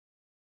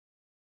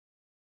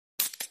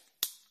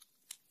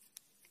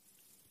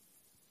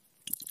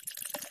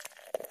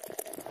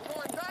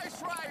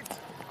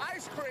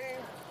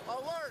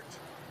Alert!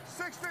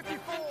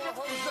 654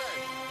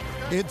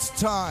 Jose. It's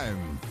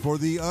time for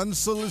the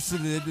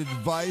Unsolicited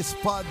Advice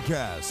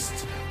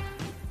Podcast.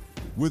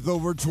 With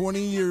over 20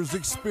 years'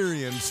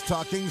 experience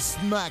talking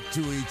smack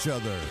to each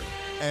other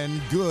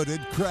and good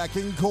at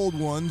cracking cold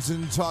ones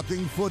and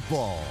talking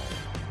football,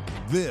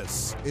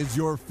 this is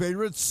your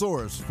favorite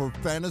source for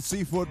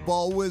fantasy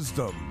football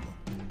wisdom.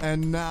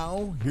 And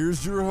now,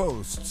 here's your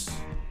hosts,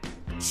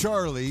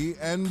 Charlie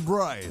and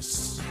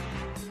Bryce.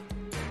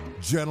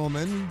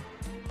 Gentlemen,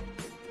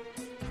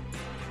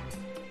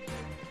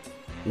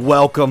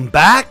 welcome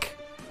back.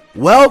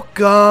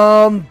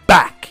 Welcome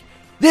back.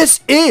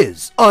 This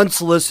is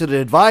Unsolicited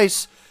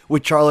Advice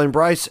with Charlie and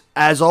Bryce.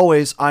 As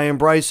always, I am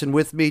Bryce, and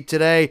with me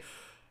today,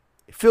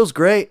 it feels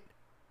great.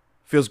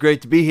 Feels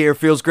great to be here.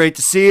 Feels great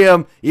to see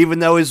him, even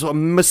though he's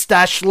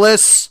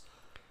mustacheless.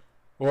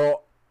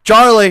 Well,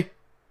 Charlie.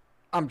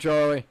 I'm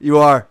Charlie. You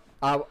are.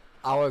 I've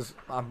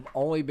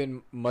only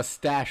been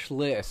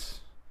mustacheless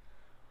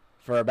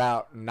for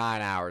about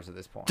 9 hours at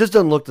this point. Just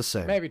doesn't look the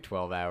same. Maybe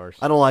 12 hours.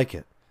 I don't like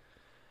it.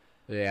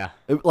 Yeah.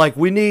 Like,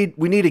 we need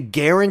a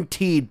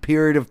guaranteed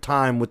period of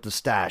time with the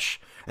stash.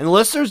 And the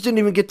listeners didn't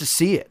even get to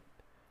see it.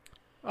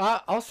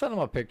 I'll send them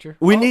a picture.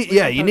 You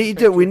need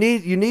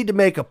to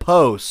make a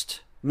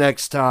post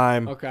next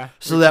time. Okay.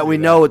 So that we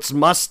know it's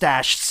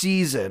mustache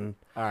season.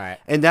 All right.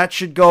 And that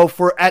should go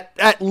for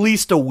at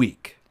least a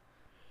week.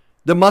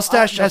 The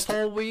mustache has the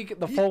full week.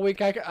 The full week.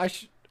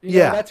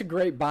 Yeah. That's a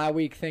great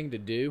bye-week thing to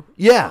do.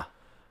 Yeah.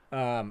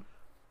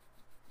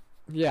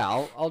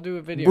 Yeah, I'll do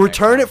a video.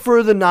 Return it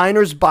for the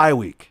Niners bye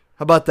week.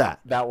 How about that?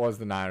 That was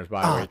the Niners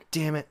bye week.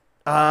 Damn it.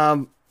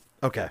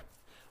 Okay.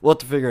 We'll have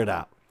to figure it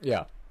out.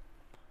 Yeah.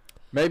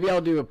 Maybe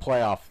I'll do a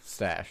playoff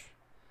stash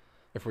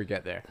if we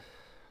get there.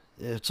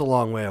 It's a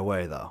long way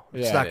away, though.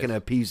 It's Yeah, not it going to is.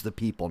 appease the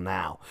people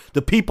now.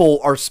 The people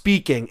are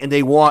speaking, and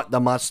they want the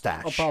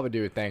mustache. I'll probably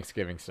do a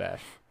Thanksgiving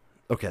stash.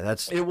 Okay,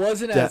 that's... It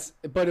wasn't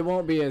but it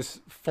won't be as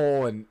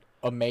full and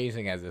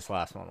amazing as this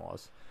last one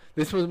was.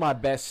 This was my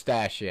best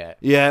stash yet.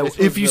 Yeah, This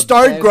was if you the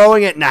started best-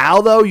 growing it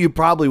now, though, you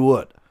probably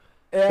would.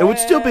 It would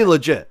still be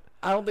legit.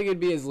 I don't think it'd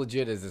be as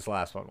legit as this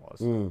last one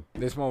was.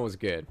 This one was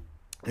good.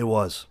 It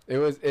was.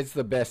 It's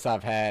the best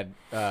I've had.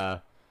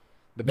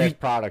 The best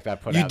product I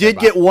put out. You there did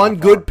get one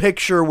by far. good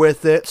picture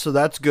with it, so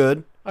that's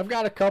good. I've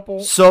got a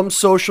couple. Some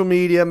social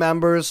media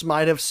members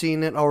might have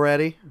seen it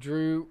already.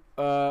 Drew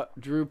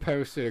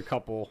posted a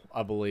couple,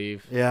 I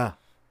believe. Yeah.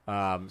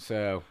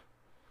 So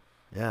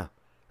Yeah.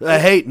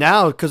 Hey,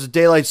 now, because of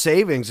daylight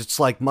savings, it's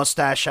like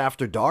mustache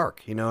after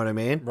dark. You know what I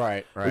mean?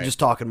 right. We're just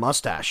talking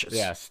mustaches.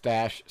 yeah,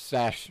 stash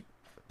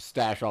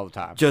all the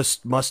time.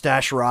 Just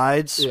mustache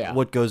rides. Yeah.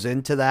 What goes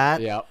into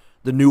that. Yep.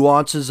 The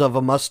nuances of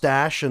a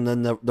mustache and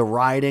then the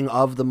riding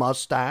of the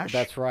mustache.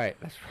 That's right.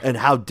 And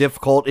how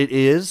difficult it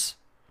is.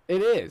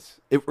 It is.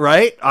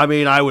 Right? I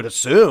mean, I would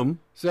assume.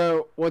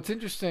 So what's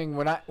interesting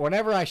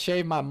whenever I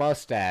shave my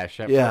mustache,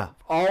 Yeah.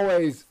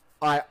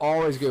 I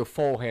always go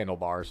full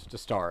handlebars to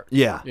start.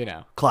 Yeah. You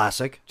know,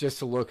 Classic. just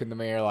to look in the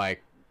mirror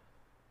like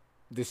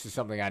this is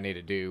something I need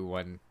to do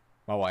when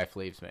my wife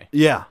leaves me.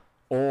 Yeah.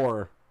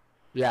 Or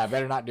I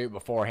better not do it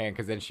beforehand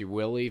because then she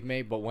will leave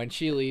me. But when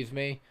she leaves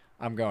me,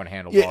 I'm going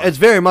handlebars. Yeah, it's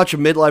very much a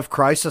midlife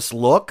crisis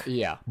look.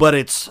 Yeah. But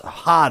it's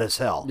hot as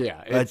hell.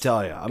 Yeah, I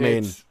tell you. I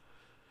mean,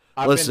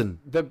 listen.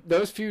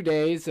 Those few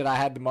days that I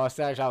had the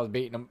mustache, I was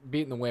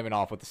beating the women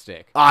off with a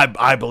stick.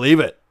 I believe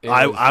it.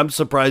 was- I'm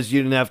surprised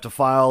you didn't have to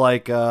file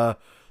like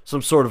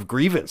some sort of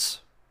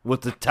grievance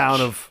with the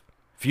town of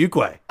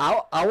Fuquay.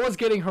 I was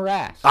getting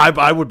harassed.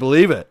 I would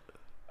believe it.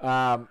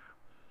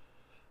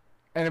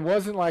 And it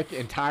wasn't like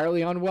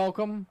entirely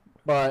unwelcome,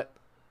 but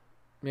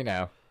you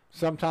know,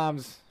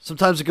 sometimes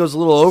Sometimes it goes a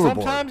little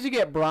overboard. you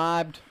get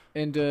bribed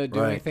into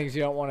doing Right. things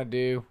you don't want to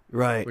do,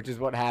 Right. which is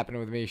what happened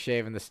with me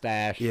shaving the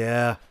stash.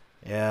 Yeah.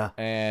 Yeah.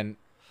 And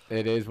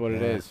it is what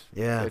it is.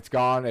 Yeah. It's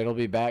gone. It'll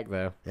be back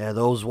though. Yeah,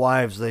 those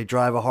wives, they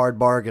drive a hard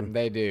bargain.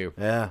 They do.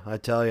 Yeah, I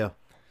tell you.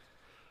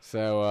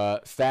 So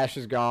stash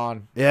is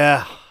gone.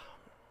 Yeah.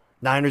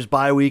 Niners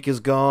bye week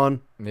is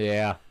gone.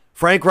 Yeah.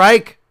 Frank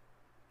Reich,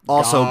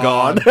 also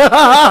gone.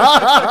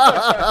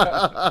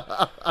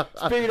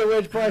 Speaking of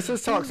which, Bryce,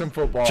 let's talk some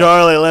football.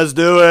 Charlie, let's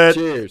do it.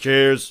 Cheers.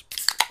 Cheers.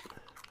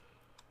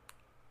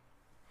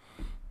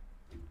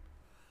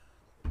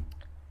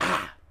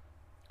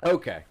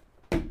 Okay.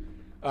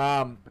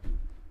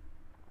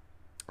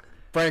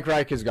 Frank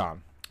Reich is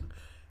gone.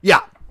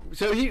 Yeah.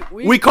 So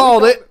We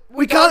called it.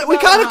 We kind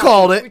of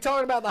called it. We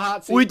talked about the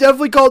hot seat. We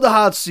definitely called the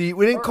hot seat.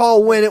 We didn't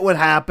call when it would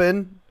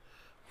happen.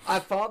 I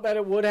thought that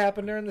it would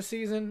happen during the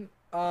season.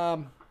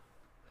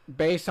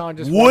 Based on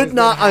just Would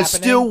not. I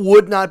still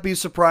would not be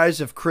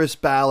surprised if Chris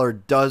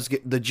Ballard does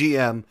get the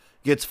GM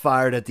gets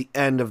fired at the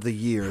end of the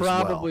year.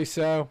 probably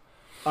so.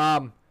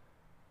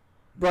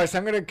 Bryce,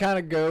 I'm gonna kind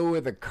of go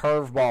with a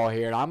curveball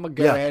here, and I'm gonna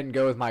go Yeah. ahead and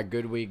go with my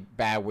good week,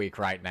 bad week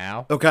right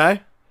now.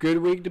 Okay. Good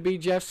week to be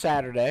Jeff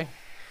Saturday.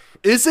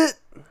 Is it?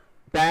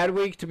 Bad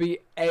week to be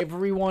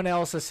everyone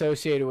else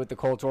associated with the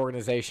Colts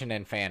organization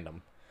and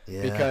fandom.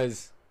 Yeah.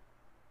 Because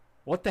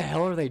what the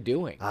hell are they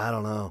doing? I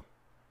don't know.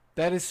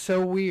 That is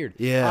so weird.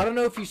 Yeah. I don't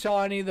know if you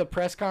saw any of the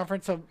press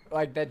conference of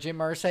like that Jim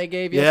Irsay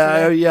gave Yeah,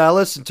 yesterday. I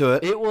listened to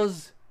it. It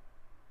was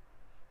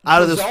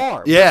Out bizarre.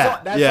 of this, yeah,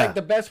 Bizarre. That's yeah, like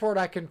the best word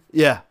I can.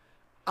 yeah.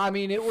 I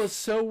mean, it was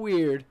so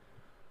weird.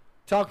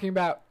 Talking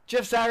about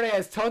Jeff Saturday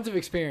has tons of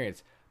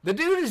experience. The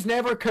dude has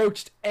never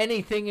coached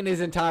anything in his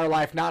entire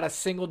life. Not a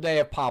single day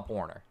of Pop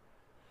Warner.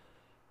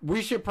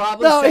 We should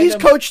probably. No, send he's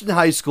him. coached in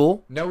high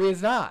school. No, he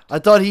is not. I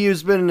thought he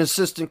has been an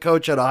assistant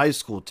coach at a high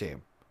school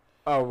team.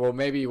 Oh well,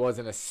 maybe he was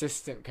an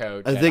assistant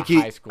coach. I at think a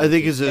high school I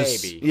think team.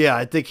 maybe. Yeah,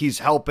 I think he's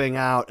helping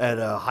out at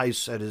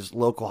at his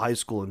local high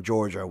school in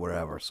Georgia or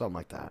whatever, something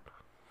like that.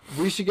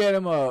 We should get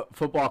him a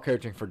football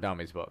coaching for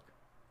dummies book.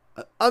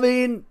 I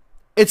mean,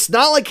 it's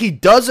not like he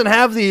doesn't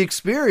have the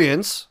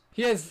experience.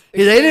 He has. They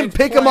didn't experience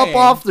pick him up playing.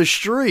 off the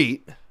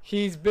street.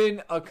 He's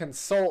been a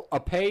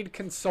paid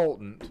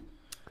consultant.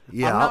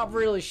 Yeah, I'm not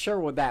really sure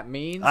what that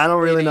means. I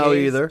don't really in know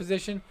his either.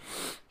 Position.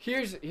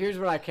 Here's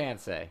what I can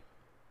say.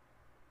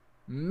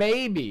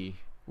 Maybe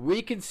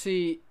we can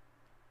see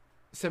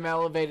some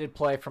elevated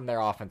play from their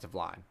offensive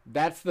line.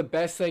 That's the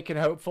best they can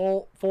hope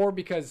for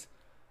because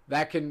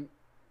that can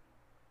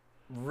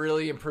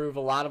really improve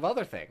a lot of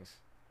other things,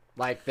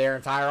 like their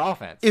entire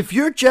offense. If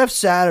you're Jeff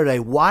Saturday,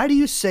 why do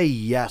you say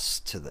yes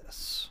to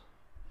this?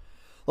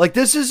 Like,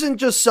 this isn't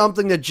just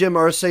something that Jim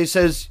Irsay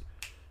says,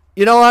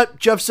 you know what,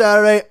 Jeff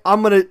Saturday,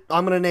 I'm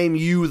gonna name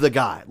you the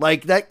guy.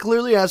 Like, that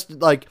clearly has to,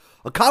 like,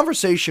 a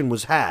conversation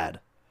was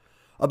had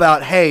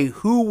about, hey,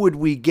 who would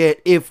we get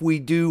if we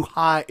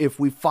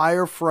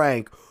fire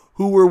Frank,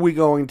 who are we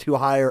going to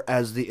hire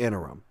as the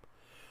interim?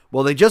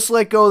 Well, they just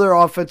let go of their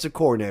offensive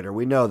coordinator.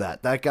 We know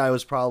that. That guy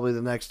was probably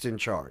the next in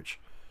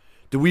charge.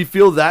 Do we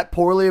feel that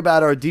poorly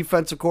about our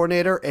defensive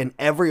coordinator and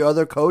every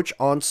other coach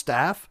on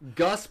staff?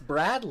 Gus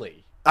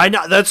Bradley. I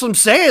know, that's what I'm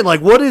saying.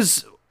 Like, what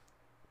is...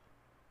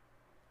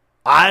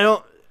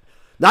 Not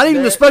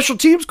even the special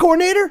teams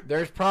coordinator?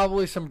 There's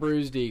probably some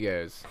bruised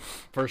egos,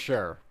 for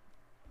sure.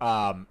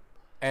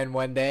 And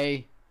when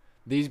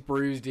these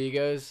bruised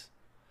egos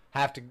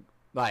have to,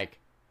 like,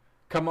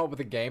 come up with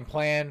a game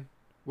plan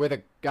with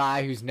a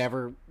guy who's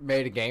never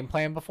made a game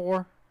plan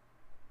before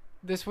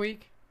this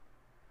week.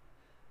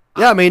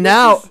 Yeah, I mean,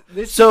 now...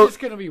 This so is just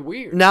going to be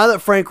weird. now that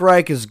Frank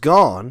Reich is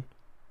gone,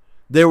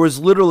 there was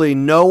literally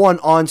no one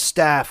on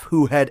staff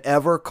who had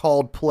ever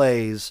called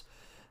plays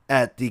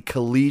at the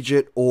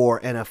collegiate or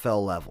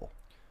NFL level.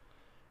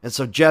 And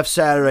so Jeff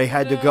Saturday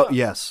had to go...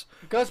 Yes.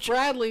 Gus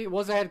Bradley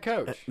was a head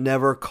coach.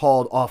 Never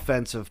called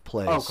offensive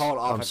plays. Oh, called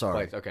offensive I'm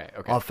sorry. plays. Okay.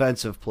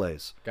 Offensive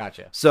plays.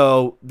 Gotcha.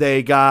 So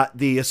they got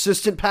the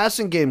assistant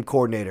passing game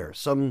coordinator,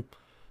 some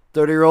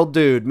 30-year-old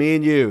dude, me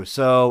and you.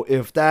 So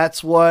if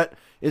that's what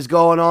is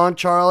going on,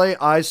 Charlie,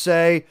 I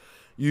say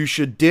you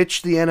should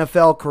ditch the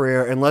NFL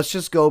career and let's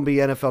just go and be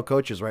NFL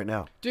coaches right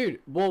now. Dude,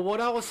 well, what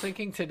I was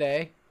thinking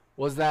today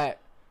was that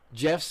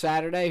Jeff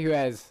Saturday, who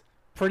has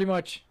pretty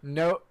much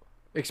no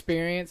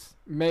experience,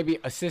 maybe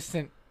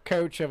assistant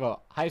coach of a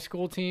high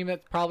school team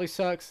that probably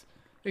sucks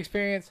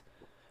experience,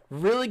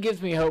 really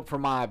gives me hope for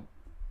my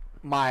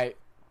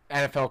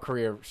NFL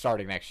career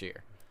starting next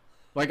year.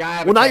 Like, I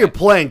have Not your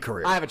playing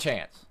career. I have a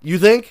chance. You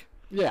think?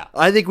 Yeah.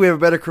 I think we have a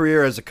better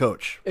career as a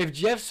coach. If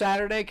Jeff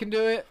Saturday can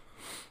do it,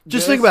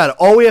 Just think about it.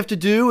 All we have to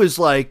do is,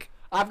 like,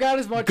 I've got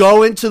as much.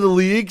 go into the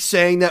league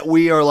saying that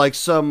we are like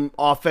some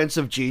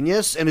offensive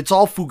genius, and it's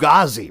all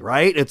fugazi,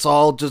 right? It's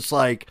all just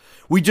like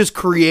we just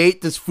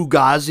create this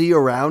fugazi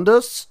around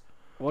us.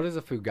 What is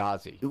a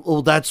fugazi?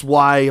 Well, that's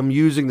why I'm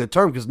using the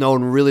term, because no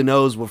one really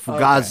knows what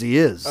fugazi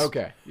is.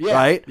 Okay. Yeah.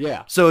 Right?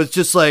 Yeah. So it's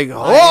just like, am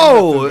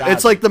whoa! the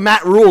It's fugazi. like the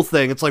Matt Rule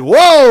thing. It's like,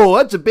 whoa!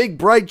 That's a big,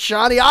 bright,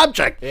 shiny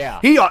object.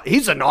 Yeah.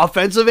 He's an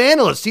offensive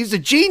analyst. He's a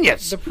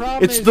genius. The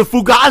problem it's is, the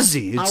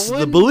fugazi. It's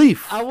the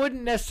belief. I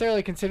wouldn't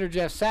necessarily consider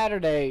Jeff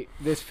Saturday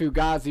this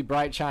fugazi,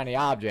 bright, shiny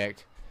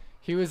object.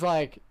 He was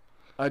like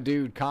a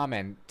dude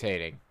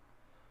commentating.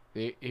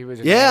 He was.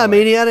 An Yeah, I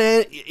mean,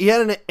 analyst. he had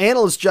an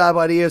analyst job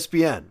at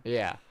ESPN.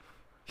 Yeah.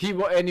 He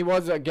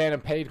was, again, a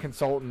paid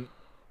consultant.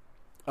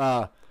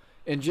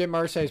 In Jim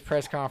Irsay's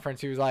press conference,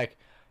 he was like,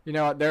 you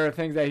know, there are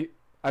things that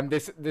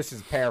this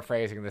is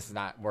paraphrasing. This is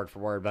not word for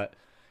word, but,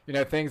 you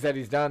know, things that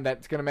he's done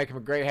that's going to make him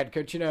a great head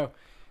coach. You know,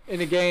 in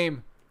a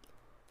game,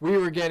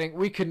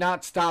 we could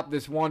not stop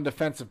this one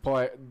defensive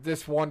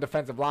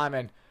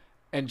lineman,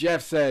 and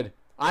Jeff said,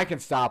 I can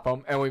stop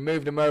him, and we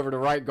moved him over to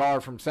right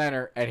guard from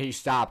center, and he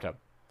stopped him.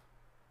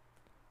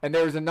 And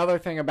there was another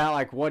thing about,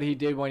 like, what he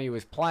did when he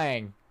was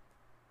playing.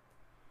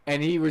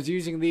 And he was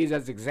using these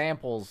as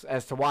examples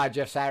as to why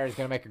Jeff Saturday is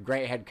going to make a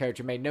great head coach.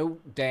 It made no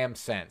damn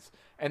sense.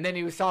 And then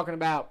he was talking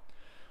about,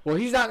 well,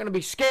 he's not going to be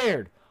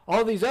scared.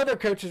 All these other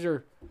coaches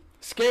are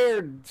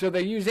scared, so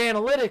they use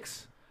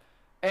analytics.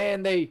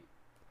 And he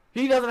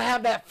doesn't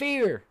have that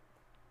fear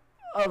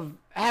of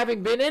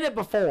having been in it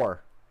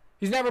before.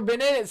 He's never been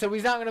in it, so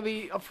he's not going to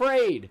be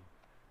afraid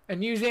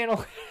and use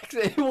analytics.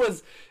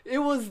 It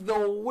was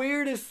the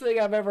weirdest thing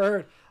I've ever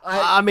heard.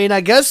 I mean,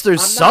 I guess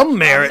there's I'm some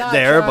merit I'm not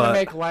there, trying but to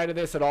make light of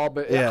this at all.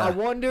 But Yeah. I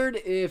wondered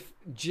if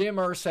Jim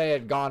Irsay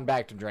had gone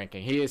back to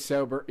drinking. He is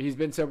sober. He's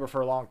been sober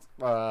for a long,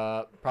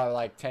 probably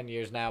like 10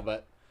 years now.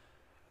 But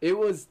it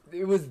was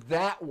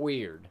that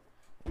weird,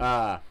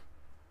 and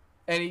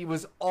he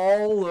was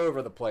all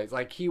over the place.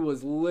 Like he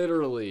was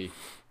literally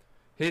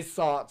his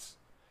thoughts.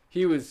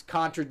 He was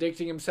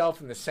contradicting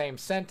himself in the same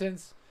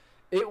sentence.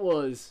 It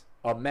was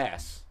a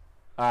mess.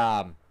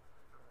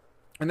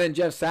 And then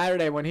Jeff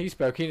Saturday, when he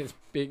spoke, he didn't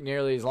speak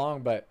nearly as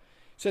long, but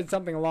said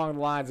something along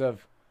the lines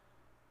of,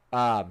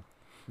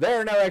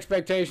 there are no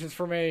expectations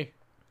for me.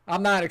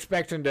 I'm not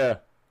expecting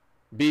to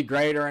be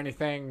great or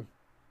anything.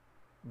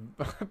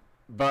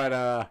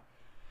 But,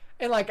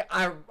 and like,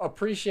 I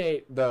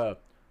appreciate the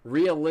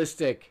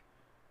realistic,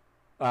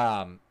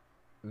 I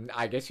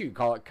guess you could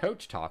call it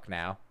coach talk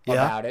now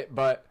about it.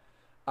 But,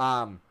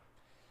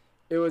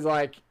 it was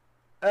like,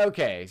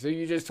 okay, so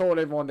you just told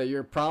everyone that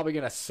you're probably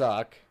going to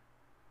suck.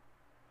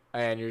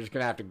 And you're just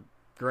going to have to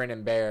grin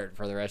and bear it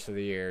for the rest of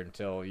the year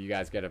until you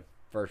guys get a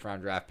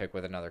first-round draft pick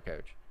with another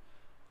coach.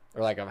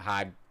 Or like a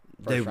high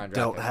first-round draft pick. They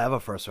don't have a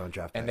first-round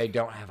draft pick. And they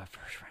don't have a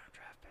first-round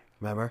draft pick.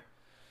 Remember?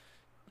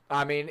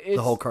 I mean, it's...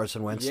 The whole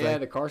Carson Wentz thing? Yeah,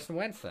 the Carson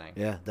Wentz thing.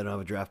 Yeah, they don't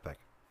have a draft pick.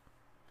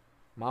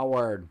 My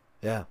word.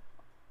 Yeah.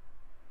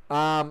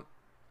 So,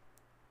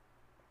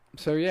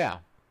 yeah.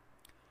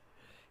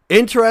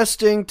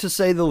 Interesting to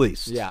say the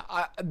least. Yeah.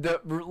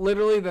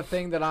 Literally the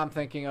thing that I'm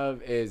thinking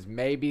of is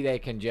maybe they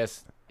can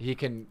just... He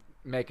can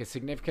make a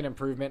significant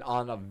improvement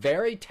on a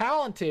very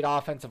talented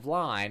offensive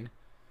line.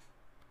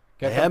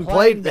 They haven't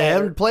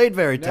played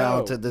very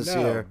talented this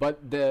year.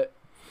 But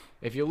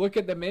if you look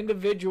at them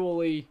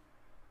individually,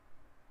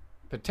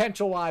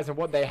 potential-wise, and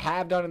what they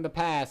have done in the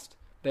past,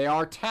 they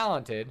are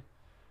talented.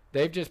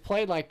 They've just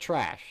played like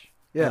trash.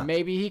 Yeah. And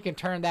maybe he can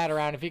turn that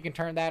around. If he can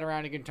turn that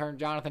around, he can turn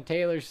Jonathan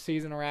Taylor's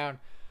season around,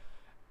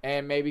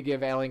 and maybe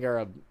give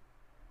Ehlinger a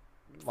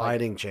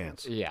fighting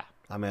chance. Yeah.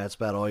 I mean, that's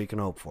about all you can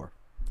hope for.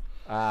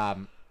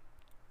 Um.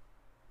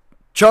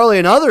 Charlie,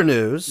 in other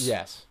news.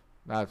 Yes.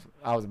 I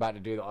was about to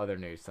do the other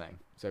news thing,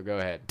 so go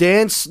ahead.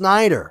 Dan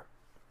Snyder,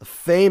 the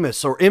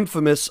famous or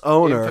infamous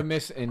owner.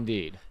 Infamous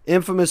indeed.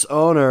 Infamous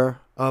owner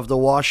of the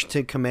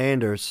Washington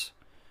Commanders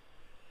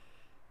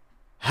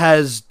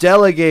has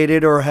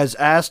delegated or has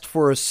asked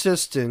for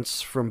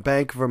assistance from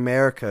Bank of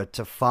America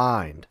to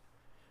find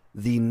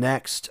the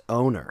next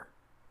owner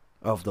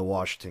of the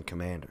Washington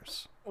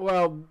Commanders.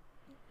 Well,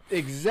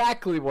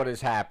 exactly what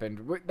has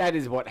happened. That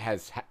is what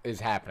is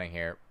happening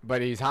here.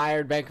 But he's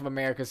hired Bank of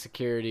America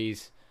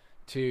Securities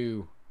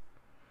to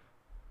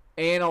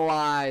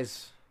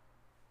analyze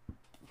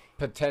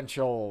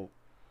potential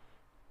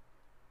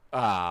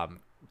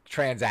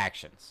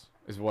transactions,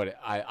 is what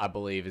I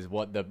believe is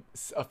what the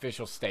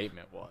official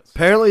statement was.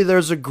 Apparently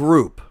there's a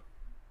group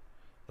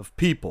of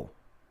people.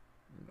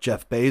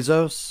 Jeff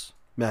Bezos,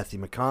 Matthew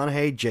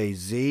McConaughey,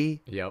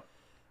 Jay-Z. Yep.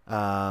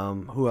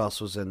 Who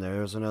else was in there?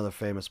 There was another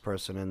famous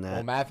person in that.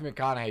 Well, Matthew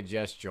McConaughey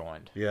just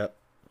joined. Yep.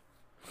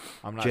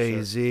 I'm not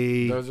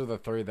Jay-Z. sure. Those are the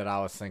three that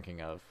I was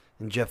thinking of.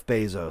 And Jeff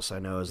Bezos, I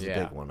know, is the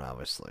big one,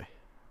 obviously.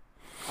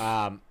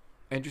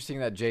 Interesting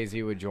that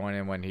Jay-Z would join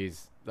in when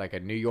he's like a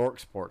New York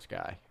sports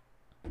guy,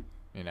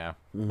 you know.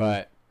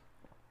 But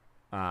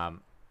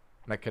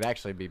that could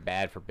actually be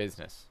bad for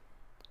business.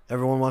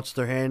 Everyone wants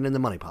their hand in the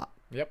money pot.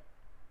 Yep.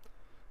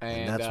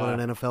 And that's what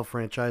an NFL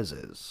franchise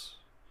is.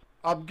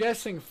 I'm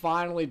guessing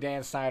finally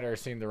Dan Snyder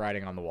has seen the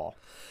writing on the wall.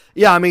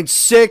 Yeah, I mean,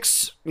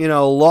 6,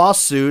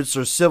 lawsuits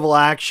or civil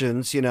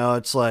actions,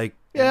 it's like,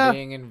 And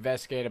being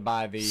investigated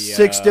by the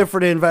 6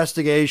 different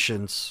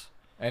investigations.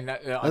 And I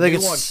think new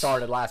it's one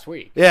started last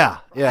week. Yeah.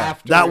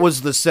 After- that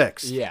was the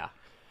 6th. Yeah.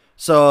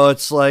 So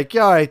it's like,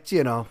 all right,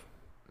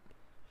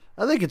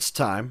 I think it's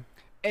time.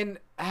 And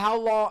how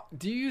long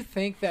do you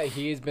think that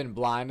he has been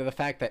blind to the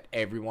fact that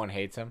everyone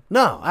hates him?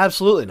 No,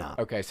 absolutely not.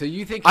 Okay, so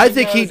you think I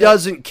think he knows that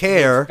doesn't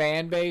care. his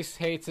fan base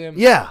hates him?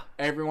 Yeah.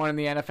 Everyone in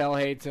the NFL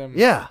hates him?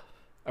 Yeah.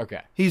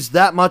 Okay. He's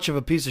that much of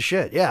a piece of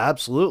shit. Yeah,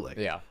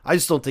 absolutely. Yeah. I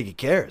just don't think he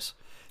cares.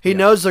 He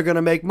knows they're going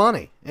to make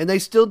money, and they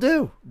still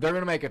do. They're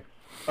going to make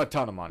a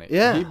ton of money.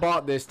 Yeah. He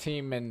bought this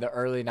team in the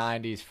early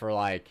 90s for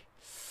like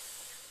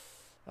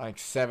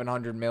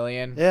 $700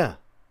 million. Yeah.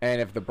 And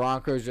if the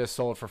Broncos just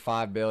sold for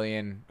 $5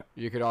 billion,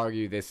 you could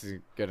argue this is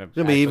going to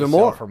be even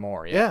more. for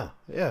more. Yeah.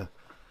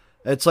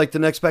 It's like the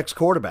next best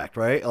quarterback,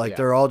 right? Like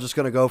they're all just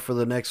going to go for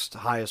the next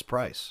highest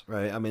price,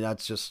 right? I mean,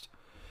 that's just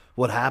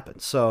what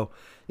happens. So,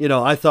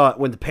 I thought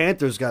when the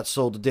Panthers got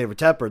sold to David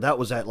Tepper, that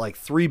was at like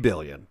 $3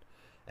 billion.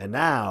 And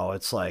now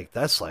it's like,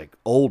 that's like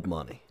old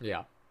money.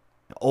 Yeah.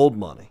 Old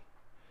money.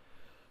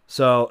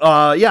 So,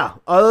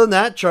 other than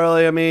that,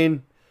 Charlie, I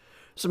mean,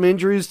 some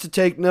injuries to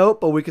take note,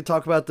 but we could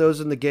talk about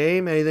those in the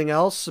game. Anything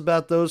else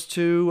about those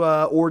two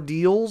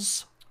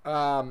ordeals?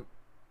 I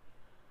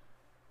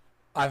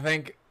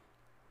think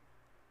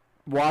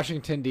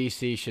Washington,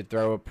 D.C. should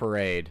throw a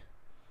parade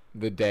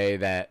the day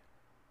that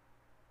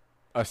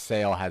a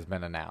sale has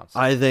been announced.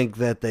 I think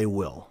that they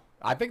will.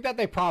 I think that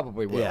they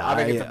probably will. Yeah, I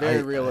think it's a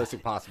very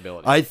realistic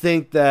possibility. I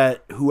think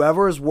that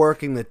whoever is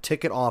working the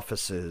ticket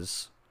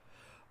offices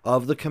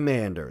of the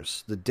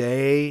Commanders, the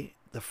day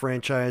the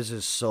franchise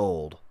is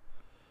sold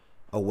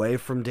away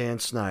from Dan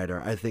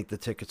Snyder, I think the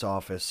tickets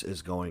office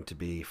is going to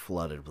be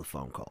flooded with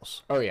phone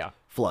calls. Oh, yeah.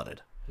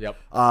 Flooded. Yep.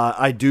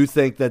 I do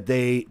think that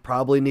they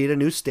probably need a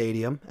new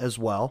stadium as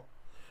well.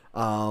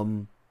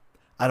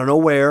 I don't know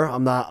where.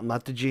 I'm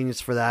not the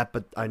genius for that,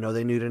 but I know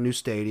they need a new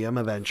stadium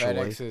eventually.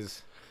 FedEx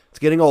is... It's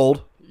getting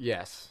old.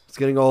 Yes. It's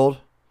getting old.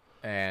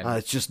 And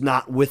It's just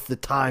not with the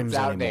times it's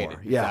outdated.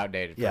 anymore. It's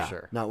outdated for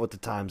sure. Not with the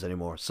times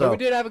anymore. but So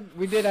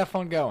we did have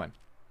fun going.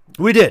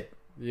 we did.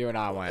 You and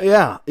I went.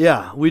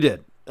 Yeah, we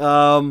did.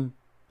 But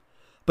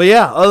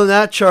yeah, other than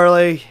that,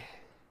 Charlie,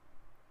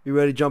 you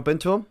ready to jump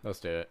into them? Let's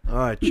do it. All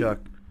right, Chuck.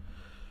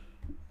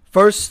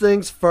 First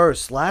things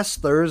first.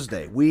 Last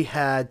Thursday, we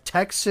had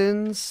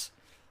Texans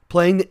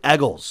playing the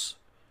Eagles.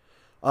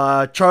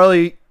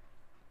 Charlie,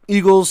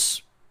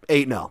 Eagles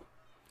 8-0.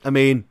 I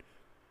mean,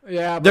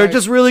 Yeah, they're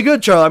just really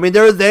good, Charlie. I mean,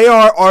 they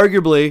are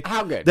arguably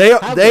How good? They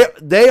How good?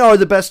 they are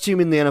the best team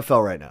in the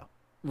NFL right now.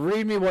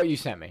 Read me what you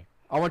sent me.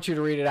 I want you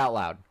to read it out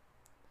loud.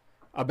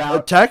 A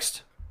About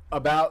text?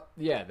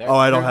 yeah. Oh,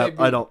 I don't have.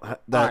 I don't. That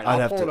All right, I'd I'll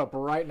have pull to. it up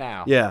right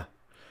now. Yeah.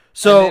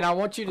 So, So and then I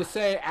want you to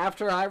say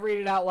after I read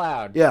it out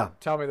loud. yeah.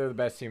 Tell me they're the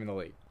best team in the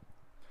league.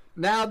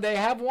 Now they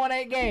have won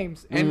 8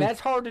 games, Mm-hmm. and that's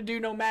hard to do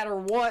no matter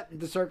what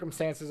the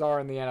circumstances are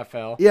in the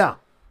NFL. Yeah.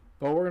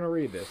 But we're gonna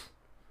read this.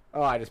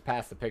 Oh, I just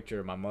passed the picture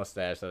of my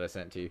mustache that I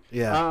sent to you.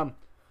 Yeah. All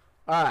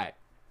right.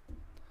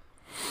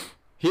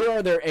 Here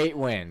are their 8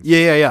 wins.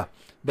 Yeah.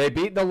 They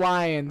beat the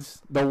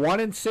Lions, the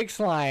 1-6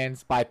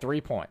 Lions, by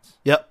 3 points.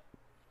 Yep.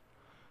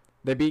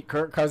 They beat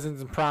Kirk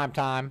Cousins in prime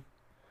time,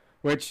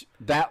 which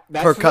that's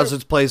Kirk where-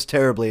 Cousins plays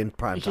terribly in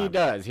prime He time.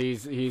 does.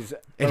 He's And he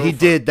over.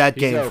 did that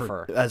He's game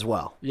over. as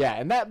well. Yeah,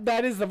 and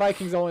that is the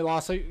Vikings' only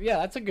loss. So yeah,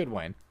 that's a good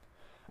win.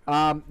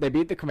 They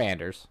beat the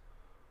Commanders.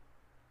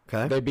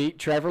 Okay. They beat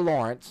Trevor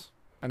Lawrence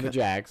and the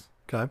Jags.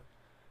 Okay.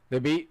 They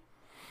beat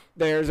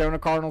the Arizona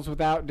Cardinals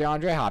without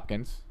DeAndre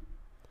Hopkins.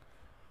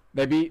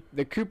 They beat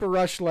the Cooper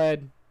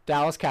Rush-led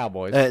Dallas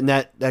Cowboys. And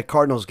that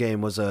Cardinals game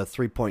was a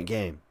 3-point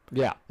game.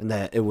 Yeah. And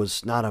that it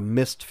was not a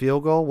missed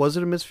field goal. Was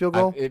it a missed field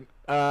goal?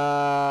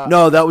 No.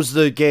 No, that was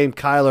the game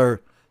Kyler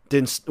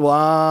didn't.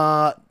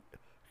 Kyler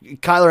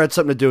had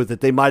something to do with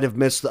it. They might have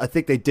missed. I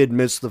think they did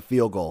miss the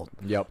field goal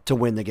Yep. to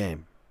win the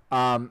game.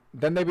 Then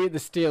they beat the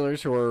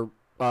Steelers, who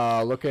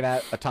are looking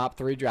at a top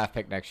 3 draft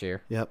pick next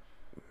year. Yep.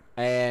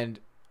 And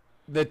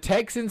the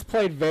Texans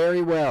played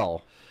very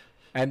well,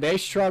 and they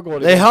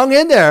struggled. They hung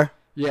in there.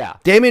 Yeah,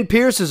 Damian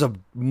Pierce is a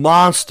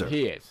monster.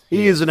 he is.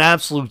 He is an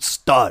absolute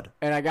stud.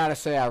 And I gotta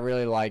say, I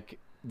really like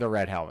the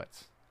red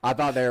helmets. I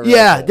thought they were really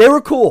Yeah, cool. they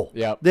were cool.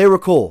 Yep. They were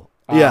cool.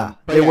 Yeah,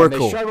 But they were They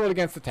cool. struggled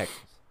against the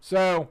Texans.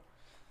 So,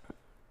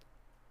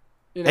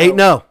 you know,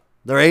 8-0.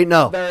 They're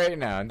 8-0. They're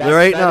 8-0. And They're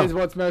 8-0. That is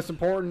what's most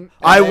important.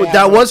 And they That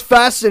have was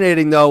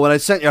fascinating though when I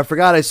sent you. I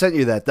forgot I sent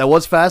you that. That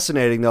was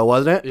fascinating though,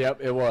 wasn't it? Yep,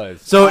 it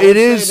was. So I it would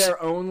say is-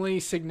 their only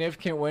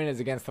significant win is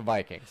against the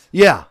Vikings.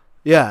 Yeah,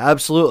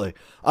 absolutely.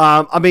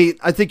 I mean,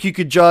 I think you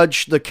could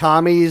judge the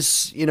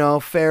commies,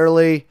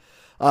 fairly.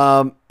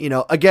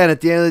 Again,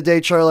 at the end of the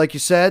day, Charlie, like you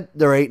said,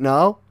 they're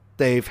 8-0.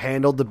 They've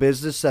handled the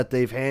business that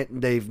they've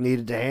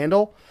needed to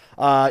handle.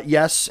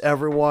 Yes,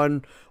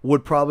 everyone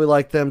would probably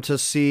like them to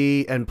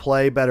see and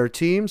play better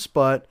teams,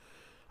 but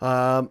They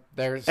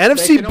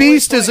NFC can only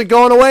Beast play- isn't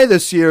going away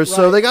this year,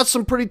 so Right. they got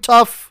some pretty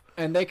tough.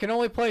 and they can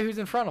only play who's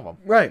in front of them.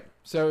 Right.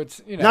 So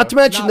it's Not to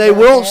mention, not they their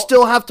will fault.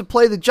 still have to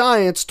play the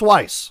Giants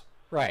twice.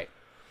 Right.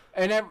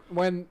 And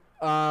when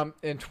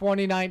in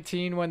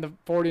 2019 when the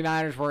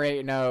 49ers were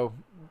 8-0,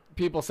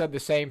 people said the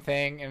same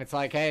thing, and it's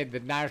like, hey, the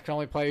Niners can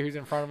only play who's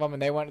in front of them,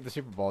 and they went to the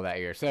Super Bowl that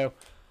year. So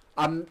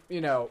I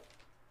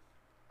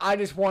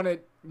just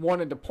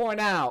wanted to point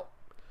out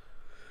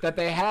that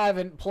they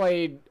haven't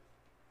played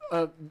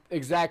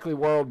exactly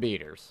world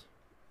beaters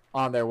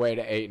on their way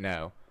to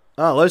 8-0.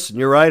 Oh, listen,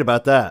 you're right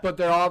about that. But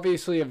they're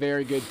obviously a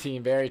very good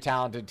team, very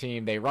talented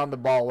team. They run the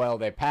ball well.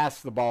 They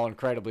pass the ball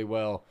incredibly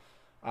well.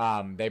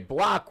 They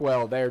block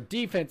well. Their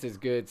defense is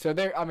good. So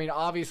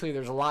obviously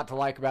there's a lot to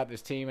like about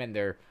this team, and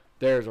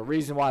there's a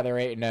reason why they're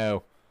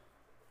 8-0.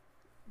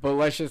 But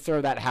let's just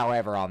throw that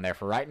however on there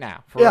for right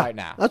now. Right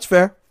now. That's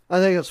fair. I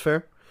think that's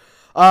fair.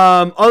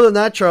 Other than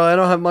that, Charlie, I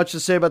don't have much to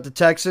say about the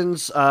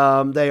Texans.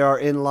 They are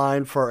in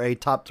line for a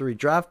top 3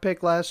 draft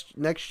pick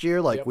next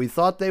year, like Yep. we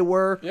thought they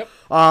were. Yep.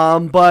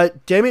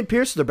 But Damian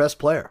Pierce is their best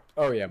player.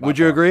 Oh yeah. by Would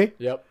you far. agree?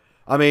 Yep.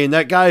 I mean,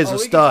 that guy is a We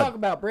can stud. talk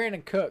about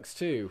Brandon Cooks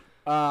too.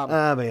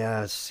 I mean,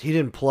 yes, he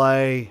didn't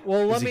play.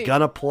 Well, is he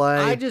gonna play?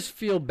 I just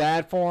feel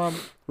bad for him.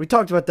 We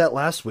talked about that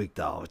last week,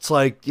 though. It's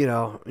like,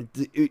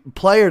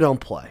 play or don't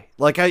play.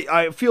 Like,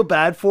 I feel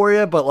bad for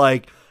you, but,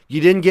 like,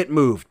 you didn't get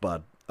moved,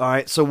 bud. All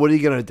right, so what are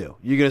you going to do?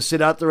 You going to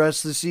sit out the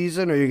rest of the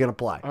season, or are you going to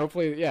play?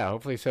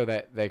 Hopefully so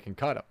that they can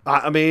cut him.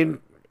 I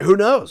mean, who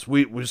knows?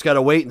 We just got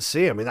to wait and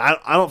see. I mean,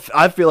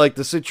 I feel like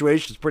the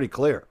situation's pretty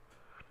clear.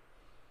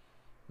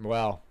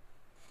 Well,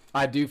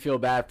 I do feel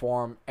bad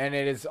for him, and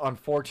it is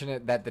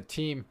unfortunate that the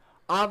team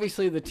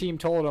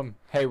told him,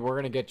 hey, we're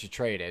going to get you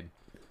traded.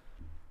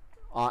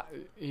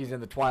 He's in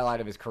the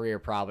twilight of his career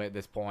probably at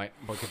this point,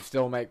 but could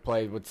still make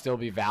plays, would still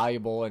be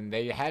valuable, and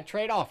they had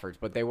trade offers,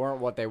 but they weren't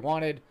what they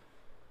wanted.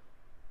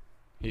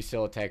 He's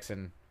still a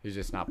Texan. He's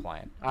just not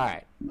playing. All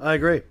right. I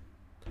agree.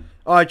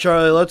 All right,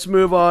 Charlie, let's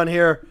move on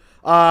here.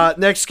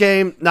 Next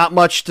game, not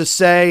much to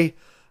say.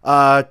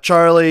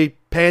 Charlie,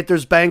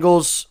 Panthers,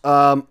 Bengals.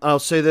 I'll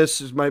say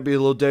this might be a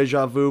little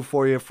deja vu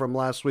for you from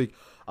last week.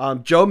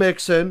 Joe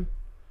Mixon.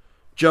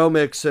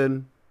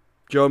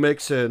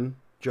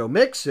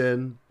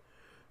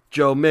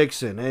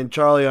 And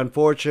Charlie,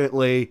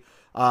 unfortunately,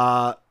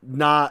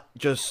 not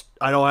just,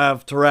 I don't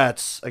have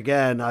Tourette's.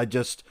 Again, I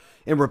just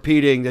am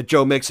repeating that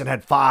Joe Mixon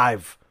had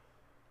five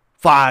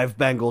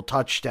Bengal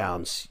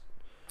touchdowns.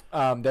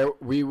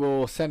 We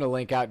will send a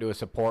link out to a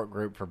support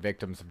group for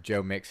victims of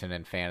Joe Mixon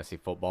in fantasy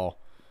football.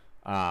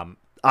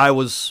 I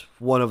was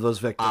one of those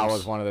victims. I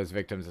was one of those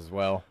victims as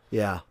well.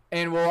 Yeah.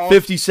 And we'll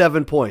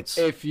 57 points.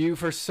 If you,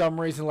 for some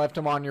reason, left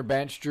him on your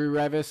bench, Drew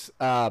Revis.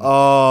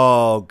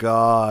 Oh,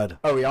 God.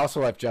 Oh, he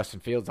also left Justin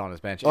Fields on his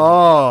bench.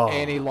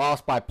 And he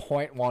lost by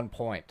 0.1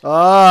 point.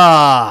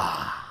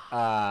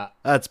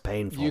 That's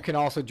painful. You can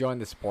also join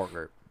the support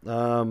group.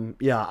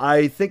 Yeah,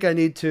 I think I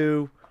need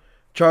to.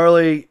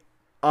 Charlie,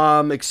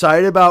 I'm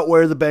excited about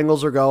where the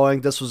Bengals are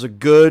going. This was a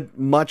good,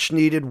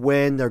 much-needed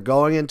win. They're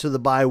going into the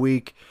bye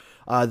week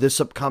this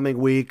upcoming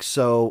week,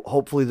 so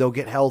hopefully they'll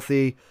get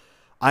healthy.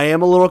 I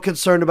am a little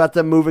concerned about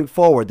them moving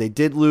forward. They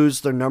did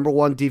lose their number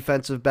one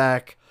defensive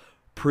back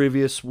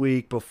previous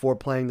week before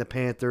playing the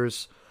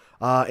Panthers.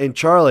 And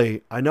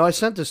Charlie, I know I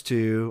sent this to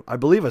you. I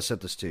believe I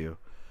sent this to you.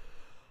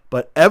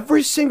 But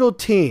every single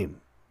team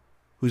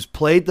who's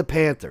played the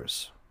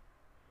Panthers,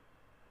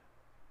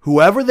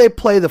 whoever they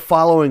play the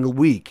following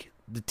week,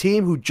 the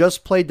team who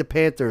just played the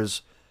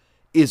Panthers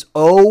is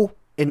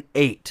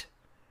 0-8.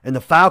 And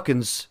the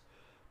Falcons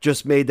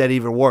just made that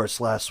even worse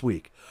last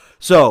week.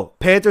 So,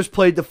 Panthers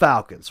played the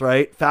Falcons,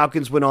 right?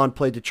 Falcons went on,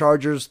 played the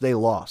Chargers. They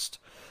lost.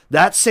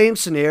 That same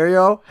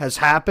scenario has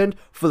happened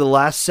for the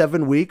last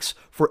 7 weeks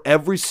for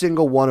every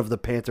single one of the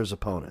Panthers'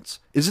 opponents.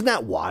 Isn't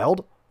that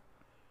wild?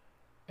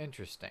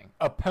 Interesting.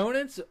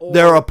 Opponents? Or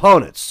They're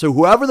opponents. So,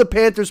 whoever the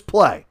Panthers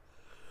play,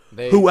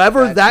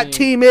 whoever that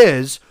team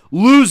is,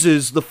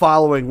 loses the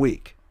following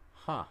week.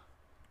 Huh.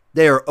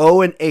 They are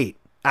 0-8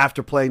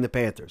 after playing the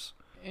Panthers.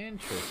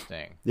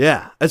 Interesting.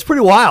 Yeah. It's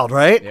pretty wild,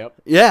 right? Yep.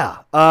 Yeah.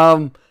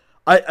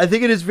 I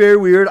think it is very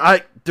weird.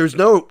 There's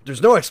no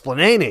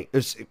explaining.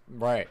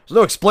 Right. There's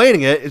no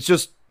explaining it. It's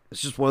just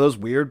one of those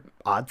weird,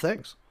 odd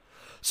things.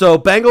 So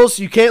Bengals,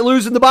 you can't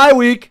lose in the bye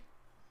week.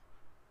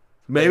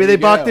 Maybe they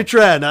bucked the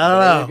trend.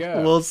 I don't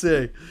know. We'll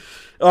see.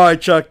 All right,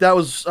 Chuck. That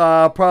was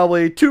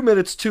probably 2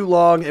 minutes too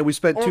long, and we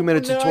spent 2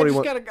 minutes and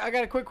 21. I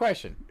got a quick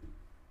question.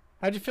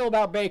 How'd you feel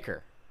about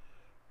Baker?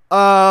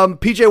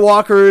 PJ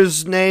Walker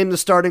is named the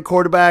starting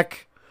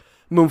quarterback.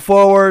 Move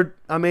forward.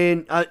 I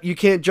mean, you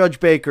can't judge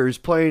Baker. He's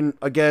playing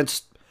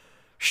against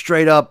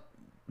straight up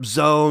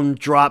zone,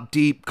 drop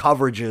deep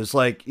coverages.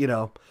 Like,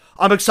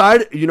 I'm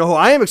excited. You know who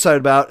I am excited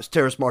about is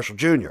Terrace Marshall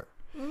Jr.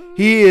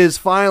 He is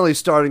finally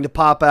starting to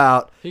pop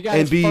out. He got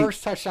his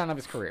first touchdown of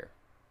his career.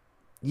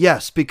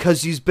 Yes,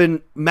 because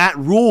Matt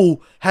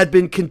Rule had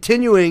been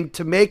continuing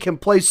to make him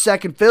play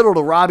second fiddle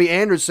to Robbie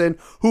Anderson,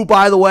 who,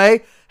 by the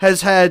way,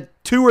 has had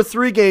 2 or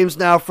 3 games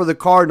now for the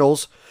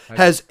Cardinals,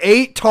 has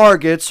 8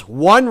 targets,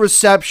 1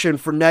 reception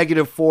for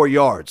 -4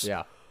 yards.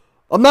 Yeah.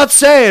 I'm not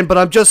saying, but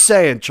I'm just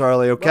saying,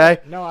 Charlie, okay?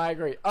 No, I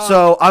agree.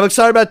 So I'm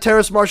excited about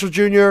Terrace Marshall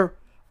Jr.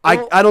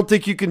 I don't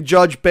think you can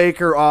judge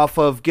Baker off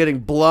of getting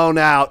blown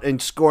out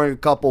and scoring a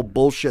couple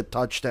bullshit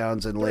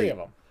touchdowns in late. 3 of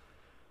them.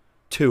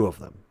 2 of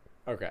them.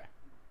 Okay.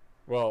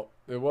 Well,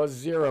 it was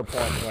 0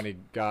 points when he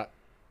got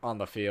on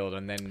the field,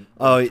 and then.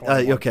 Oh,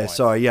 okay. Points.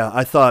 Sorry. Yeah,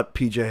 I thought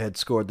PJ had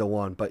scored the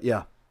 1, but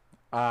yeah.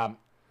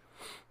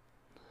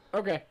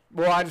 Okay.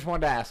 Well, I just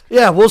wanted to ask.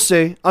 Yeah, we'll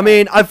see. I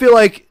mean, I feel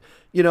like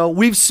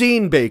we've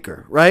seen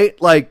Baker, right?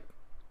 Like,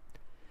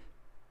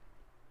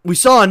 we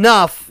saw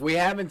enough. We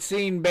haven't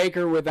seen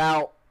Baker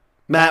without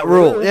Matt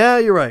Rule. Yeah,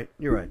 you're right.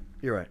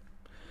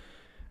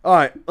 All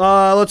right,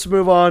 let's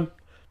move on.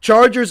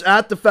 Chargers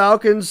at the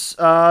Falcons.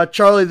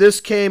 Charlie,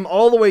 this came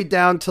all the way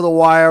down to the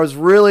wire.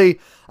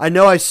 I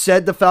know I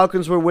said the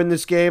Falcons would win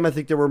this game. I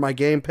think they were my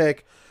game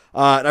pick.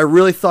 And I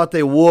really thought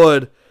they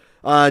would.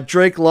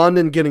 Drake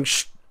London getting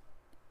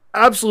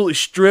absolutely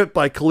stripped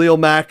by Khalil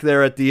Mack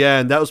there at the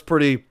end. That was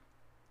pretty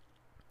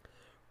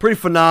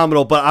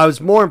phenomenal. But I was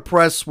more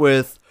impressed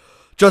with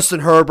Justin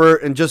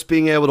Herbert and just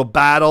being able to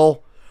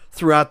battle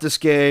throughout this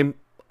game.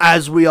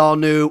 As we all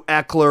knew,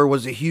 Eckler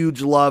was a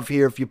huge love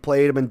here. If you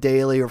played him in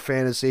daily or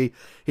fantasy,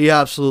 he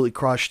absolutely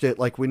crushed it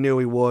like we knew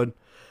he would.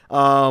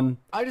 I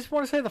just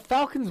want to say the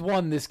Falcons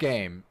won this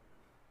game,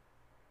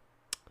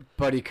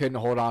 but he couldn't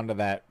hold on to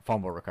that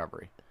fumble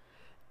recovery.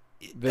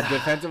 The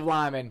defensive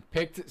lineman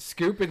picked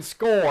scoop and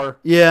score.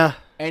 Yeah,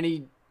 and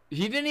he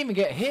didn't even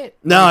get hit.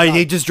 No,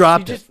 he just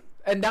dropped it.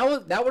 And that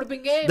would have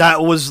been game.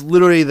 That was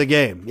literally the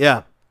game.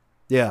 Yeah.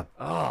 Yeah.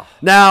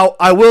 Now,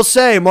 I will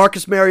say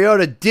Marcus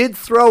Mariota did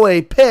throw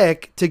a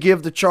pick to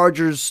give the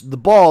Chargers the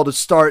ball to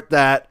start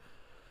that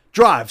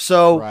drive.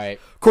 So Right.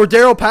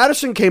 Cordero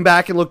Patterson came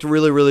back and looked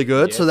really, really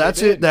good. Yes, So he that's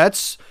did. it.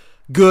 That's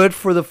good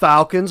for the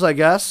Falcons, I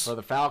guess. For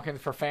the Falcons,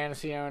 for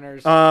fantasy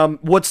owners.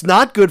 What's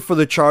not good for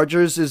the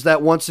Chargers is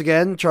that once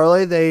again,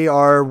 Charlie, they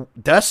are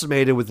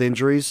decimated with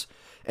injuries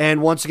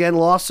and once again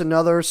lost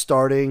another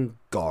starting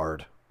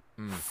guard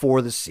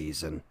for the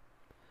season.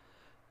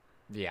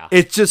 yeah.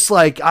 It's just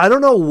like, I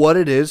don't know what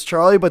it is,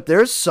 Charlie, but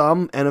there's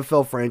some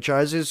NFL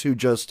franchises who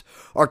just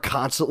are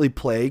constantly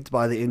plagued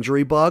by the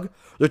injury bug.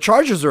 The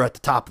Chargers are at the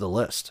top of the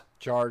list.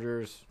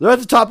 Chargers, They're at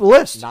the top of the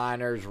list.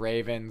 Niners,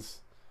 Ravens.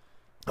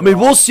 I mean,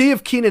 we'll see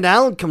if Keenan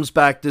Allen comes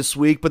back this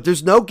week, but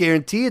there's no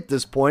guarantee at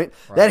this point.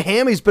 That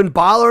hammy's been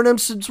bothering him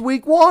since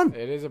week 1.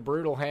 It is a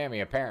brutal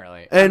hammy,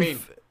 apparently. And I mean,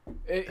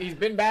 he's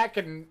been back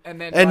and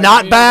then and like,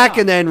 not you back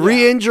know, and then yeah.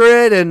 re-injure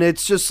it, and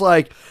it's just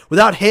like,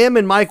 without him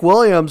and Mike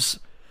Williams,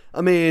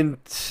 I mean,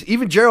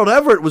 even Gerald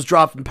Everett was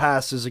dropping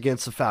passes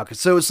against the Falcons.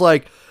 So it's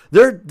like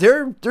their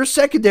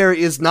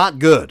secondary is not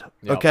good,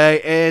 Yep.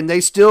 okay? And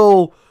they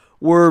still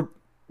were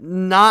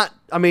not,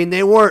 I mean,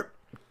 they weren't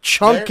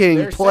chunking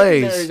their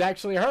plays. secondary's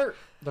actually hurt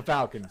the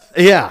Falcons.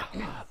 Yeah.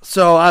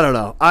 So I don't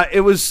know.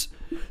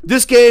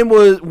 This game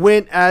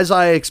went as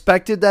I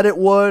expected that it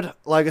would.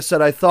 Like I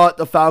said, I thought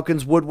the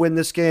Falcons would win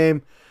this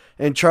game.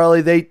 And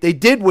Charlie, they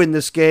did win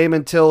this game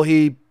until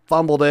he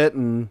fumbled it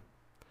and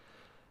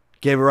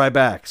gave it right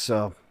back.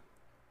 So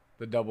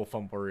The double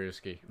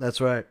fumblerooski.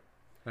 that's right.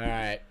 All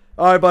right.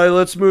 All right, buddy,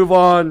 let's move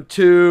on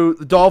to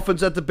the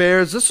Dolphins at the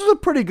Bears. This was a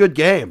pretty good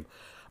game.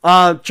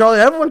 Charlie,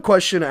 I have one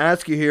question to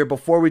ask you here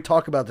before we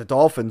talk about the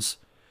Dolphins.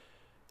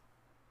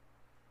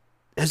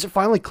 Has it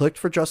finally clicked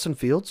for Justin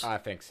Fields? I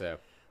think so.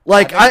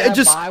 Like, I think that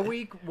just bye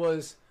week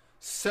was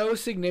so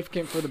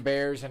significant for the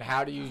Bears and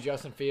how to use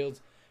Justin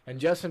Fields. And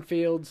Justin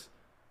Fields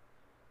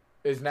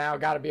is now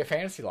got to be a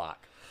fantasy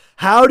lock.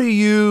 how do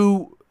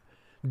you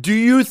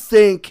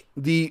think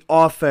the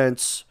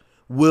offense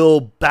will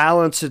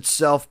balance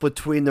itself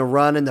between the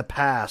run and the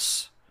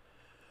pass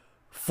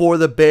for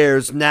the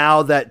Bears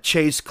now that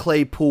Chase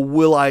Claypool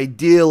will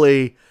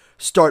ideally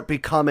start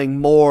becoming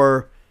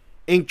more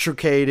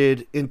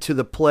intricated into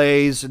the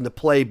plays and the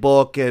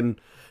playbook, and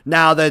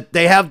now that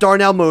they have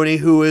Darnell Mooney,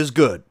 who is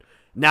good,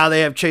 now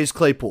they have Chase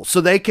Claypool,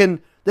 so they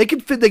can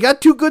fit. They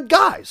got two good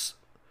guys.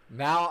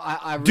 Now,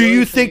 I really Do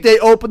you think they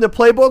open the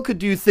playbook, or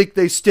do you think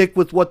they stick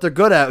with what they're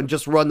good at and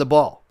just run the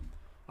ball?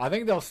 I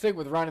think they'll stick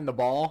with running the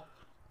ball,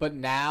 but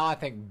now I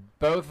think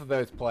both of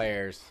those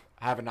players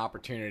have an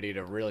opportunity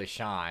to really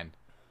shine.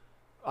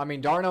 I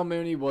mean, Darnell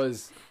Mooney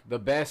was the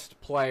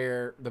best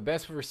player, the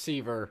best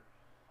receiver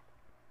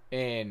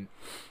in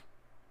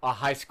a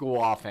high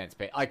school offense.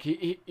 Like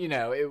he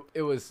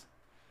it was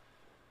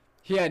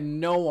he had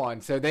no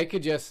one, so they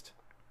could just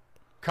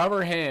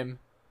cover him,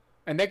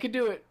 and they could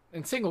do it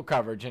in single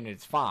coverage, and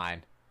it's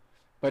fine.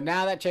 But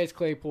now that Chase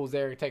Claypool's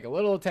there, take a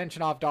little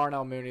attention off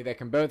Darnell Mooney. They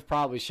can both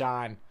probably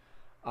shine.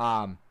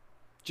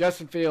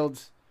 Justin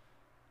Fields,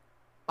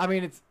 I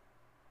mean,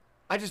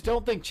 I just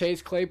don't think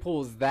Chase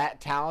Claypool is that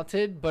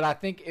talented, but I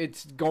think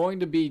it's going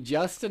to be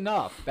just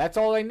enough. That's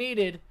all they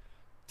needed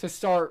to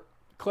start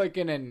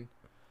clicking, and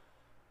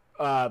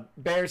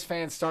Bears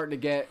fans starting to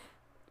get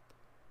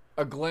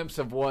a glimpse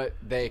of what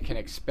they can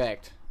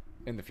expect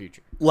in the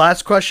future.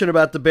 Last question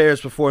about the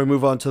Bears before we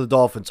move on to the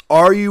Dolphins.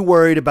 Are you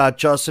worried about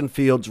Justin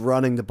Fields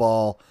running the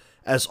ball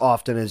as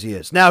often as he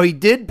is? Now, he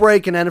did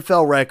break an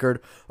NFL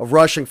record of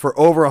rushing for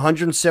over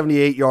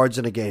 178 yards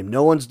in a game.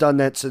 No one's done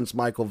that since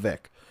Michael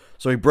Vick.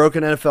 So he broke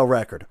an NFL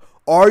record.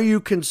 Are you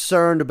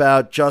concerned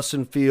about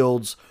Justin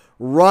Fields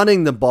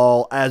running the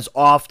ball as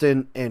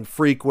often and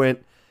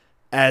frequent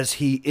as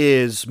he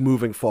is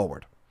moving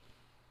forward?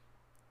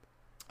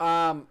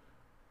 I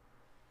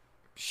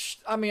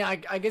mean, I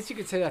guess you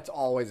could say that's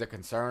always a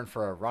concern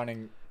for a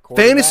running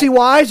quarterback.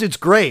 Fantasy-wise, it's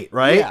great,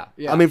 right?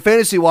 Yeah. I mean,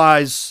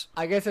 fantasy-wise,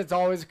 I guess it's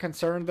always a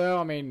concern, though.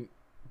 I mean,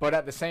 but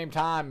at the same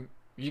time,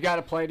 you got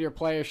to play to your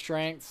player's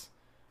strengths.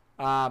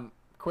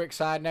 Quick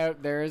side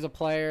note, there is a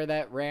player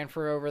that ran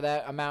for over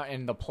that amount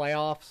in the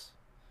playoffs,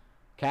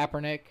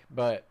 Kaepernick,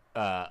 but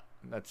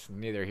that's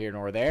neither here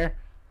nor there.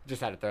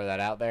 Just had to throw that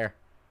out there.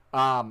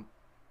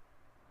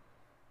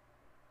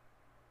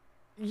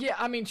 Yeah,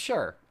 I mean,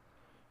 sure.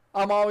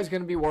 I'm always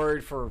going to be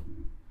worried for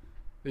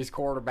these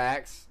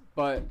quarterbacks,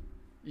 but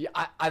yeah,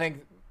 I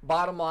think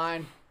bottom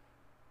line,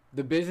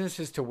 the business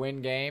is to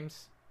win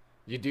games.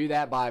 You do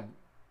that by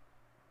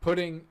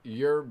putting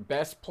your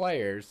best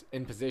players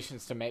in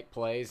positions to make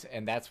plays,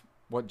 and that's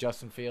what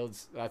Justin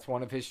Fields, that's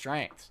one of his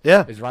strengths.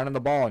 Yeah. Is running the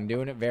ball and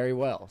doing it very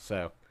well.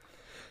 So,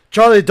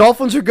 Charlie, the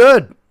Dolphins are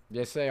good.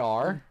 yes, they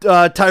are.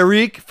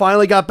 Tyreek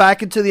finally got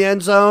back into the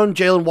end zone.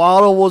 Jalen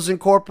Waddle was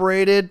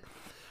incorporated.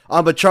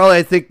 But Charlie,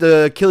 I think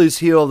the Achilles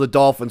heel of the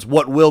Dolphins,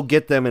 what will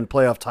get them in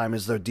playoff time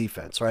is their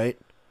defense, right?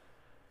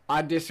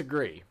 I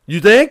disagree.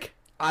 You think?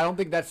 I don't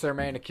think that's their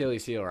main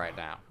Achilles heel right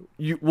now.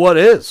 What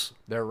is?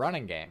 Their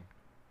running game.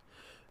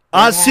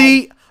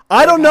 See,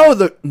 I don't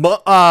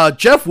know.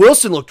 Jeff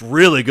Wilson looked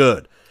really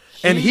good.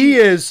 And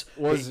it's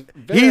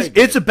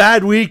a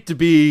bad week to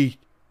be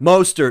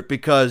Mostert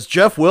because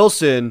Jeff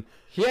Wilson,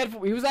 he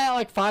was at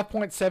like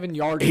 5.7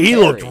 yards. He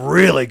looked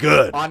really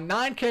good. On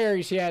 9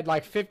 carries, he had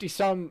like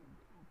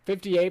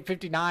 58,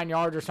 59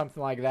 yards or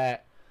something like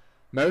that.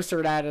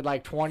 Mostert added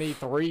like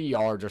 23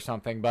 yards or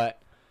something,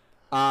 but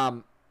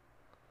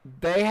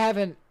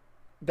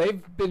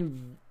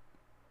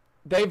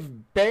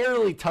they've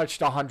barely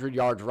touched 100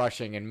 yards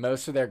rushing in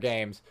most of their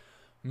games.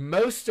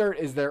 Mostert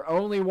is their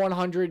only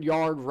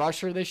 100-yard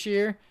rusher this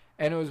year,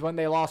 and it was when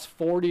they lost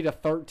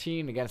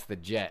 40-13 against the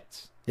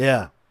Jets.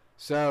 Yeah.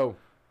 So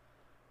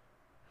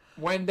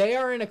when they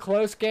are in a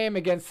close game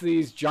against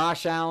these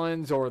Josh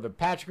Allens or the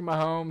Patrick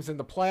Mahomes in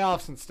the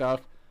playoffs and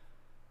stuff,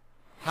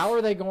 how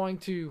are they going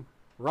to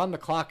run the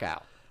clock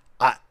out?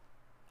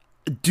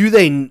 Do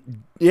they?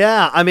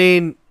 Yeah, I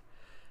mean,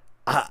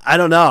 I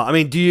don't know. I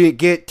mean, do you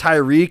get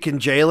Tyreek and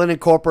Jalen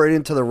incorporated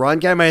into the run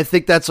game? I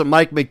think that's a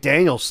Mike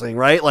McDaniels thing,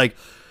 right? Like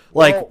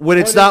when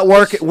it's not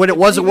working, when it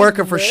wasn't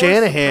working for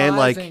Shanahan,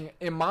 like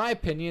in my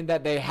opinion,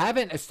 that they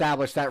haven't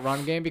established that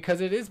run game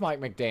because it is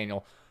Mike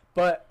McDaniel.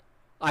 But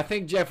I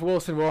think Jeff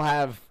Wilson will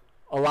have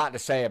a lot to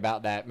say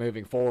about that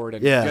moving forward,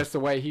 and just the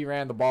way he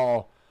ran the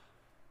ball.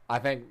 I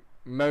think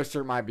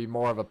Mostert might be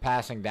more of a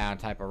passing down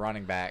type of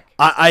running back.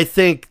 I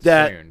think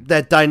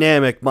that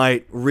dynamic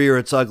might rear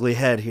its ugly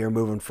head here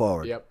moving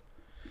forward. Yep.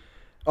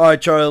 All right,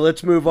 Charlie,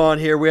 let's move on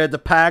here. We had the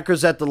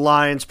Packers at the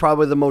Lions,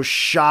 probably the most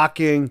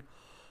shocking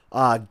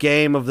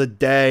game of the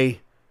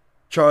day.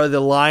 Charlie, the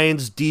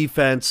Lions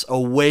defense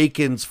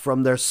awakens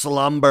from their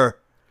slumber.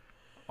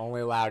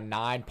 Only allowed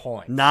 9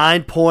 points.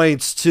 9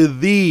 points to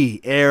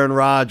the Aaron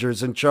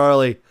Rodgers. And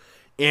Charlie,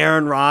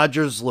 Aaron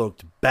Rodgers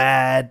looked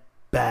bad.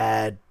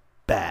 I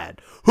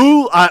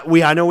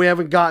know we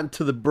haven't gotten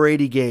to the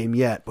Brady game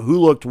yet, but who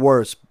looked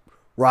worse,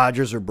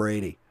 Rodgers or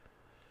Brady?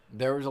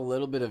 There was a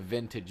little bit of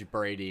vintage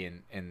Brady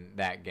in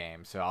that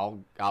game,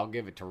 so I'll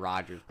give it to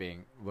Rodgers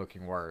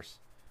looking worse.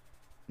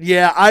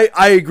 Yeah,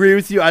 I agree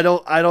with you. I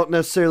don't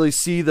necessarily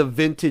see the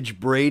vintage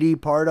Brady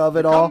part of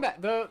it all.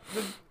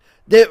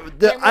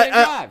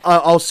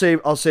 I'll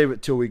save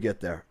it till we get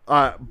there.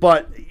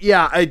 But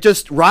yeah,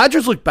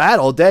 Rodgers looked bad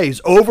all day.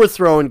 He's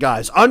overthrowing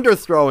guys,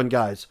 underthrowing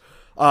guys.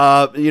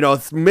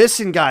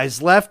 Missing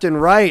guys left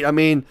and right. I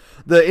mean,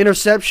 the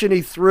interception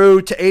he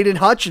threw to Aiden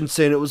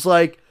Hutchinson, it was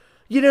like,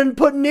 you didn't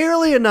put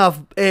nearly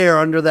enough air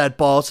under that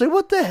ball. Say,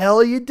 what the hell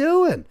are you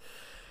doing?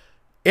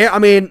 I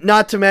mean,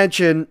 not to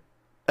mention,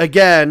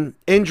 again,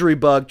 injury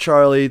bug,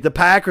 Charlie. The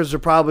Packers are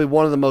probably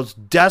one of the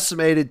most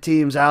decimated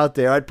teams out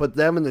there. I'd put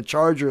them and the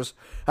Chargers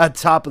at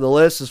the top of the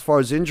list as far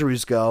as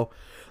injuries go.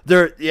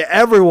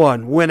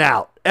 Everyone went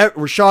out.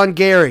 Rashawn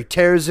Gary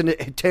tears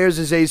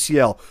his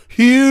ACL.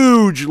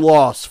 Huge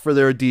loss for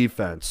their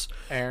defense.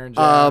 Aaron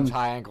Jones,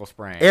 high ankle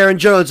sprain. Aaron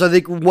Jones, I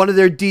think one of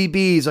their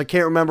DBs, I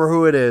can't remember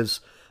who it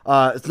is.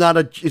 It's not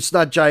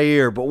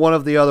Jair, but one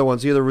of the other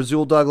ones, either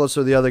Rasul Douglas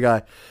or the other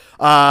guy.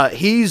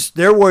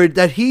 They're worried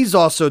that he's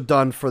also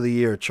done for the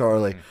year,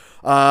 Charlie.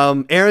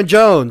 Aaron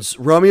Jones,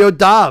 Romeo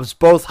Doubs,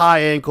 both high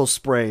ankle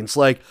sprains.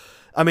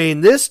 I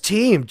mean, this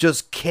team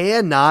just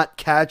cannot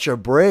catch a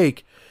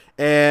break.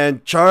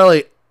 And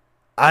Charlie,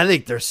 I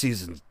think their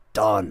season's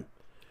done.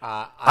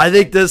 I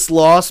think this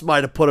loss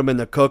might have put them in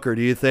the cooker.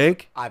 Do you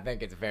think? I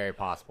think it's very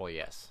possible,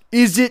 yes.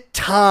 Is it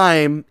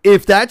time,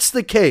 if that's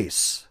the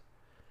case?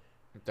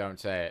 Don't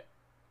say it.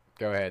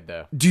 Go ahead,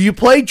 though. Do you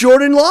play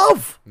Jordan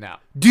Love? No.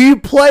 Do you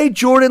play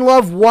Jordan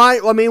Love? Why?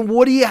 I mean,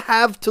 what do you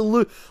have to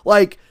lose?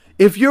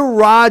 If you're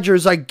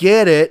Rodgers, I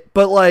get it,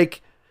 but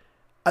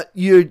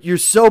you're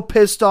so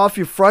pissed off,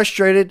 you're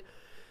frustrated.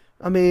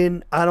 I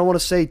mean, I don't want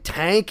to say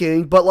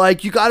tanking,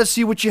 but you got to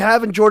see what you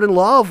have in Jordan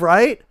Love,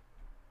 right?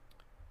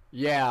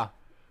 Yeah.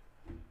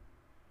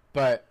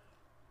 But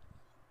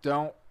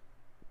don't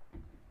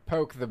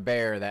poke the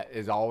bear that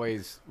is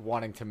always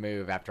wanting to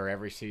move after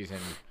every season.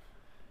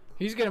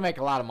 He's going to make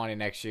a lot of money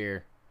next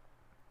year.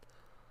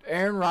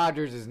 Aaron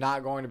Rodgers is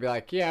not going to be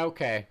like, yeah,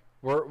 okay.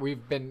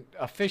 We've been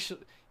officially...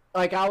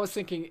 I was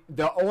thinking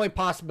the only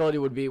possibility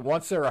would be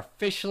once they're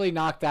officially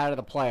knocked out of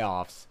the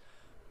playoffs,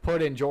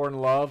 put in Jordan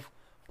Love.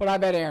 But I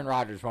bet Aaron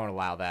Rodgers won't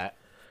allow that.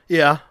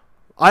 Yeah.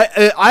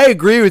 I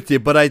agree with you,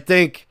 but I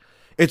think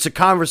it's a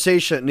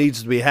conversation that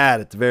needs to be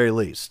had at the very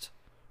least.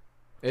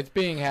 It's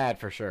being had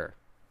for sure.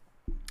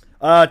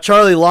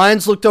 Charlie,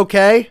 Lions looked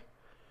okay.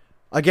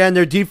 Again,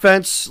 their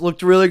defense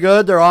looked really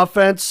good. Their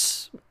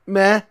offense,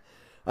 meh.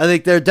 I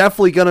think they're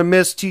definitely going to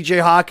miss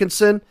TJ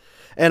Hawkinson.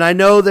 And I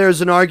know there's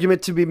an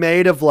argument to be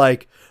made of all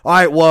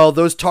right, well,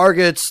 those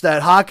targets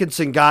that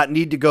Hawkinson got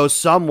need to go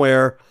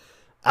somewhere.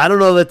 I don't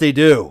know that they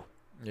do.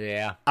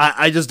 Yeah.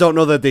 I just don't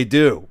know that they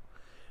do.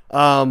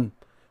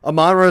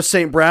 Amon-Ra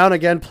St. Brown,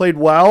 again, played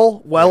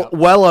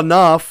well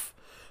enough.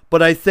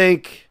 But I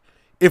think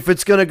if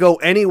it's going to go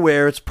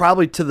anywhere, it's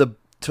probably to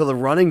the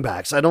running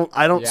backs. I don't see.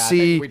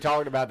 I think we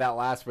talked about that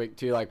last week,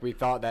 too. We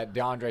thought that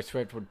DeAndre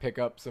Swift would pick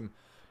up some.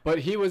 But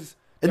he was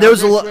And there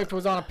was a lot. Swift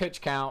was on a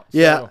pitch count.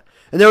 Yeah. So.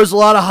 And there was a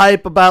lot of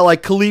hype about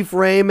like Khalif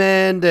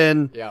Raymond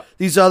and Yep.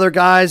 these other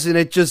guys, and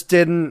it just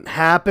didn't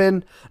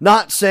happen.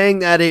 Not saying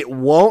that it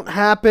won't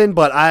happen,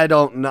 but I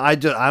don't know. I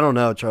don't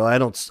know, Charlie.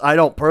 I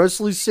don't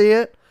personally see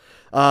it.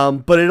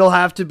 But it'll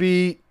have to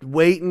be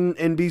waiting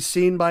and be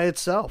seen by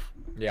itself.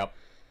 Yep.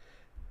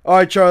 All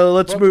right, Charlie,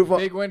 let's move on.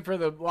 Big win for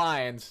the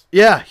Lions.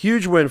 Yeah,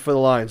 huge win for the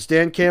Lions.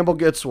 Dan Campbell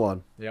gets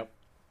one. Yep.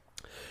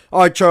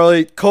 All right,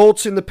 Charlie,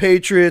 Colts and the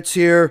Patriots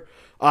here.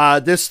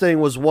 This thing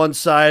was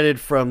one-sided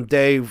from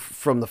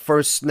the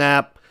first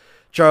snap.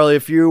 Charlie,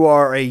 if you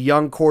are a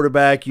young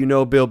quarterback, you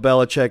know Bill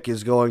Belichick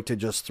is going to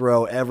just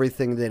throw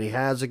everything that he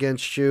has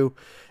against you,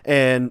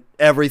 and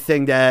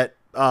everything that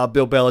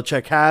Bill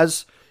Belichick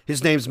has.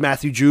 His name's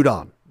Matthew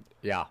Judon,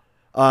 Yeah.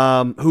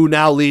 who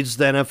now leads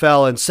the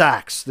NFL in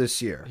sacks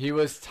this year. He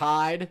was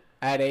tied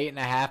at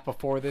 8.5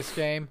 before this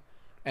game,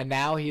 and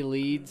now he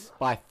leads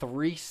by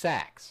 3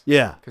 sacks.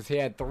 Yeah, Because he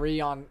had 3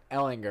 on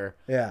Ellinger,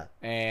 yeah.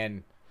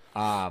 and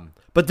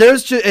But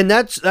there's just, and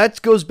that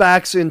goes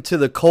back into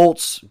the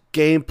Colts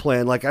game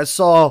plan. Like I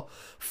saw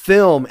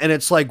film, and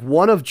it's like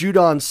one of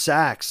Judon's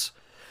sacks.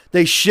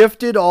 They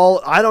shifted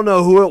all. I don't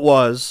know who it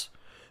was,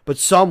 but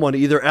someone,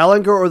 either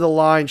Ellinger or the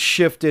line,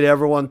 shifted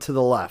everyone to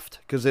the left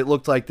because it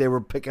looked like they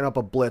were picking up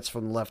a blitz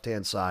from the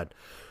left-hand side.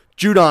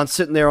 Judon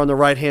sitting there on the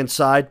right-hand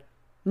side.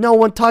 No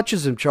one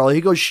touches him, Charlie.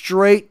 He goes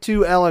straight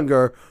to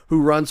Ellinger,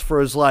 who runs for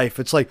his life.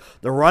 It's like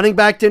the running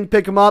back didn't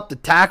pick him up. The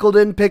tackle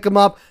didn't pick him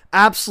up.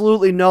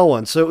 Absolutely no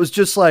one. So it was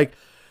just like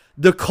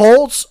the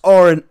Colts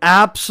are an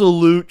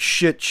absolute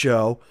shit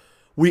show.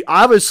 We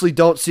obviously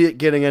don't see it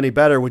getting any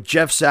better with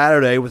Jeff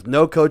Saturday with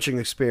no coaching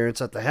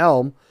experience at the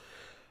helm.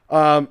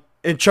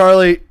 And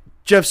Charlie,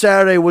 Jeff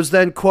Saturday was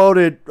then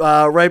quoted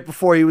right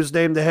before he was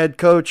named the head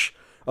coach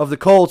of the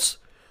Colts.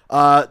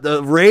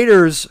 The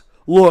Raiders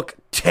look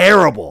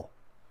terrible.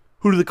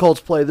 Who do the Colts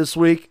play this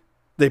week?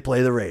 They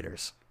play the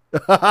Raiders.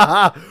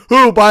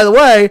 Who, by the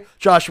way,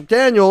 Josh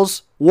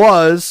McDaniels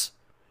was,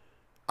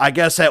 I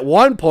guess at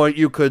one point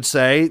you could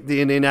say,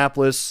 the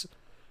Indianapolis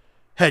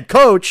head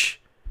coach,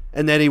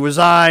 and then he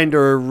resigned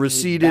or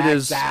receded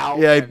his...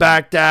 he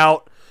backed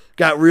out,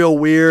 got real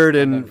weird,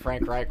 then and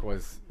Frank Reich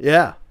was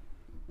yeah,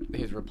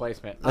 his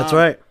replacement. that's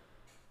right.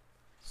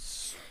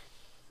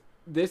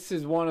 This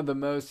is one of the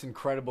most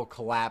incredible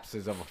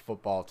collapses of a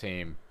football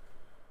team,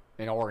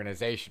 an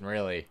organization,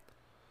 really,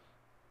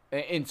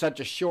 in such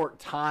a short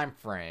time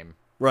frame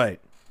Right.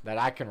 that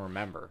I can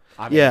remember.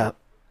 I mean, Yeah.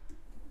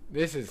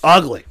 This is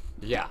Ugly.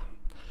 yeah.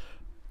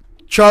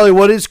 Charlie,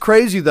 what is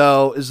crazy,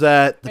 though, is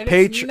that the And it's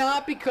Patriots...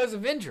 not because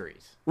of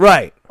injuries.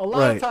 Right. A lot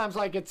right. of times,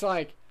 it's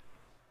like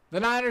the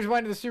Niners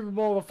went to the Super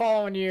Bowl the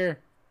following year.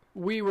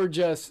 We were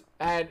just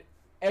had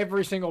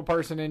every single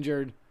person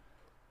injured.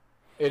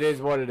 It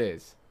is what it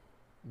is.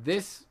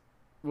 This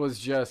was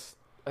just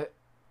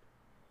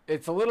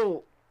it's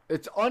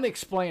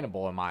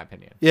unexplainable in my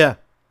opinion. Yeah.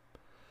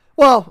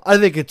 Well, I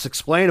think it's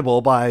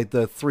explainable by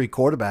the 3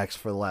 quarterbacks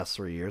for the last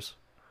 3 years.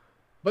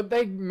 But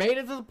they made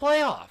it to the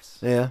playoffs.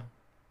 Yeah.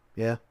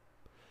 Yeah.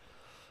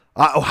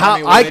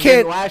 I I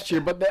can't... last year,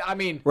 but I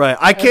mean, Right.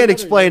 I every can't other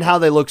explain year. how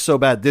they look so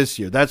bad this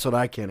year. That's what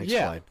I can't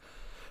explain. Yeah.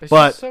 It's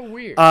But just so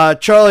weird.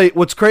 Charlie,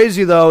 what's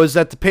crazy though is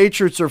that the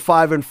Patriots are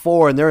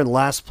 5-4 and they're in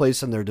last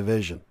place in their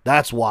division.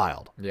 That's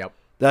wild. Yep.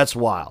 That's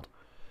wild.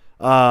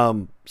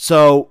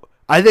 So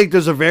I think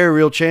there's a very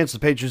real chance the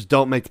Patriots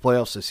don't make the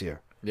playoffs this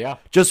year. Yeah.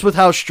 Just with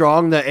how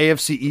strong the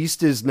AFC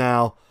East is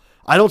now,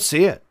 I don't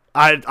see it.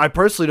 I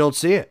personally don't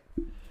see it.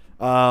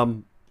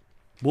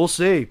 We'll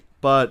see.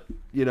 But,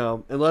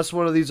 unless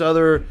one of these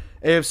other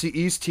AFC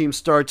East teams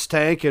starts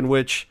tanking,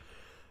 which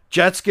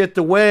Jets get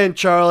the win,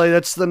 Charlie,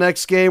 that's the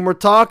next game we're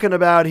talking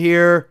about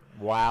here.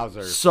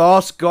 Wowzers.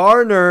 Sauce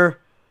Gardner.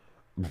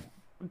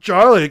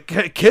 Charlie,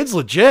 kid's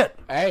legit.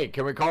 Hey,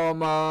 can we call him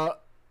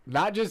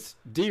not just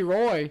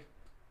D-Roy,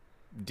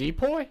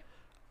 Depoy?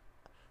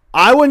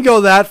 I wouldn't go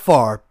that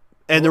far.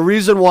 And the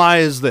reason why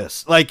is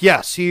this.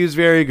 Yes, he is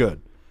very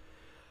good.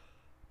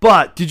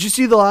 But did you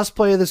see the last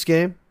play of this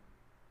game?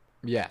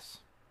 Yes.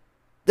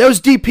 That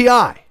was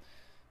DPI.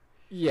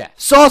 Yes.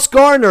 Sauce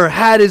Gardner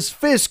had his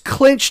fist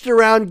clinched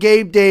around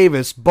Gabe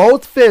Davis,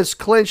 both fists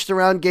clinched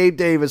around Gabe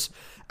Davis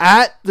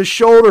at the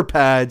shoulder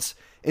pads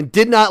and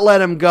did not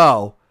let him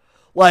go.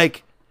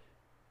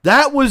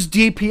 That was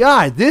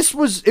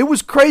DPI. It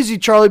was crazy,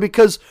 Charlie,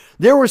 because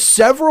there were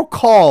several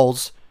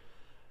calls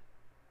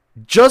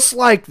just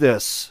like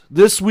this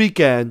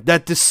weekend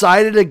that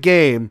decided a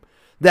game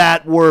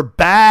that were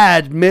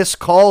bad missed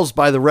calls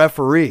by the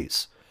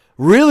referees.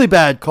 Really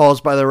bad calls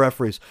by the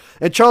referees.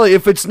 And Charlie,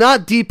 if it's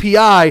not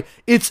DPI,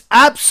 it's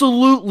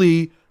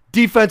absolutely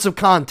defensive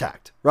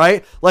contact,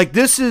 right?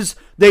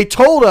 They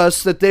told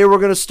us that they were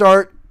going to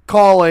start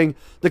calling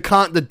the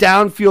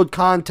downfield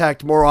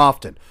contact more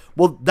often.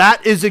 Well,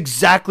 that is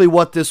exactly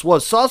what this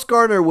was. Sauce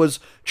Gardner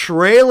was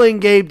trailing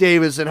Gabe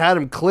Davis and had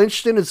him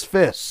clinched in his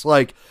fists.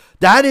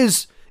 That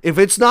is, if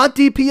it's not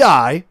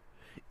DPI,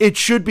 it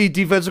should be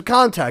defensive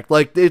contact.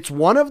 It's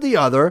one of the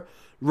other.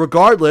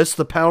 Regardless,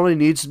 the penalty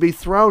needs to be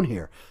thrown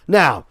here.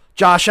 Now,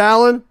 Josh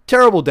Allen,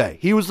 terrible day.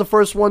 He was the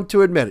first one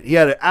to admit it. He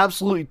had an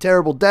absolutely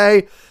terrible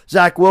day.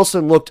 Zach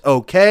Wilson looked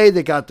okay.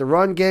 They got the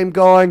run game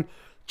going.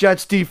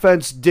 Jets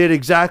defense did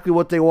exactly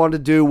what they wanted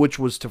to do, which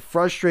was to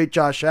frustrate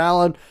Josh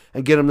Allen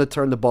and get him to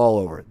turn the ball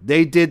over.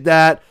 They did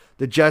that.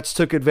 The Jets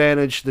took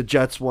advantage. The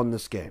Jets won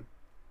this game.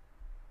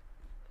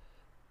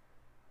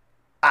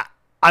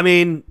 I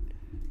mean,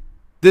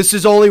 this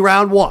is only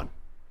round one.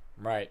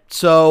 Right.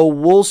 So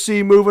we'll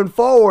see moving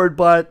forward,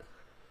 but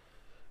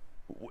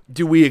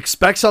do we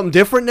expect something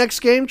different next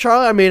game,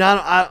 Charlie? I mean,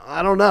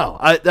 I don't know.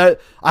 I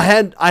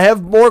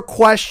have more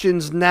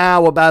questions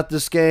now about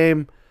this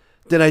game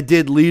than I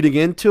did leading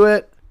into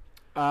it.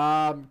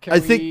 I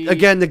think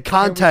again the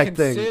contact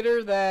thing.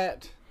 Consider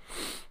that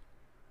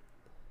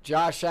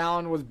Josh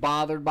Allen was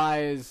bothered by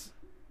his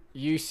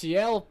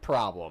UCL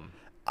problem.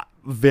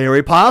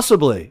 Very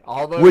possibly.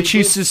 Although which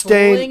he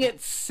sustained, sustained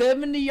it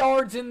 70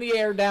 yards in the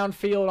air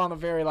downfield on the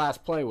very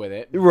last play with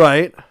it.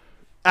 Right.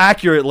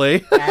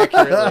 Accurately.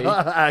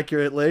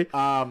 Accurately.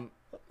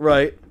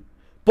 Right.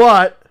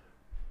 But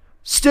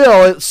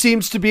still, it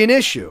seems to be an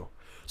issue.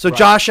 So right.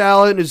 Josh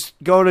Allen is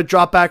going to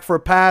drop back for a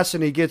pass,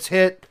 and he gets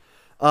hit.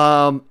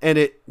 And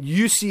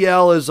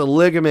UCL is a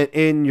ligament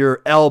in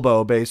your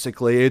elbow,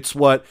 basically. It's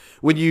what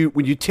when you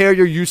tear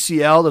your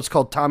UCL, that's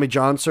called Tommy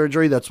John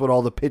surgery. That's what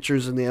all the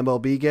pitchers in the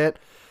MLB get.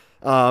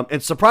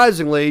 And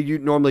surprisingly, you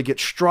normally get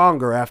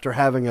stronger after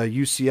having a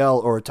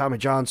UCL or a Tommy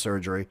John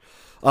surgery.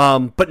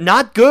 But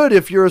not good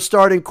if you're a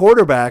starting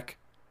quarterback.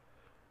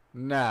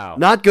 No.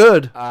 Not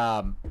good.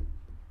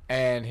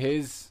 And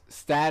his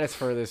status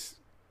for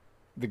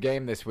the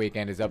game this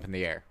weekend is up in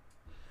the air.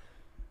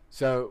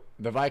 So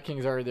the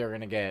Vikings are either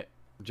going to get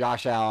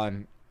Josh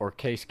Allen or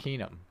Case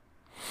Keenum,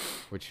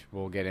 which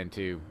we'll get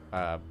into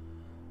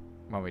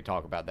when we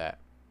talk about that.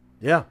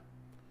 Yeah.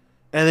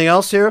 Anything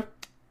else here?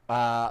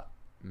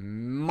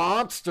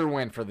 Monster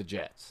win for the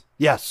Jets.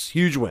 Yes,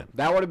 huge win.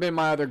 That would have been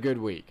my other good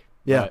week.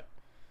 Yeah.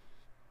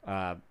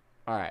 But,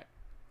 all right.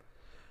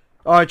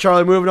 All right,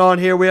 Charlie, moving on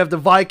here. We have the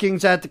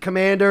Vikings at the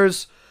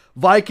Commanders.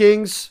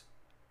 Vikings,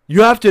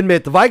 you have to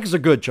admit, the Vikings are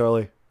good,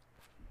 Charlie.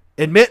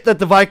 Admit that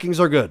the Vikings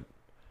are good.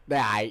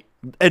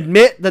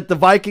 Admit that the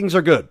Vikings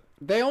are good.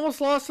 They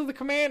almost lost to the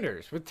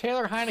Commanders with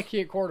Taylor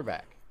Heineke at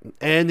quarterback.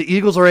 And the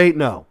Eagles are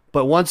 8-0.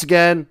 But once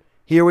again,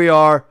 here we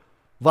are.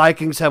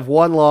 Vikings have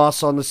one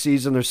loss on the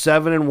season. They're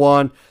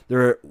 7-1.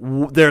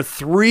 They're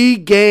 3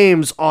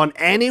 games on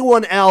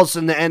anyone else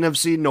in the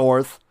NFC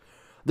North.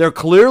 They're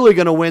clearly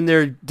going to win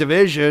their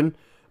division,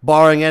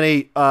 barring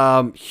any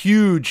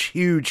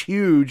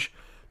huge,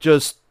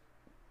 just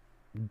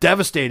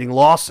devastating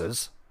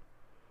losses.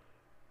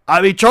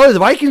 I mean, Charlie, the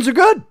Vikings are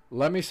good.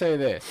 Let me say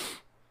this.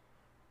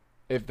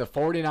 If the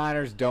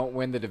 49ers don't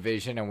win the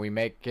division and we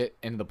make it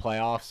into the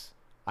playoffs,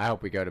 I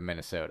hope we go to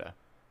Minnesota.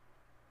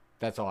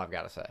 That's all I've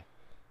got to say.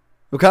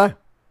 Okay.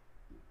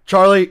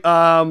 Charlie,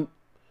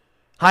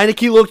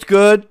 Heineke looked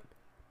good,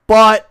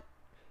 but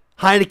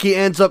Heineke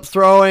ends up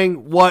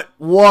throwing what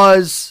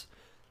was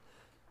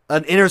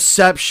an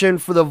interception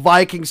for the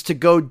Vikings to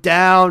go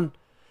down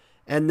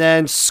and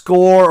then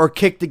score or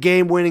kick the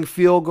game-winning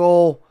field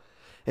goal.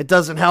 It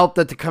doesn't help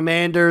that the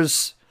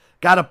Commanders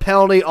got a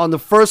penalty on the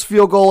first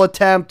field goal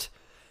attempt,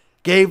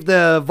 gave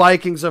the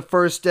Vikings a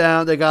first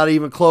down. They got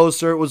even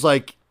closer. It was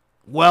like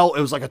a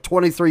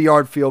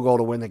 23-yard field goal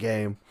to win the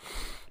game.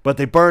 But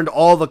they burned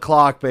all the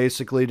clock,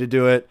 basically, to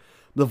do it.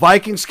 The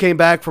Vikings came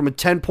back from a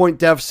 10-point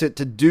deficit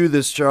to do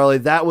this, Charlie.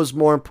 That was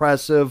more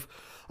impressive.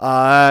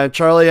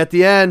 Charlie, at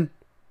the end,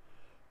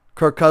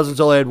 Kirk Cousins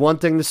only had one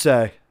thing to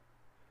say.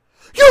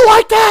 You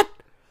like that?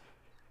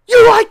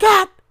 You like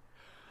that?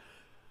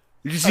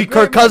 Did you see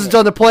Kirk Cousins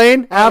on the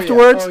plane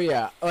afterwards? Oh,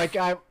 yeah. Like,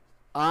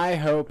 I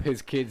hope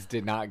his kids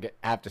did not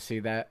have to see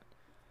that.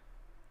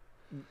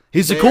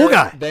 He's a cool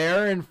guy.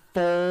 They're in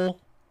full,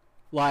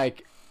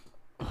 like,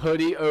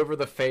 hoodie over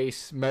the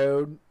face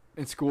mode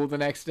in school the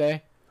next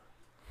day.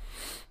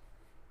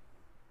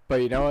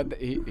 But you know what?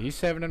 He's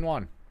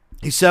 7-1.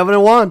 He's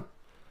 7-1.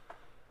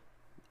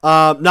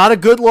 Not a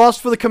good loss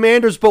for the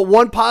Commanders, but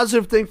one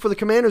positive thing for the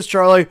Commanders,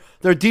 Charlie.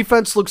 Their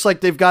defense looks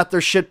like they've got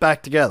their shit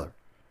back together.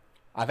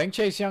 I think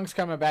Chase Young's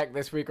coming back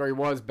this week, or he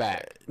was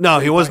back. No,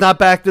 he was not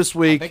back this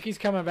week. I think he's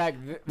coming back.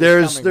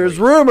 There's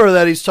rumor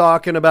that he's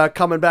talking about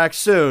coming back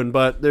soon,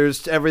 but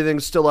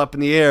everything's still up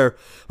in the air.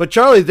 But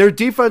Charlie, their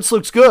defense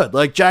looks good.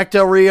 Like Jack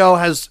Del Rio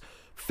has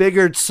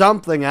figured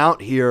something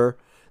out here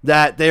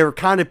that they're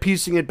kind of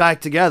piecing it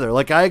back together.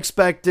 Like I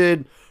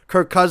expected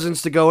Kirk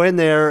Cousins to go in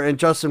there and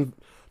Justin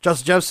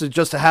Jefferson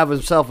just to have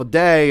himself a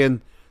day,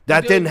 and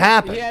that didn't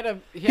happen.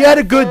 He had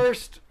a good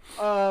first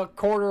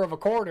quarter of a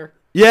quarter.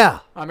 Yeah.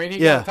 I mean, he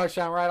got a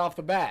touchdown right off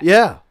the bat.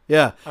 Yeah.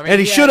 I mean, and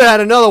he should have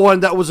had another one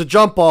that was a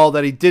jump ball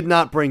that he did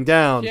not bring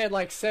down. He had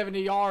like 70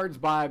 yards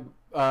by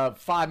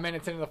 5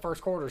 minutes into the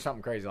first quarter or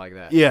something crazy like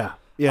that. Yeah.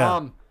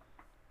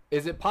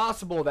 Is it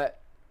possible that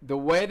the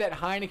way that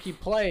Heineke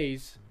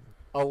plays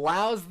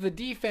allows the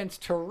defense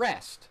to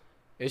rest?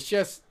 It's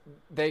just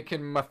they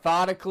can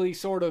methodically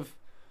sort of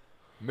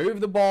move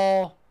the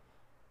ball.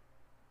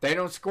 They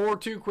don't score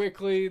too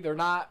quickly. They're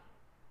not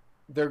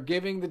they're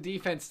giving the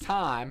defense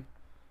time.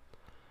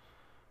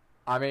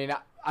 I mean,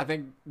 I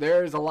think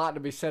there's a lot to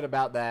be said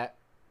about that.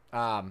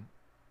 And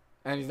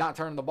he's not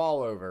turning the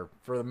ball over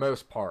for the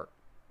most part.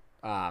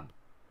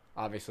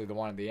 Obviously, the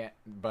one at the end.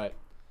 But,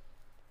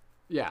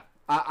 yeah,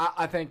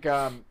 I think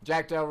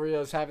Jack Del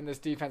Rio is having this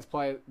defense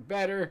play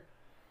better.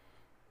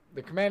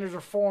 The Commanders are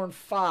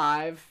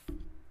 4-5,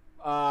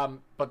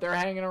 but they're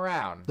hanging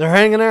around.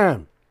 They're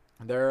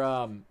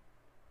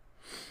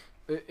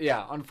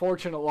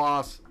unfortunate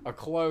loss, a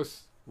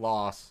close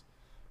loss.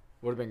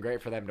 Would have been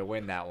great for them to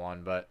win that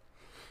one, but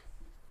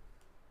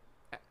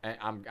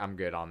I'm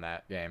good on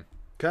that game.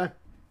 Okay.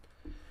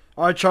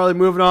 All right, Charlie,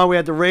 moving on. We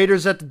had the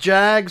Raiders at the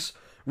Jags.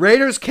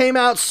 Raiders came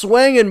out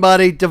swinging,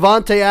 buddy.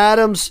 Devontae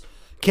Adams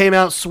came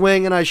out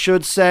swinging, I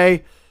should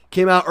say.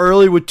 Came out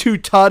early with 2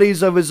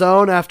 tutties of his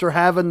own after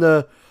having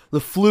the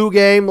flu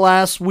game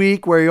last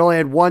week where he only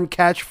had 1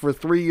 catch for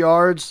 3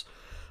 yards.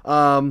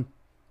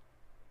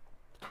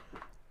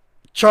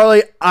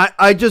 Charlie,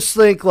 I just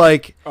think,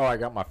 like... Oh, I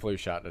got my flu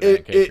shot today,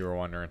 in case you were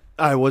wondering.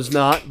 I was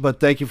not, but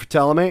thank you for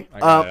telling me. I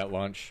got it at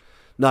lunch.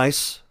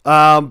 Nice.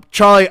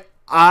 Charlie,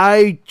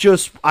 I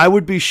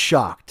would be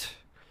shocked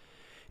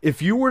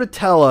if you were to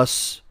tell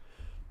us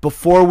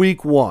before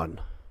week 1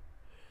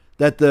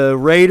 that the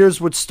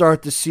Raiders would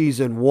start the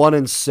season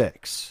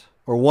 1-6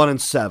 or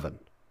 1-7.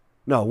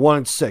 No,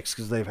 1-6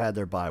 because they've had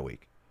their bye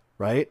week,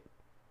 right?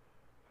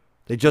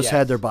 They just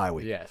had their bye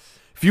week. Yes.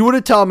 If you would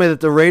have told me that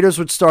the Raiders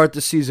would start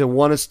the season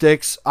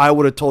 1-6, I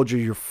would have told you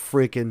you're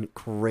freaking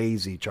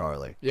crazy,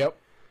 Charlie. Yep.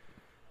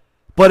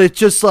 But it's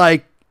just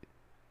like,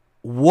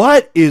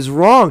 what is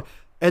wrong?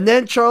 And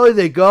then, Charlie,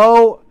 they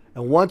go,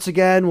 and once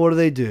again, what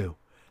do?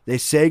 They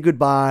say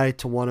goodbye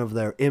to one of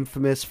their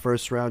infamous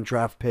first-round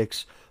draft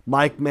picks,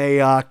 Mike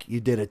Mayock.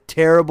 You did a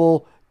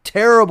terrible,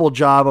 terrible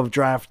job of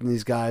drafting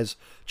these guys.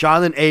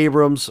 Jonathan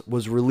Abrams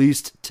was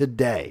released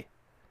today.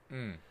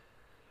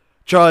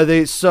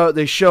 Charlie,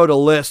 they showed a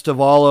list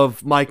of all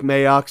of Mike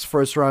Mayock's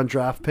first-round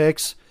draft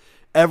picks.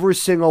 Every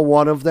single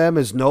one of them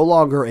is no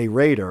longer a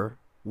Raider,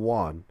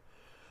 one,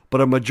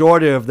 but a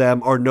majority of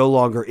them are no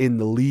longer in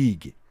the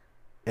league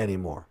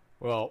anymore.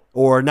 Well,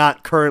 or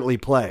not currently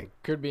playing.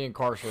 Could be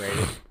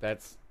incarcerated.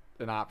 That's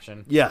an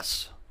option.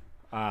 Yes.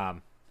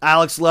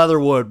 Alex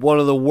Leatherwood, one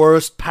of the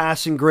worst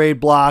passing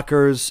grade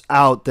blockers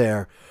out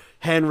there.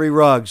 Henry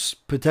Ruggs,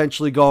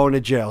 potentially going to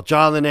jail.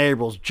 Jonathan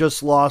Abrams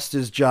just lost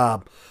his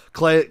job.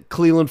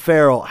 Cleveland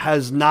Farrell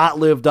has not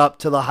lived up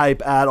to the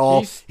hype at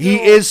all.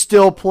 He is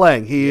still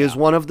playing. He is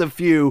one of the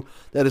few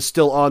that is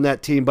still on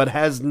that team, but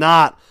has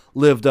not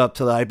lived up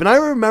to the hype. And I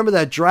remember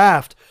that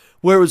draft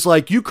where it was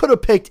like you could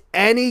have picked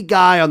any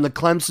guy on the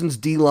Clemson's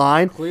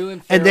D-line,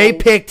 and they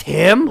picked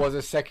him. Was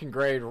a second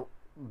grade,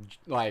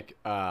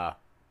 a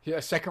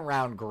second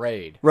round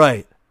grade.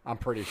 Right. I'm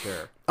pretty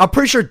sure. I'm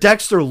pretty sure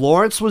Dexter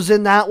Lawrence was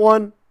in that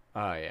one.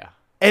 Oh, yeah.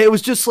 And it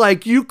was just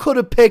like you could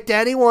have picked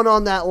anyone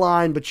on that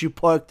line, but you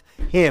picked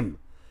him.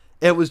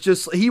 It was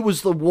just he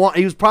was the one.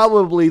 He was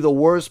probably the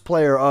worst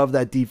player of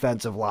that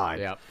defensive line.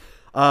 Yep.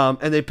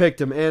 And they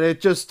picked him, and it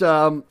just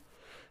Charlie.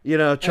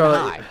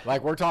 High.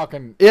 Like we're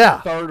talking,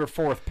 third or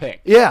fourth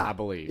pick. Yeah, I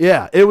believe.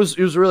 Yeah, it was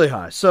really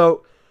high.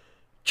 So,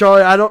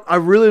 Charlie, I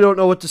really don't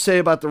know what to say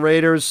about the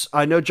Raiders.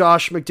 I know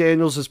Josh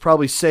McDaniels is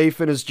probably safe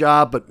in his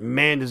job, but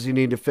man, does he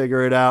need to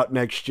figure it out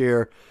next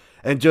year.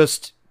 And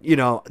just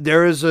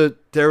there is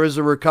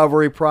a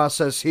recovery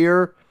process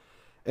here,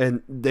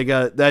 and they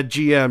got that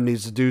GM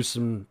needs to do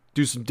some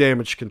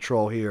damage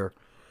control here.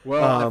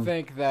 Well, I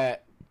think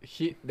that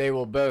they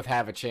will both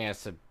have a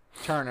chance to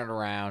turn it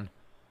around,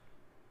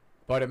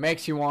 but it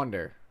makes you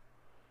wonder: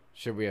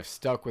 should we have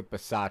stuck with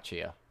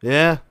Bisaccia?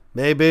 Yeah,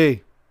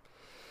 maybe.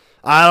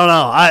 I don't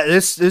know. I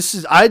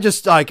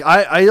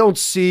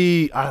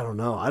don't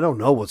know. I don't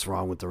know what's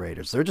wrong with the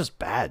Raiders. They're just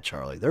bad,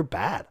 Charlie. They're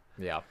bad.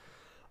 Yeah.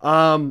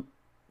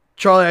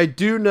 Charlie, I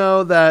do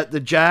know that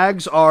the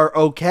Jags are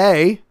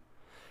okay,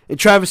 and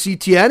Travis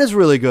Etienne is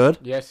really good.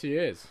 Yes, he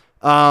is.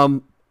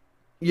 This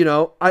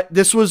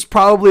was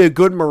probably a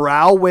good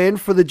morale win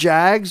for the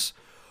Jags.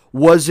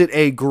 Was it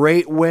a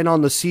great win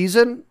on the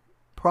season?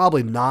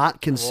 Probably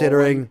not,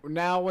 considering... Well,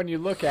 now when you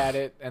look at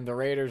it, and the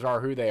Raiders are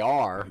who they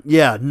are...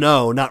 Yeah,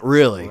 no, not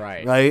really.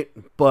 Right?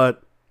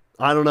 But,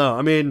 I don't know.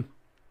 I mean,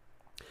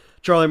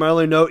 Charlie, my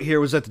only note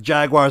here was that the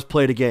Jaguars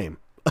played a game.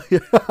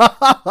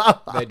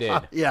 They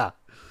did. Yeah.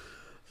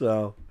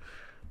 So,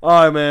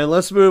 all right, man,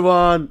 let's move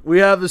on. We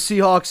have the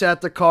Seahawks at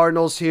the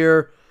Cardinals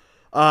here.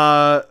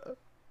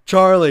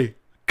 Charlie,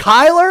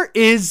 Kyler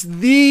is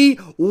the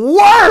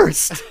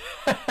worst.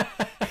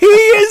 He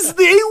is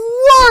the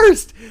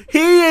worst.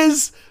 He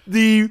is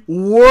the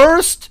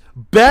worst,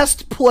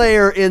 best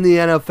player in the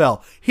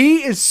NFL.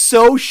 He is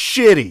so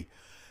shitty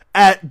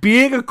at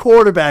being a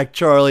quarterback,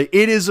 Charlie.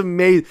 It is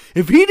amazing.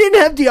 If he didn't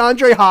have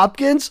DeAndre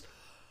Hopkins,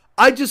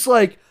 I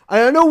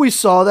know we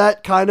saw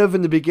that kind of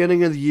in the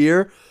beginning of the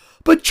year,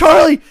 but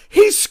Charlie,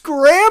 he's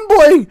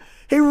scrambling.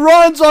 He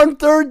runs on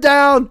third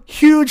down,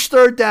 huge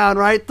third down,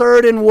 right?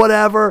 Third and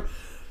whatever.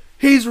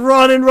 He's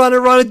running,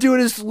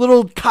 doing his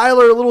little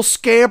Kyler little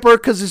scamper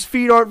because his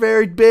feet aren't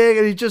very big,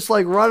 and he's just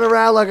like running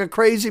around like a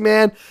crazy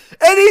man.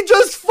 And he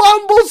just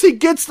fumbles. He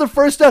gets the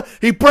first down.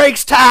 He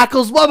breaks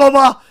tackles, blah, blah,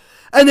 blah.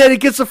 And then he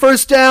gets the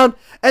first down,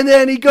 and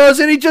then he goes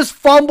and he just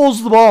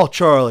fumbles the ball,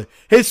 Charlie.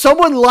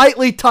 Someone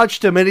lightly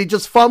touched him, and he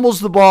just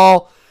fumbles the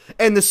ball,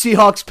 and the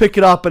Seahawks pick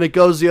it up, and it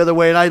goes the other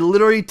way. And I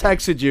literally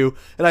texted you,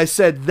 and I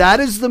said, that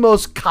is the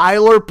most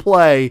Kyler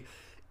play.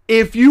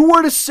 If you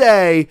were to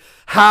say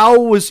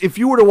if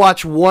you were to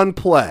watch one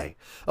play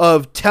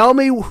of tell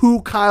me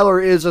who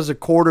Kyler is as a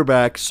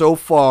quarterback so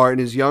far in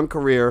his young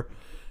career,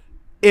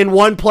 in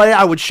one play,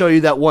 I would show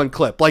you that one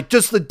clip. Like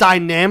just the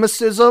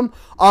dynamicism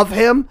of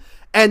him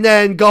and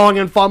then going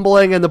and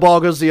fumbling and the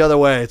ball goes the other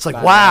way. It's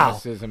like, wow.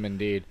 Dynamicism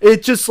indeed.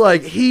 It's just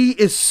like, he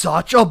is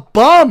such a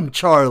bum,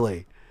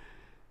 Charlie.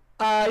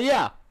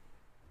 Yeah.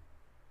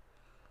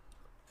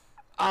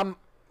 I'm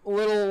a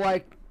little,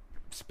 like,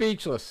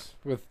 speechless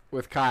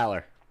with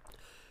Kyler.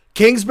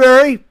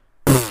 Kingsbury,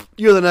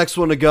 you're the next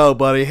one to go,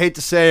 buddy. Hate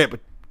to say it,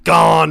 but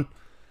gone.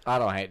 I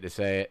don't hate to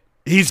say it.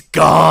 He's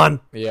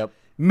gone. Yep.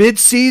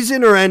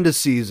 Mid-season or end of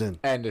season?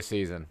 End of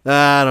season.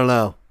 I don't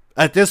know.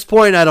 At this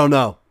point, I don't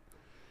know.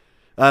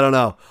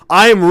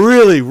 I am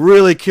really,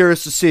 really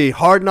curious to see.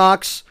 Hard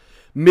Knocks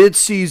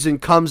mid-season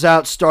comes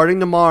out starting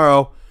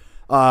tomorrow,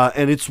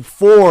 and it's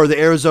for the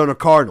Arizona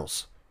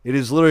Cardinals. It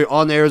is literally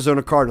on the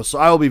Arizona Cardinals. So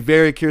I will be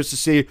very curious to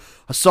see.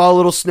 I saw a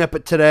little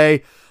snippet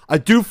today. I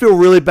do feel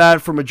really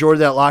bad for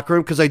majority of that locker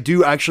room because I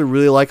do actually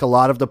really like a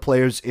lot of the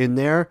players in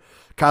there.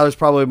 Kyler's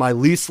probably my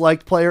least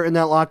liked player in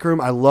that locker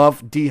room. I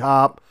love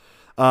D-Hop,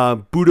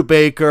 Buda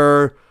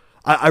Baker.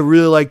 I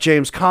really like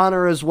James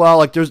Conner as well.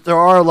 Like there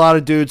are a lot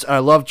of dudes. I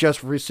love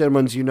Jeffrey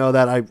Simmons. You know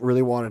that. I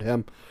really wanted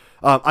him.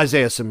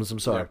 Isaiah Simmons, I'm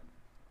sorry. Yeah.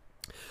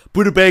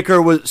 Buda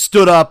Baker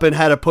stood up and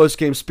had a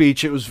post-game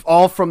speech. It was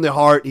all from the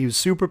heart. He was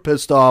super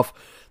pissed off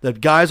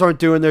that guys aren't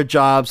doing their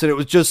jobs. And it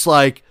was just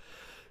like,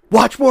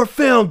 watch more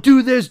film,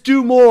 do this,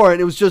 do more. And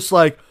it was just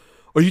like,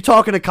 are you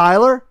talking to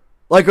Kyler?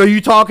 Like, are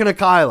you talking to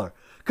Kyler?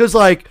 Because,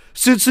 like,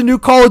 since the new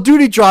Call of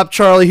Duty dropped,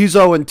 Charlie, he's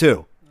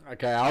 0-2.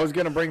 Okay, I was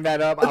going to bring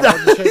that up. I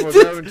wasn't sure if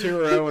it was 0-2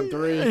 or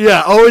 0-3.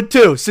 Yeah,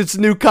 0-2 since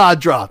the new COD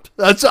dropped.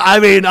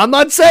 I'm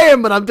not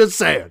saying, but I'm just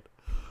saying.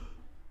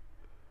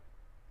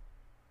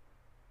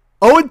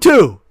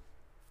 0-2.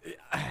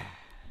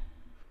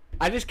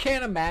 I just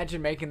can't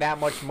imagine making that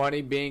much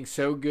money, being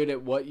so good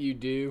at what you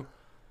do,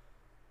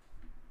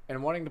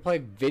 and wanting to play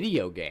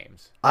video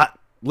games.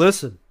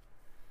 Listen,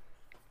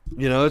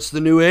 it's the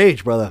new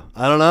age, brother.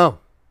 I don't know.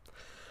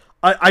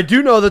 I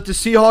do know that the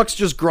Seahawks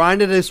just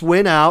grinded this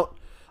win out.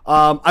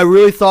 I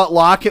really thought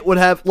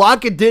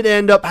Lockett did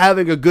end up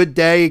having a good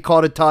day. He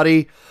caught a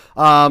tutty,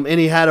 and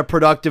he had a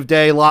productive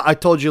day. I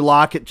told you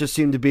Lockett just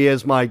seemed to be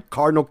as my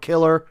Cardinal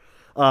killer.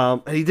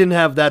 He didn't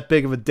have that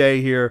big of a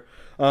day here.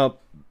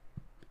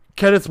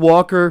 Kenneth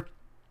Walker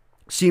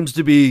seems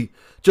to be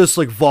just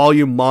like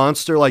volume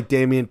monster like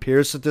Dameon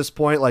Pierce at this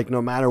point. Like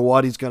no matter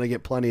what, he's going to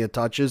get plenty of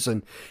touches,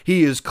 and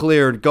he is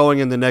cleared going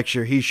in the next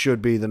year. He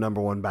should be the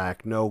number one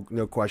back. No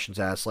questions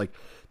asked. Like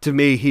to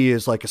me, he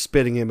is like a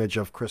spitting image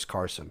of Chris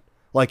Carson.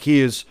 Like he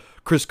is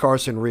Chris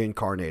Carson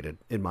reincarnated,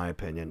 in my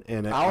opinion.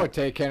 And I would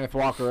take Kenneth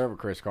Walker over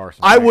Chris Carson.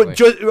 I would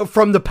just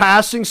from the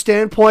passing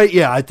standpoint.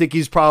 Yeah, I think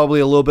he's probably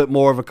a little bit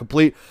more of a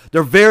complete.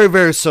 They're very,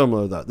 very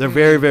similar though. They're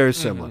very, very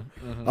similar.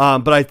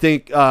 But I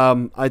think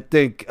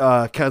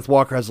Kenneth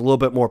Walker has a little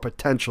bit more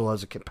potential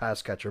as a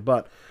pass catcher.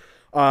 But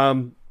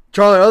Charlie,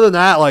 other than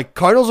that, like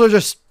Cardinals are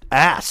just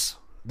ass.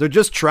 They're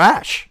just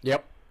trash.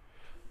 Yep.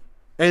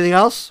 Anything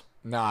else?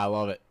 No, I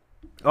love it.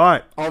 All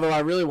right. Although I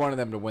really wanted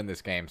them to win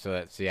this game so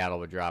that Seattle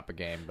would drop a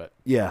game, but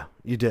yeah,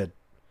 you did.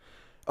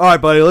 All right,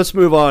 buddy, let's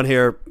move on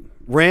here.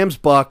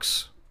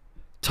 Rams-Bucks.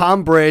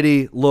 Tom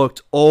Brady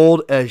looked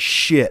old as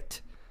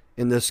shit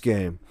in this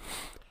game.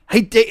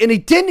 He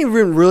didn't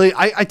even really,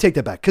 I take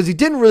that back, because he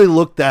didn't really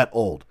look that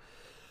old.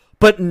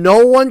 But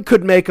no one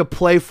could make a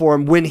play for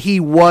him when he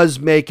was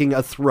making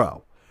a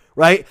throw,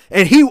 right?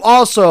 And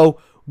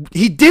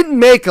he didn't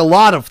make a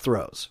lot of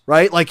throws,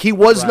 right? Like he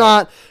was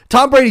not,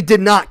 Tom Brady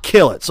did not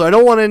kill it. So I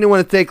don't want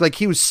anyone to think like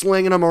he was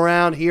slinging them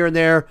around here and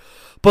there.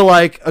 But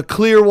like a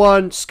clear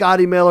one,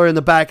 Scotty Miller in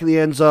the back of the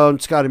end zone,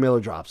 Scotty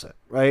Miller drops it,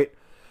 right?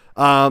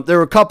 There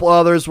were a couple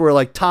others where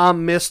like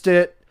Tom missed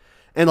it.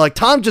 And like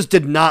Tom just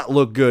did not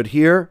look good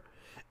here.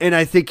 And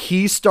I think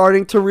he's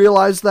starting to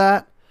realize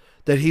that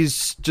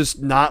he's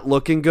just not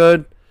looking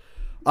good.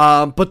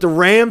 But the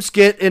Rams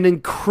get an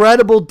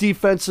incredible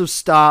defensive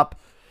stop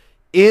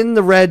in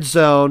the red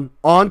zone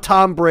on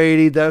Tom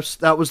Brady.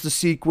 That was the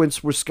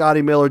sequence where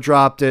Scotty Miller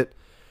dropped it.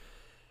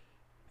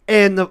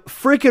 And the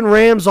freaking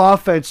Rams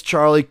offense,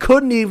 Charlie,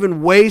 couldn't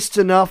even waste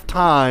enough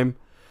time.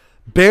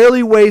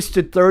 Barely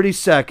wasted 30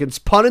 seconds.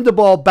 Punted the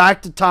ball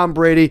back to Tom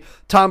Brady.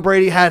 Tom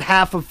Brady had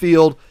half a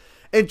field.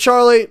 And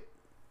Charlie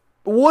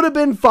would have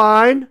been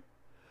fine.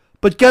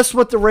 But guess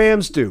what the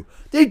Rams do?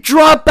 They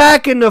drop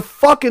back into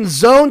fucking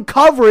zone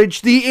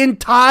coverage the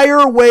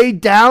entire way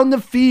down the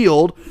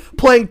field,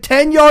 playing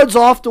 10 yards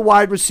off the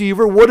wide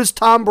receiver. What does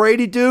Tom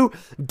Brady do?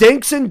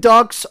 Dinks and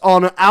ducks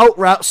on an out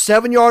route,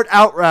 7-yard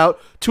out route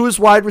to his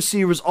wide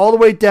receivers all the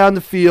way down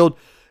the field,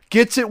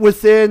 gets it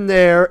within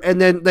there, and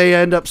then they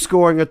end up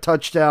scoring a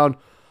touchdown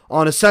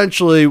on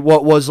essentially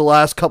what was the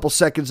last couple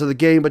seconds of the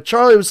game. But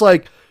Charlie was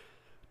like,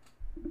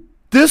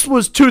 this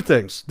was two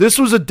things. This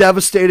was a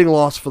devastating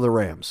loss for the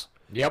Rams.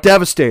 Yep.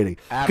 Devastating.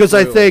 Because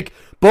I think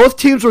both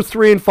teams were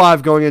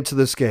 3-5 going into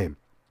this game.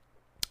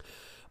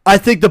 I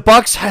think the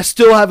Bucs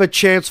still have a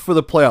chance for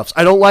the playoffs.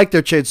 I don't like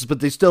their chances,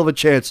 but they still have a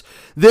chance.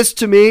 This,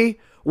 to me,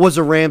 was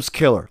a Rams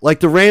killer. Like,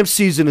 the Rams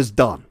season is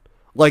done.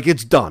 Like,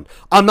 it's done.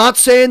 I'm not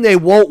saying they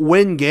won't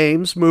win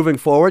games moving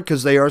forward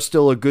because they are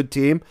still a good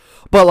team.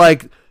 But,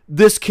 like,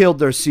 this killed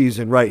their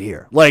season right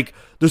here. Like,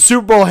 the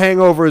Super Bowl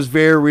hangover is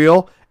very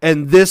real,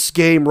 and this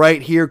game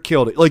right here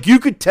killed it. Like, you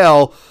could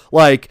tell,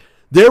 like,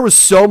 there was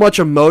so much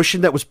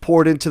emotion that was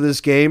poured into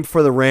this game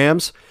for the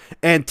Rams,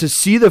 and to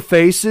see the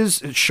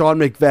faces, Sean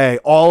McVay,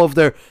 all of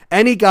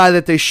any guy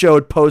that they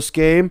showed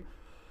post-game,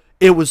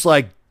 it was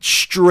like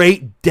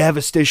straight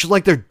devastation,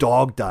 like their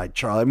dog died,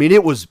 Charlie. I mean,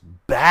 it was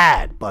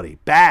bad, buddy,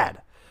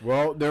 bad.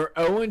 Well, they're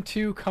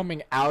 0-2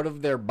 coming out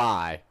of their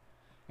bye,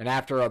 and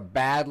after a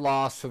bad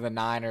loss to the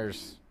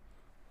Niners,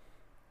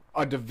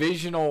 a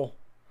divisional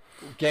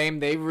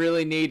game they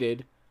really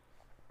needed,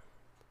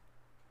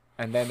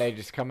 and then they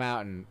just come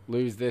out and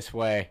lose this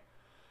way.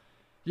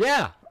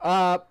 Yeah,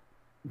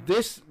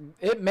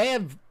 it may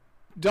have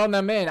done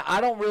them in.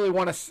 I don't really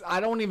want to. I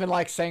don't even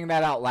like saying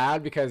that out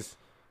loud because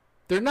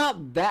they're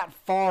not that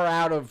far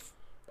out of.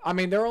 I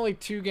mean, they're only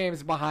 2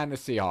 games behind the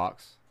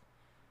Seahawks,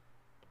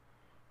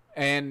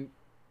 and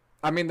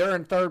I mean they're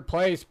in 3rd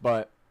place,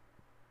 but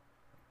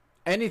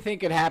anything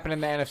could happen in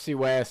the NFC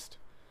West.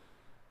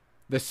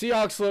 The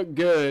Seahawks look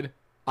good.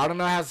 I don't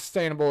know how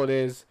sustainable it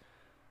is.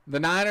 The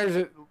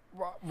Niners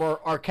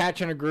are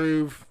catching a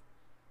groove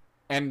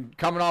and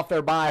coming off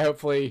their bye,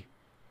 hopefully.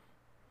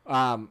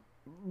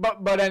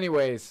 But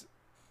anyways,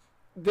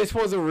 this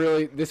was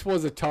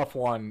a tough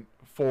one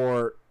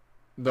for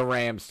the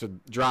Rams to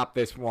drop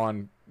this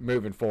one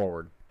moving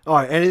forward. All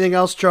right, anything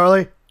else,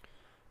 Charlie?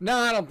 No,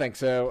 I don't think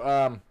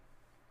so.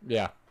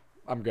 Yeah,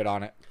 I'm good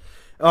on it.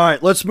 All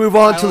right, let's move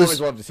on to I this.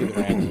 always love to see the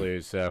Rams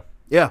lose. So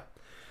yeah,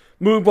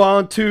 move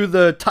on to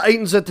the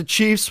Titans at the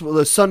Chiefs with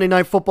a Sunday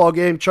night football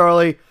game,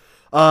 Charlie.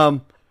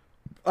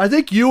 I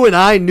think you and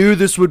I knew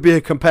this would be a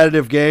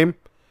competitive game.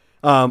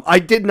 I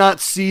did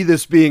not see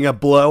this being a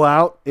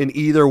blowout in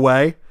either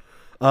way.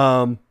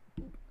 Mike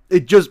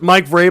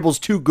Vrabel's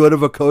too good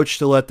of a coach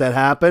to let that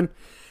happen.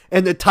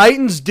 And the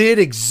Titans did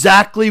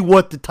exactly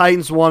what the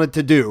Titans wanted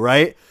to do,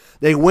 right?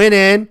 They went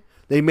in,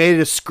 they made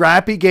it a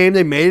scrappy game,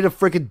 they made it a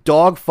freaking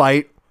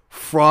dogfight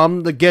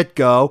from the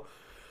get-go.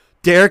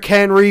 Derrick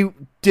Henry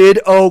did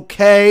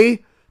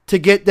okay to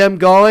get them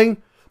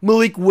going.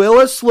 Malik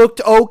Willis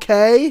looked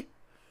okay.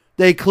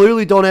 They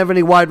clearly don't have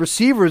any wide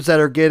receivers that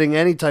are getting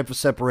any type of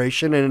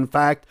separation. And in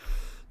fact,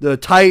 the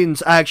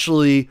Titans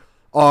actually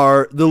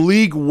are the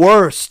league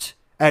worst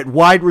at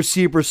wide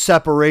receiver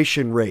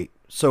separation rate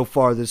so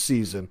far this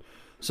season.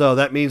 So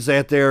that means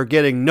that they're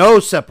getting no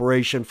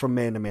separation from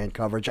man-to-man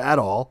coverage at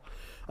all.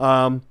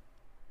 But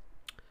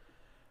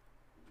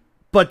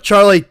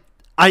Charlie,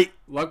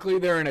 luckily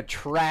they're in a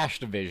trash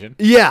division.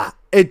 Yeah,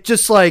 it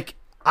just like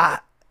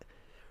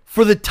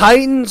for the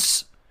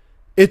Titans,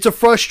 it's a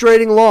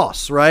frustrating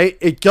loss, right?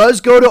 It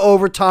does go to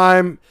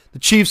overtime. The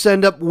Chiefs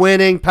end up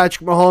winning.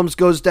 Patrick Mahomes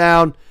goes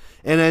down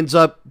and ends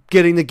up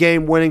getting the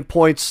game-winning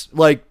points.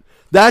 Like,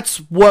 that's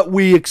what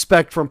we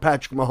expect from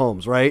Patrick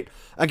Mahomes, right?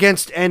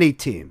 Against any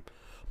team.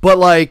 But,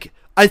 like,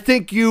 I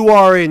think you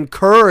are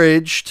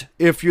encouraged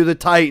if you're the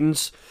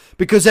Titans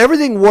because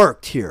everything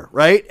worked here,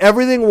 right?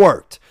 Everything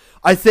worked.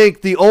 I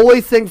think the only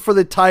thing for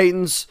the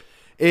Titans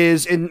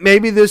is, and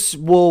maybe this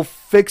will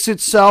fix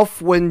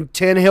itself when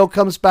Tannehill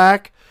comes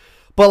back,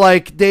 but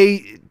like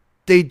they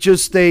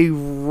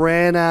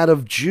ran out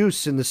of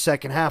juice in the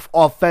second half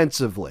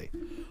offensively.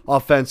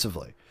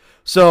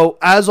 So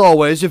as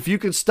always, if you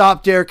can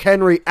stop Derrick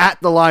Henry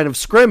at the line of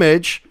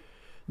scrimmage,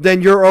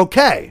 then you're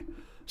okay.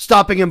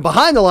 Stopping him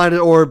behind the line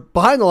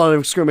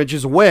of scrimmage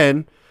is a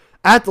win.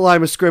 At the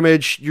line of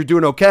scrimmage, you're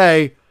doing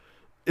okay.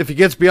 If he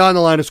gets beyond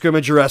the line of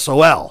scrimmage, you're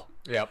SOL.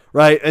 Yep.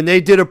 Right? And they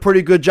did a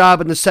pretty good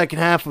job in the second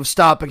half of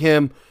stopping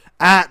him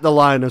at the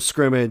line of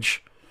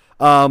scrimmage.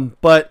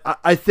 But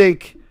I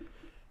think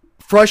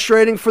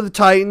frustrating for the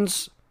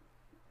Titans,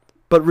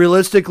 but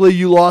realistically,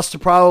 you lost to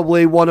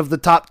probably one of the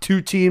top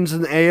 2 teams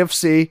in the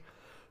AFC.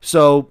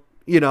 So,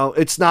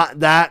 it's not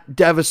that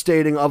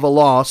devastating of a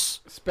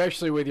loss.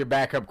 Especially with your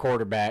backup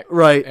quarterback.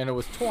 Right. And it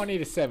was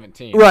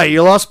 20-17. Right.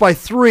 You lost by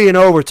 3 in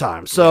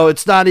overtime. So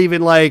it's not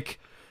even like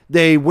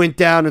they went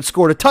down and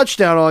scored a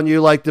touchdown on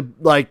you like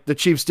the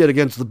Chiefs did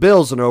against the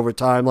Bills in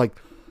overtime. Like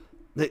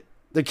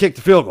they kicked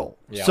the field goal.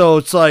 Yeah. So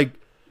it's like,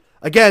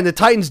 again, the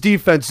Titans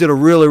defense did a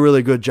really,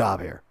 really good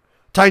job here.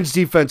 Titans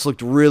defense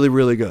looked really,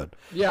 really good.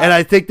 Yeah. And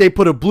I think they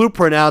put a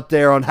blueprint out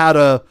there on how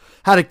to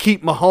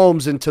keep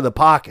Mahomes into the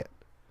pocket.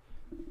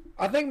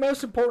 I think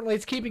most importantly,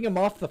 it's keeping him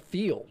off the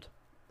field.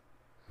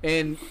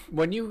 And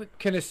when you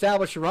can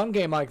establish a run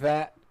game like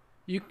that,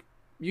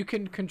 you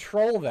can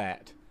control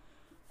that.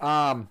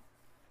 I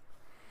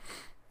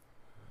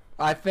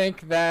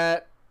think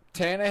that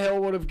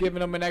Tannehill would have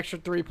given him an extra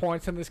 3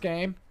 points in this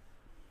game.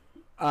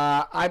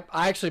 I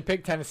actually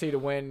picked Tennessee to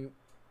win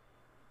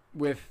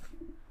with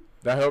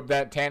the hope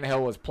that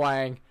Tannehill was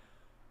playing.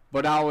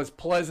 But I was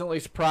pleasantly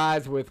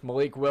surprised with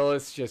Malik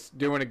Willis just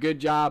doing a good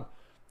job.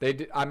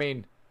 It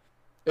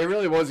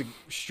really was a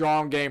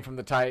strong game from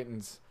the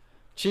Titans.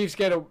 Chiefs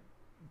get a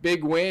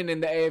big win in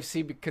the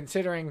AFC,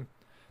 considering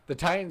the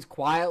Titans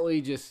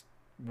quietly just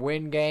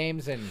win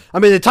games. And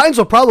the Titans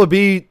will probably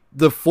be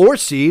the 4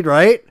 seed,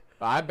 right?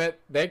 I bet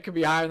they could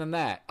be higher than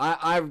that.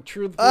 I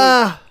truly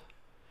believe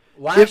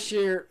last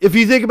year. If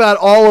you think about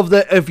all of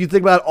the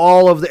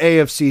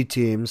AFC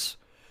teams,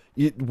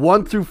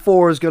 1 through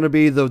 4 is going to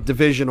be the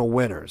divisional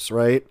winners,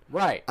 right?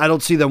 Right. I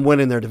don't see them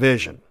winning their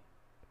division.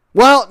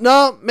 Well,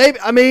 no, maybe.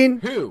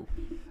 Who?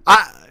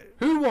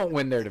 Who won't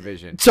win their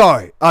division?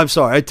 I'm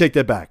sorry. I take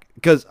that back.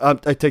 I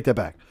take that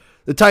back.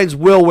 The Titans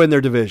will win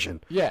their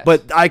division. Yes.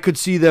 But I could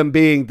see them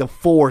being the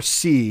 4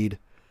 seed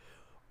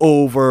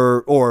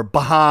over or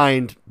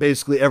behind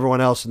basically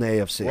everyone else in the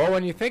AFC. Well,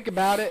 when you think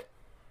about it,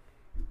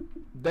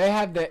 they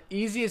have the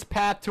easiest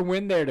path to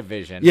win their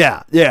division.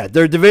 Yeah.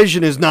 Their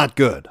division is not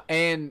good.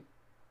 And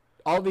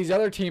all these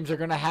other teams are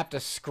going to have to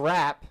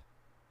scrap,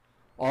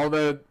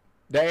 although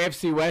the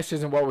AFC West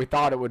isn't what we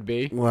thought it would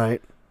be.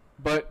 Right.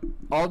 But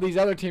all these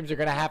other teams are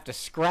going to have to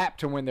scrap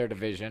to win their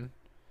division.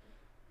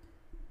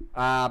 It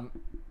kind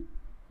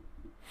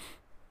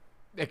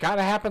of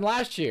happened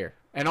last year.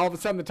 And all of a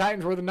sudden the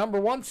Titans were the number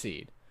 1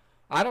 seed.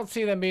 I don't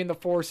see them being the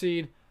 4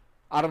 seed.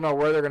 I don't know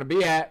where they're going to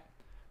be at.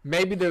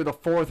 Maybe they're the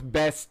 4th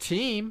best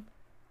team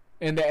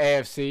in the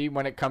AFC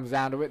when it comes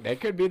down to it. They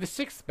could be the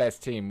 6th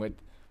best team with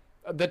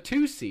the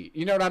 2 seed.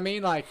 You know what I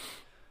mean? But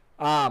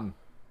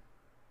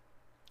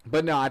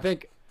no, I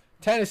think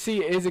Tennessee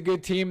is a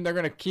good team. They're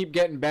going to keep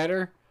getting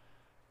better.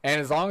 And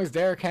as long as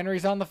Derrick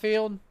Henry's on the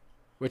field,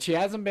 which he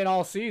hasn't been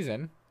all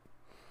season,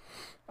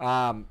 they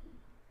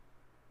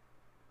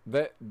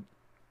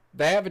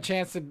have a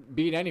chance to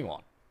beat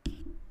anyone.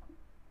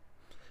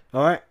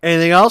 All right.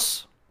 Anything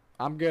else?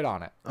 I'm good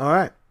on it. All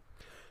right.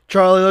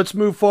 Charlie, let's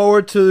move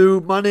forward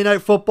to Monday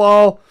Night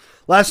Football.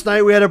 Last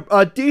night we had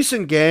a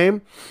decent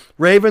game.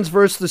 Ravens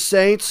versus the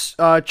Saints.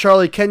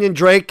 Charlie, Kenyon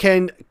Drake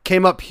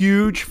came up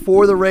huge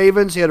for the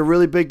Ravens. He had a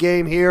really big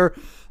game here,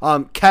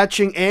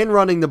 catching and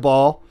running the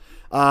ball.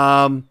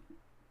 No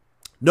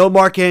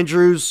Mark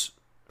Andrews.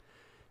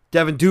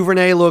 Devin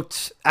Duvernay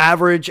looked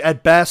average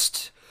at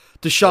best.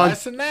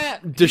 Less than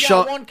that. He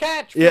got 1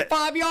 catch for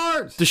 5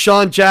 yards.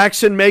 Deshaun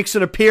Jackson makes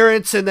an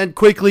appearance and then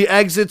quickly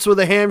exits with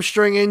a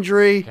hamstring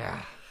injury.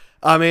 Yeah.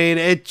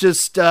 It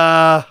just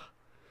I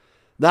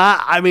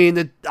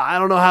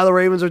don't know how the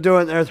Ravens are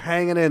doing. They're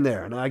hanging in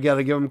there, and I got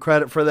to give them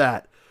credit for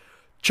that.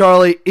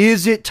 Charlie,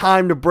 is it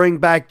time to bring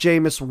back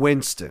Jameis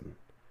Winston?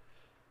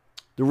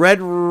 The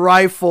Red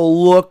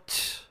Rifle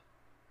looked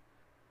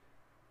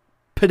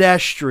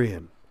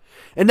pedestrian.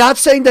 And not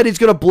saying that he's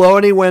going to blow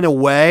anyone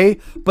away,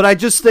 but I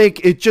just think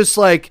it's just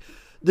like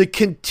the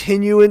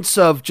continuance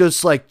of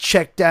just like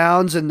check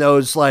downs and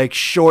those like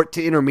short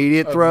to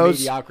intermediate throws.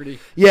 Mediocrity.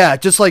 Yeah,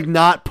 just like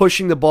not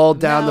pushing the ball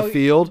down the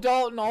field.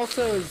 Dalton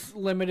also is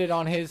limited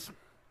on his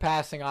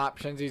passing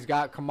options. He's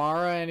got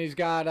Kamara and he's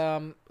got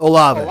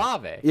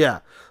Olave. Yeah.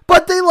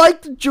 But they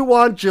like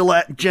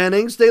Juwan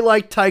Jennings. They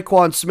like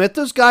Tyquan Smith.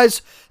 Those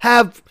guys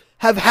have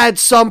had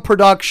some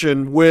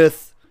production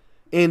with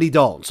Andy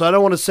Dalton. So I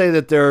don't want to say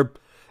that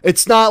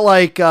it's not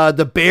like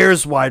the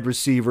Bears wide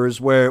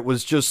receivers where it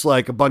was just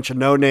like a bunch of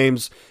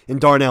no-names in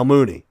Darnell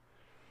Mooney.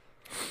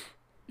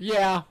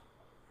 Yeah.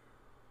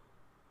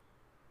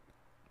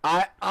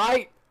 All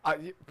right,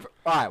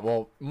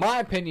 well, my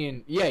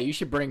opinion, yeah, you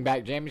should bring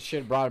back James. Should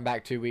have brought him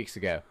back 2 weeks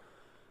ago.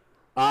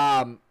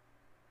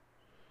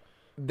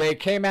 They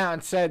came out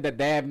and said that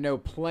they have no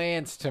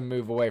plans to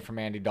move away from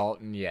Andy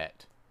Dalton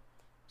yet.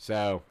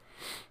 So,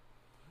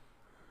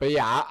 but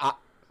yeah, I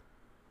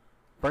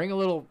bring a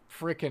little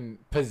freaking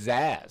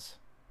pizzazz.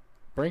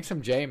 Bring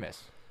some Jameis.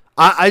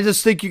 I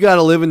just think you got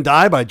to live and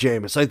die by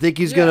Jameis. I think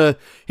he's gonna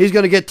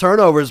get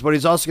turnovers, but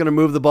he's also gonna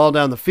move the ball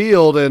down the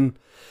field. And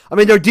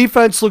their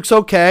defense looks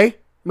okay.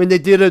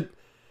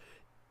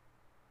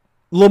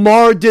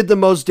 Lamar did the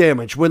most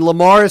damage when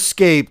Lamar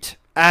escaped,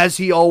 as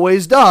he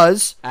always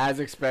does. As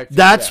expected.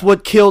 That's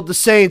what killed the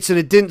Saints, and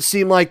it didn't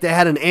seem like they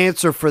had an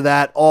answer for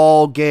that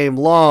all game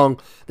long.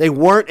 They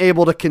weren't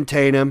able to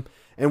contain him,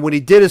 and when he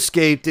did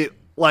escape,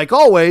 like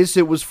always,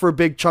 it was for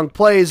big chunk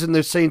plays, and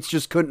the Saints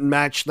just couldn't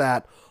match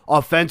that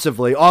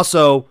offensively.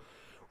 Also,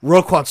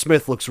 Roquan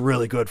Smith looks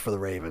really good for the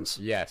Ravens.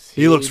 Yes.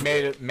 He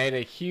made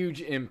a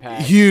huge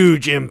impact.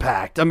 Huge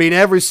impact.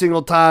 Every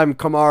single time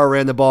Kamara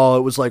ran the ball,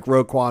 it was like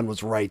Roquan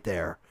was right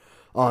there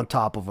on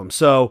top of him.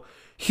 So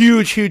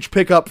huge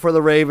pickup for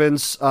the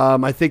Ravens.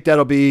 I think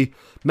that'll be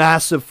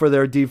massive for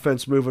their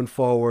defense moving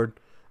forward.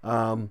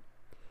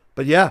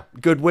 But yeah,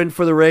 good win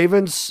for the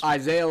Ravens.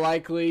 Isaiah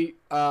Likely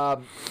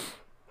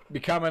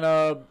becoming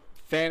a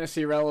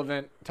fantasy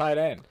relevant tight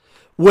end.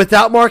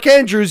 Without Mark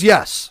Andrews,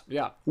 yes.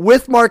 Yeah.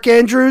 With Mark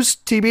Andrews,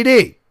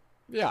 TBD.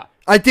 Yeah.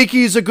 I think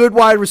he's a good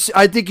wide receiver.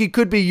 I think he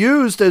could be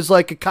used as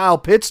like a Kyle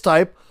Pitts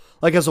type,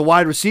 like as a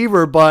wide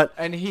receiver, but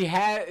And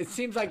it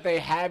seems like they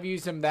have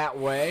used him that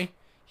way.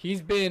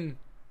 He's been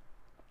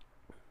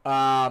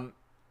relevant,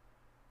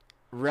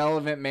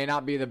 may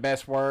not be the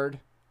best word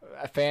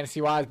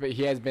fantasy wise, but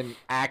he has been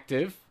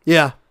active.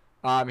 yeah.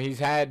 He's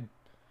had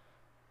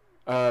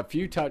a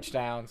few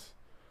touchdowns.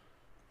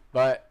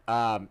 But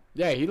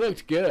yeah, he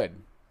looked good.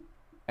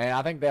 And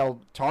I think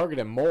they'll target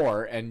him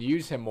more and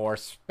use him more,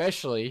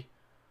 especially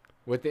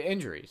with the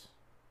injuries.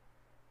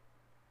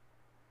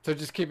 So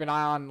just keep an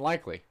eye on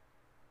Likely.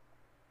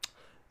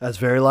 That's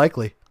very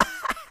likely.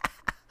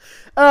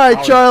 All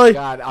right, Charlie.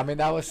 God, I mean,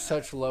 that was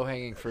such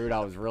low-hanging fruit. I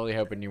was really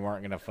hoping you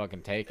weren't going to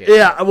fucking take it.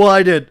 Yeah, well,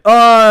 I did.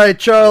 All right,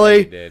 Charlie.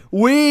 Yeah, you did.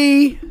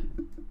 We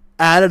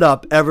added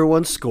up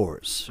everyone's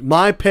scores.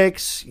 My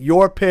picks,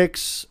 your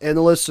picks, and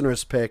the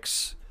listeners'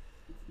 picks.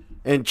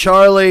 And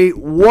Charlie,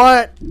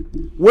 where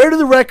do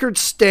the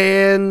records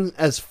stand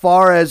as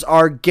far as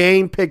our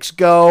game picks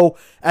go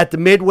at the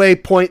midway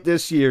point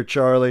this year,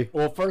 Charlie?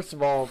 Well, first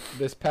of all,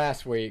 this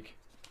past week,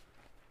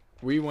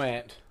 we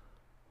went...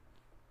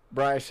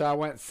 Bryce, I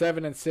went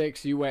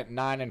 7-6. You went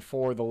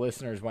 9-4. The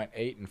listeners went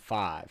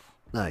 8-5.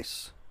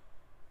 Nice.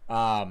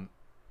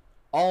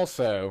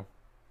 Also,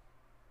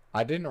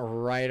 I didn't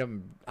write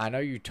them. I know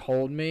you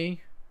told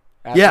me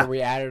after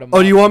we added them.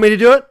 Oh, do you want me to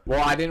do it?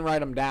 Well, I didn't write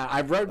them down.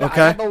 I wrote down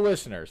Okay. I got the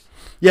listeners.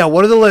 Yeah,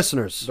 what are the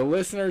listeners? The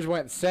listeners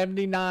went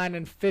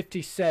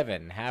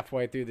 79-57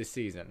 halfway through the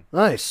season.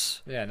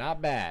 Nice. Yeah,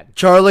 not bad.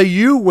 Charlie,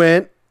 you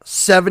went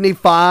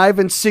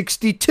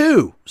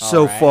 75-62 so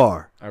All right.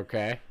 far.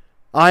 Okay.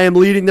 I am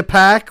leading the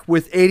pack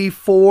with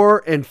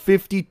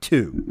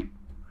 84-52.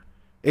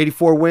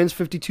 84 wins,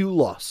 52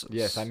 losses.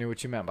 Yes, I knew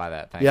what you meant by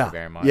that. Thank Yeah, you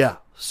very much. yeah.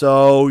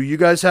 So you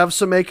guys have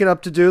some making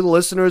up to do. The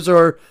listeners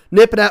are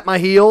nipping at my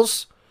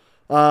heels.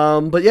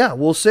 But yeah,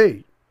 we'll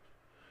see.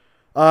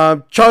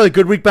 Charlie,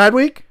 good week, bad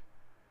week?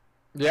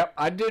 Yep,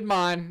 I did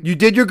mine. You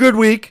did your good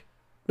week.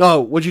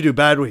 No, what'd you do?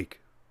 Bad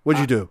week. What'd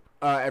you do?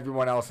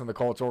 Everyone else in the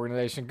Colts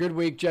organization. Good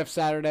week, Jeff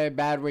Saturday.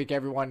 Bad week,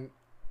 everyone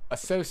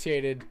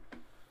associated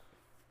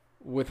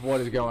with what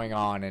is going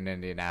on in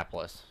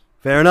Indianapolis.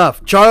 Fair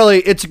enough.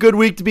 Charlie, it's a good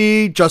week to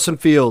be Justin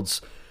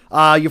Fields.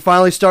 You're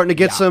finally starting to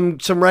get some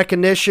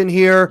recognition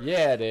here.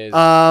 Yeah, it is.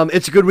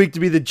 It's a good week to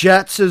be the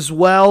Jets as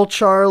well,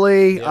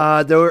 Charlie.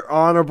 Yep. They're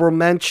honorable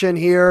mention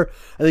here.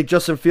 I think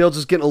Justin Fields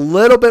is getting a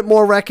little bit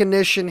more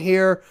recognition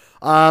here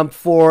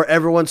for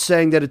everyone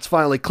saying that it's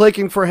finally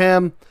clicking for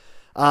him.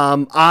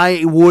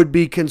 I would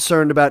be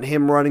concerned about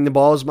him running the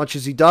ball as much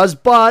as he does,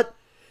 but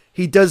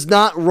he does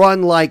not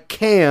run like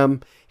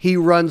Cam. He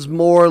runs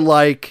more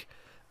like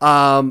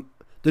the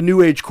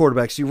new age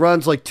quarterbacks. He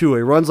runs like Tua.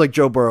 He runs like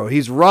Joe Burrow.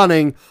 He's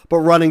running, but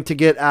running to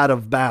get out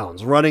of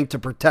bounds, running to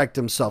protect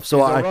himself. So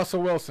He's a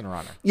Russell Wilson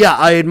runner. Yeah,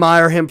 I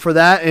admire him for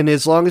that, and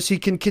as long as he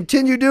can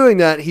continue doing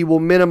that, he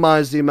will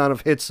minimize the amount of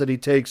hits that he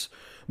takes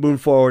moving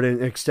forward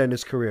and extend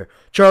his career.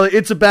 Charlie,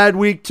 it's a bad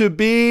week to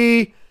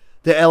be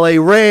the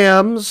LA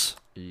Rams.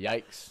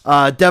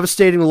 Yikes.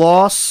 Devastating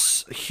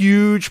loss.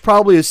 Huge,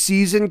 probably a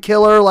season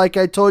killer, like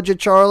I told you,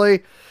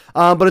 Charlie.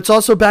 But it's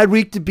also a bad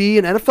week to be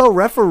an NFL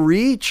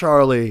referee,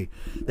 Charlie.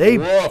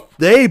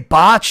 They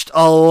botched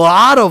a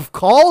lot of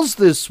calls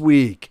this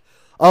week.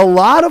 A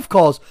lot of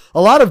calls.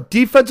 A lot of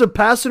defensive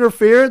pass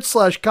interference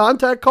 /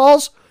 contact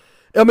calls.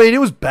 I mean, it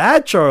was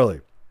bad,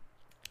 Charlie.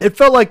 It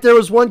felt like there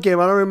was one game.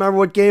 I don't remember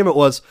what game it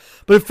was.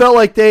 But it felt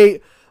like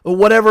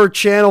whatever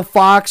channel,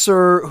 Fox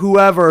or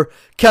whoever,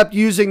 kept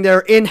using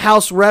their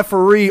in-house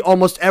referee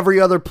almost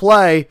every other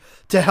play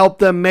to help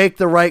them make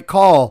the right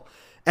call.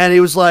 And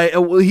he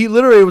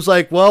literally was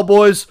like, well,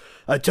 boys,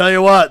 I tell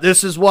you what,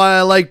 this is why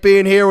I like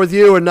being here with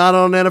you and not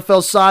on an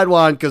NFL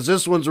sideline, because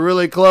this one's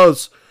really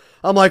close.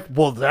 I'm like,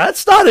 well,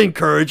 that's not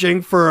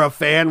encouraging for a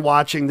fan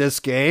watching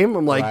this game.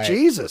 I'm like, right.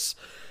 Jesus.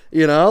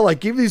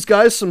 Give these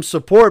guys some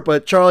support.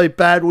 But, Charlie,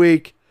 bad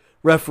week,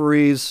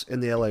 referees,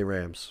 and the LA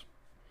Rams.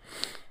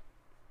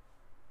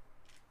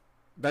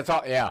 That's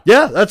all, yeah.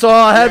 Yeah, that's all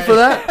I had for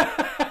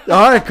that.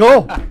 All right,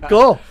 cool.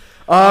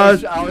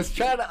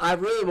 I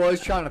really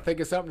was trying to think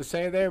of something to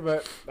say there,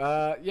 but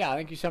yeah, I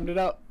think you summed it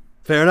up.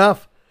 Fair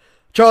enough.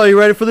 Charlie, you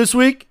ready for this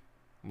week?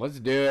 Let's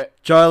do it.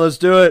 Charlie, let's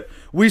do it.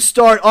 We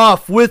start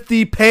off with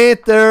the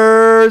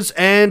Panthers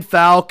and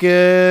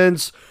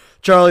Falcons.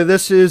 Charlie,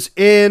 this is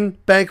in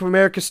Bank of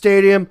America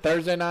Stadium.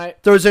 Thursday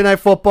night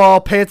football.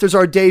 Panthers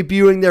are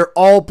debuting their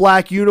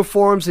all-black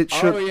uniforms.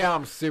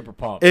 I'm super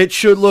pumped. It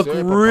should look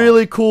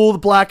really cool. The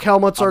black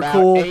helmets are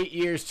cool. 8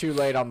 years too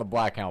late on the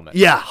black helmet.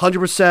 Yeah,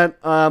 100%.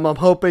 I'm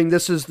hoping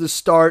this is the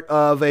start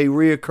of a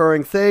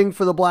reoccurring thing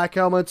for the black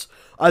helmets.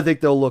 I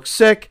think they'll look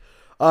sick.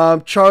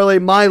 Charlie,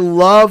 my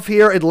love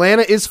here.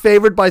 Atlanta is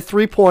favored by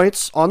 3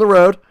 points on the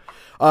road.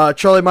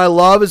 Charlie, my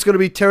love is going to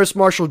be Terrace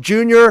Marshall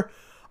Jr.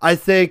 I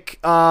think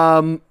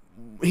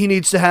he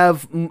needs to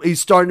have,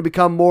 he's starting to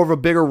become more of a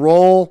bigger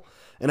role,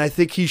 and I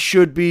think he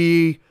should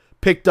be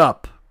picked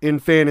up in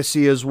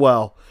fantasy as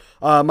well.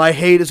 My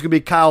hate is going to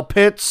be Kyle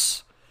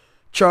Pitts.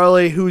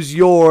 Charlie, who's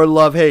your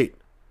love-hate?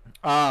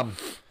 I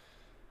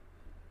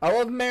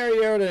love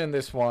Mariota in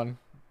this one.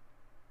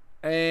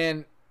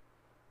 And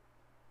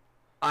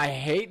I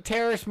hate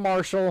Terrace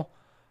Marshall.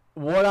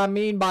 What I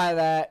mean by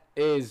that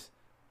is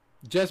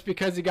just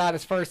because he got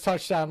his first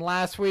touchdown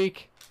last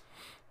week,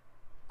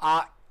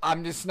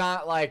 I'm just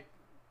not like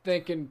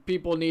thinking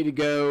people need to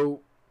go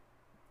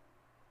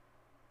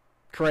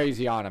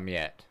crazy on him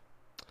yet.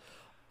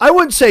 I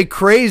wouldn't say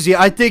crazy.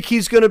 I think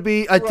he's going to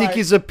be, I think Right.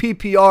 he's a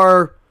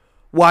PPR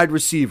wide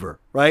receiver,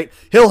 right?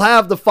 He'll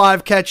have the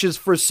 5 catches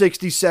for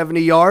 60,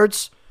 70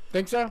 yards.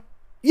 Think so?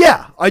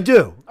 Yeah, I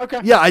do. Okay.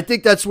 Yeah, I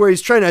think that's where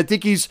he's training. I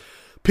think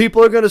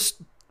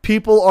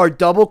people are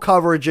double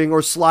coveraging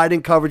or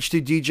sliding coverage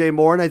to DJ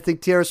Moore, and I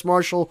think Terrace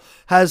Marshall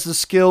has the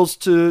skills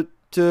to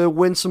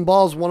win some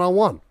balls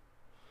one-on-one.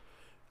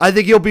 I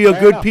think he'll be a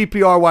Fair good enough.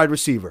 PPR wide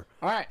receiver.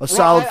 All right. A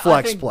solid I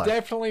flex think play.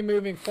 Definitely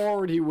moving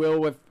forward, he will,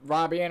 with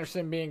Robbie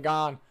Anderson being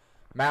gone,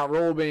 Mount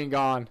Rule being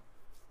gone.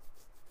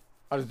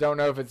 I just don't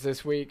know if it's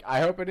this week. I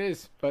hope it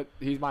is, but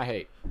he's my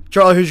hate.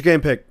 Charlie, who's your game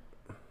pick?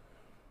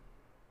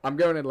 I'm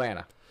going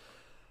Atlanta.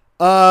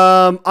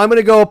 I'm going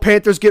to go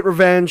Panthers get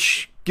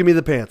revenge. Give me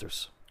the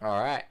Panthers.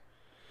 All right.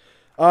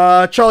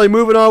 Charlie,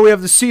 moving on. We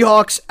have the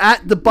Seahawks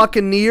at the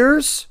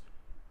Buccaneers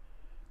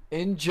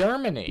In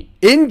Germany.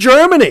 in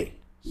Germany.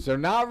 So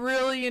not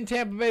really in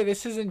Tampa Bay.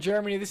 This is in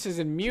Germany. This is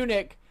in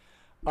Munich.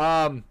 This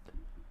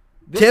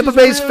Tampa is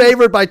Bay's really-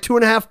 favored by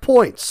 2.5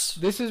 points.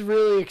 This is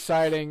really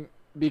exciting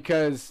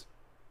because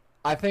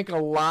I think a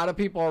lot of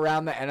people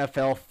around the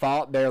NFL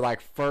thought their like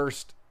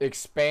first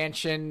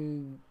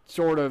expansion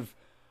sort of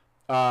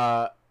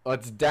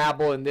let's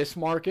dabble in this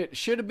market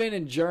should have been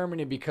in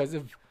Germany because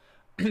of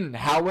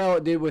how well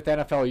it did with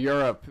NFL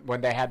Europe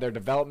when they had their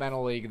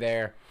developmental league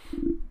there.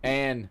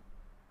 And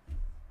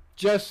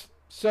just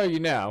so you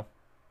know,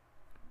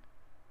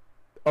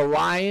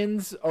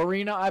 Allianz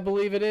Arena, I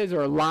believe it is,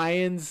 or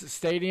Lions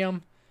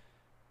Stadium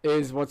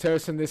is what's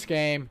hosting this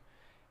game.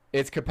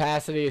 Its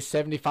capacity is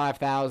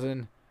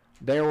 75,000.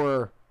 There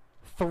were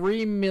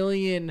 3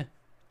 million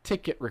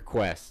ticket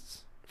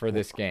requests for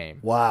this game.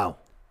 Wow.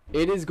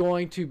 It is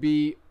going to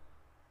be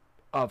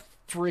a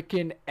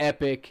freaking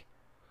epic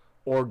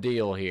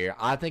ordeal here.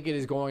 I think it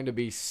is going to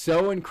be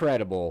so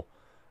incredible.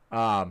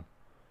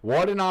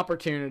 What an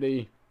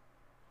opportunity.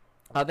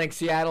 I think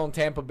Seattle and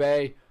Tampa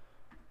Bay,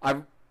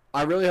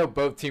 I really hope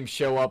both teams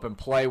show up and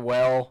play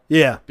well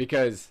Yeah.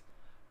 because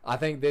I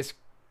think this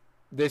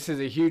is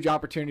a huge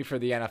opportunity for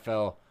the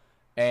NFL,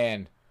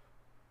 and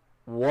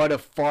what a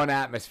fun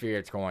atmosphere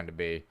it's going to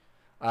be.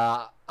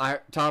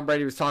 Tom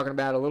Brady was talking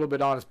about a little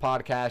bit on his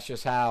podcast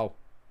just how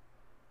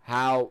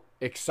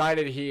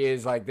excited he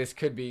is. Like, this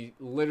could be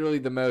literally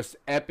the most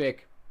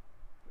epic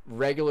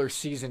regular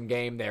season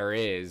game there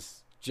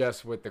is,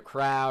 just with the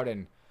crowd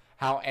and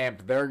how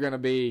amped they're going to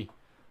be.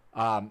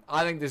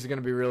 I think this is going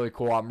to be really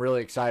cool. I'm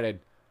really excited.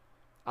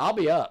 I'll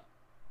be up.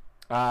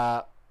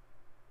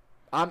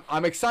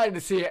 I'm excited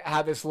to see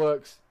how this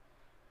looks.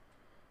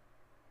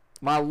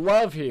 My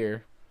love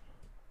here,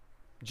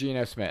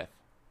 Geno Smith.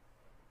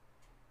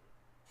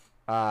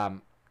 I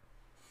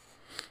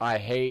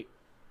hate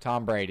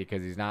Tom Brady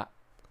because he's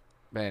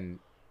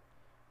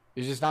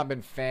just not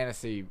been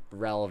fantasy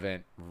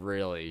relevant,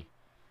 really.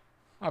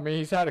 I mean,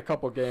 he's had a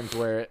couple games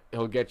where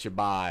he'll get you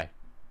by,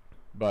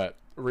 but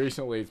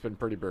recently it's been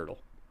pretty brutal.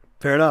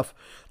 Fair enough.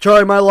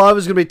 Charlie, my love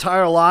is going to be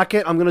Tyler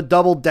Lockett. I'm going to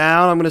double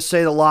down. I'm going to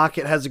say that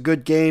Lockett has a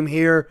good game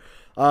here.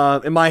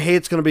 And my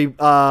hate's going to be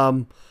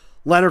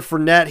Leonard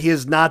Fournette. He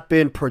has not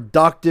been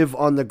productive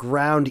on the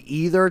ground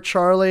either,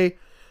 Charlie.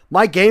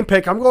 My game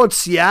pick, I'm going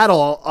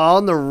Seattle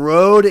on the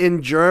road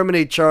in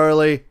Germany,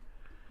 Charlie.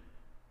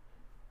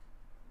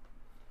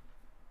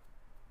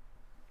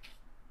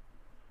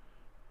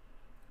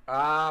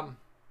 I'm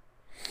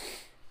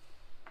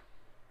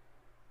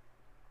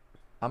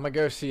going to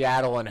go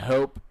Seattle and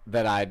hope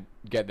that I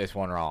get this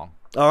one wrong.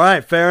 All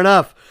right, fair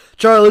enough.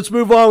 Charlie, let's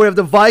move on. We have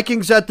the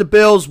Vikings at the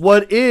Bills.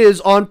 What is,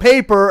 on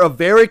paper, a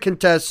very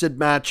contested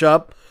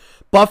matchup.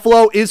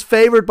 Buffalo is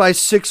favored by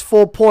 6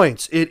 full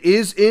points. It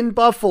is in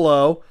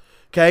Buffalo,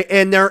 okay,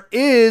 and there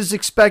is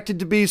expected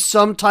to be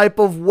some type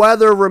of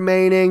weather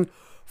remaining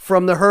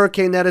from the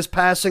hurricane that is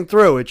passing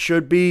through. It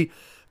should be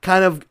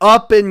kind of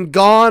up and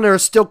gone or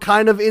still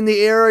kind of in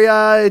the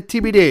area.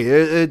 TBD.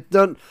 It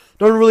don't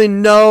really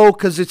know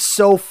because it's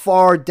so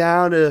far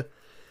down to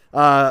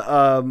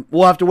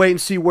we'll have to wait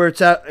and see where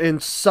it's at in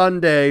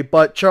Sunday.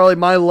 But Charlie,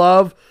 my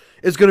love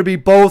is going to be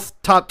both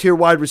top-tier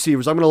wide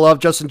receivers. I'm going to love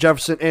Justin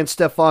Jefferson and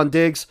Stephon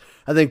Diggs.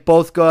 I think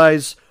both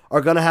guys are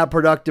going to have a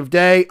productive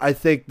day. I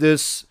think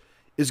this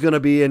is going to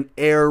be an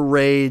air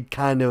raid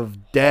kind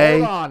of day.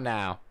 Hold on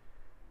now.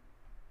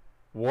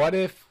 What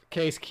if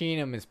Case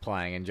Keenum is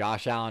playing and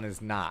Josh Allen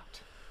is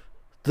not?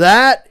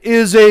 That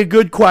is a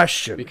good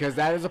question. Because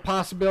that is a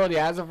possibility.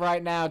 As of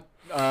right now,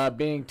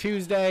 being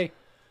Tuesday,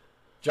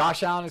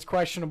 Josh Allen is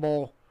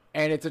questionable,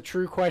 and it's a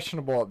true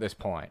questionable at this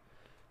point.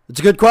 It's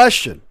a good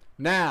question.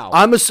 Now,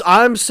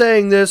 I'm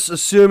saying this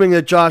assuming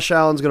that Josh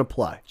Allen's going to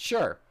play.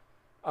 sure.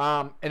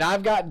 And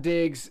I've got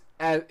Diggs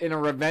in a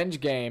revenge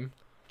game.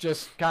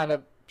 Just kind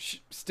of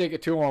stick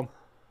it to him.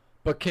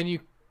 But can you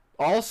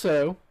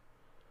also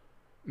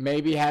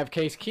maybe have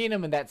Case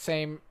Keenum in that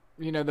same,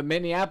 the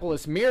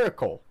Minneapolis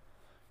Miracle?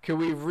 Could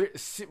we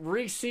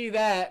re-see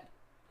that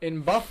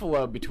in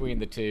Buffalo between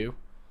the two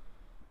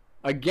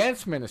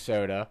against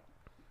Minnesota?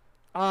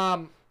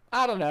 I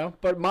don't know,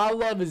 but my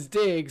love is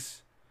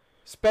Diggs,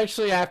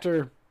 especially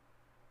after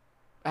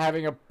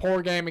having a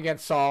poor game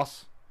against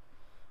Sauce.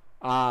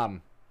 I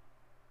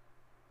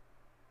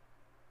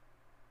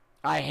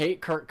hate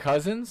Kirk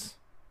Cousins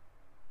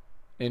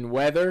in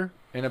weather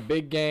in a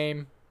big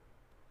game.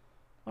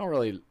 I don't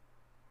really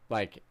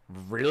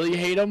really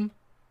hate him,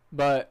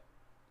 but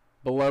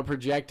below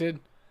projected.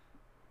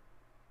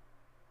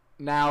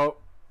 Now,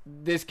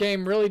 this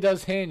game really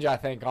does hinge, I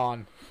think,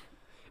 on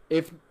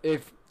if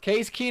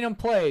Case Keenum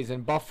plays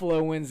and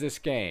Buffalo wins this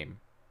game,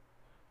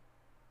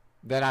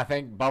 then I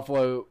think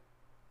Buffalo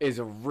is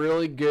a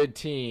really good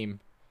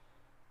team,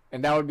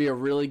 and that would be a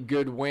really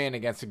good win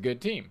against a good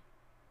team.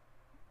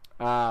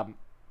 But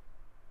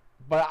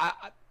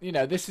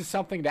this is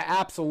something to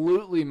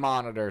absolutely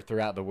monitor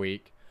throughout the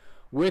week.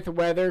 With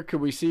weather, could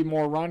we see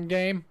more run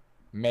game?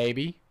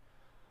 Maybe.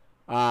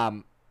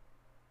 So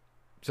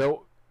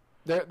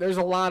there's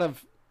a lot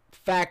of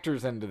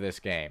factors into this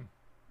game.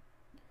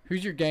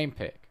 Who's your game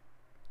pick?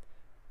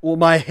 Well,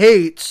 my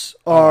hates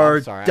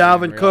are sorry,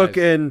 Dalvin Cook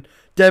and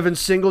Devin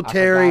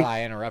Singletary. I forgot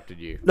I interrupted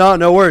you.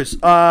 No worries.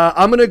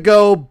 I'm going to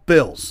go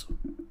Bills.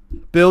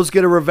 Bills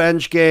get a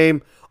revenge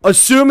game,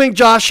 assuming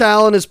Josh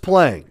Allen is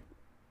playing.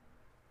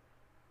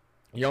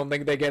 You don't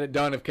think they get it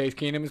done if Case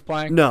Keenum is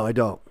playing? No, I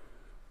don't.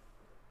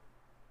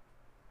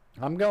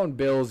 I'm going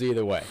Bills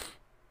either way.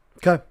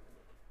 Okay.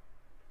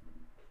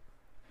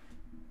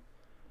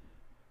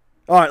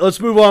 All right, let's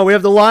move on. We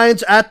have the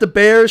Lions at the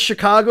Bears.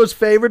 Chicago's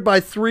favored by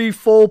 3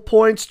 full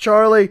points.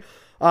 Charlie,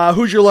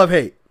 who's your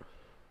love-hate?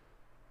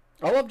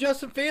 I love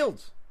Justin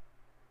Fields.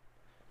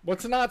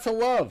 What's not to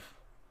love?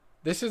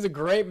 This is a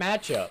great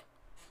matchup.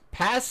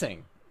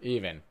 Passing,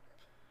 even.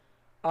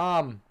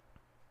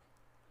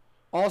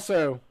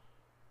 Also,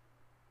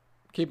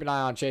 keep an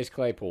eye on Chase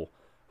Claypool.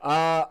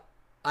 I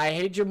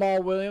hate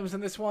Jamal Williams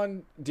in this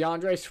one.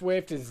 DeAndre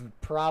Swift is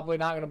probably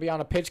not going to be on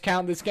a pitch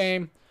count this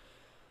game.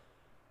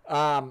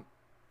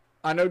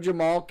 I know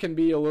Jamal can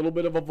be a little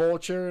bit of a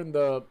vulture in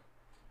the,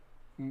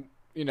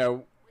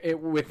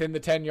 within the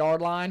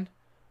 10-yard line,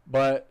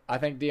 but I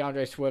think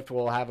DeAndre Swift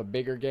will have a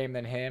bigger game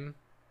than him.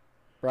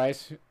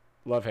 Bryce,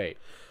 love-hate.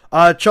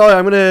 Charlie,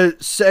 I'm going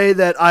to say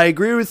that I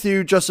agree with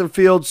you. Justin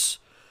Fields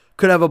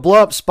could have a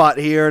blow-up spot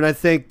here, and I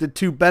think the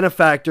two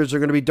benefactors are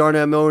going to be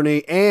Darnell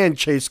Mooney and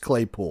Chase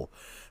Claypool.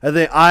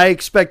 I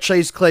expect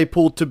Chase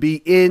Claypool to be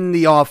in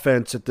the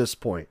offense at this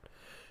point.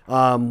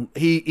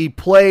 He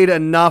played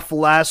enough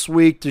last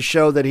week to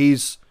show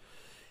that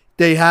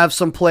they have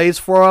some plays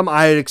for him.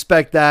 I'd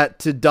expect that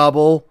to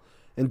double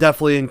and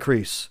definitely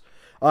increase.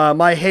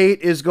 My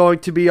hate is going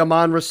to be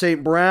Amon-Ra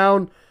St.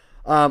 Brown.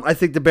 I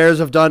think the Bears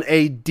have done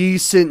a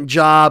decent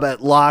job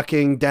at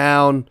locking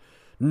down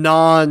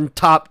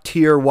non-top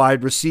tier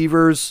wide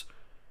receivers.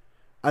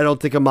 I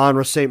don't think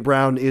Amon-Ra St.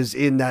 Brown is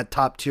in that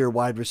top tier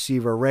wide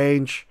receiver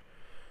range.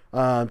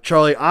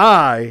 Charlie,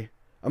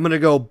 I'm going to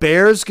go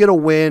Bears get a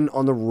win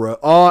on the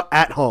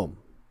at home.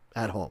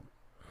 At home.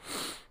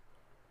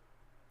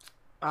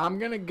 I'm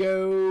going to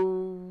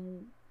go.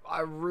 I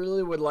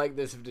really would like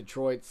this if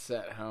Detroit's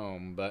at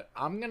home, but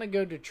I'm going to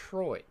go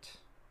Detroit.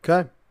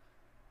 Okay.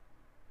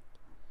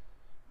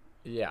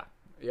 Yeah.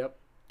 Yep.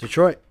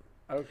 Detroit.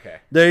 Okay.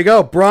 There you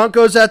go.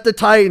 Broncos at the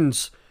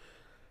Titans.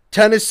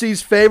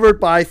 Tennessee's favored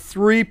by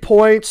 3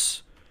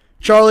 points.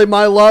 Charlie,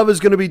 my love is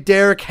going to be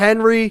Derrick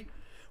Henry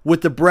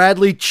with the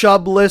Bradley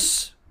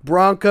Chubb-less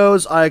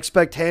Broncos. I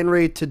expect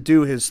Henry to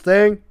do his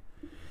thing.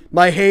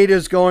 My hate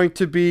is going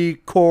to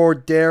be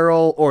Courtland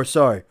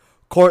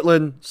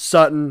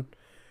Sutton.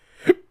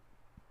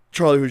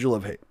 Charlie, who's your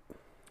love-hate?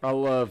 I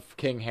love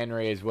King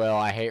Henry as well.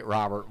 I hate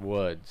Robert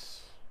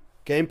Woods.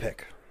 Game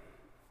pick.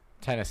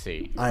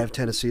 Tennessee. I have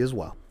Tennessee as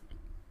well.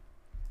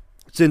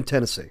 It's in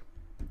Tennessee.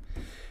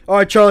 All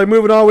right, Charlie,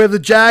 moving on. We have the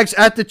Jags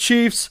at the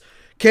Chiefs.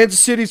 Kansas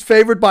City's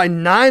favored by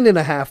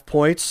 9.5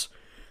 points.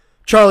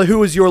 Charlie,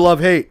 who is your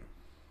love-hate?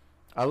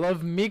 I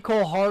love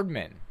Mecole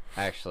Hardman,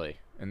 actually,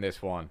 in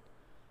this one.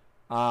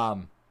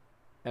 And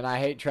I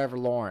hate Trevor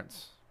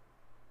Lawrence.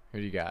 Who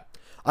do you got?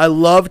 I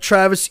love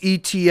Travis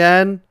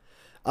Etienne.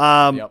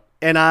 Yep.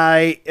 And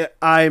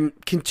I'm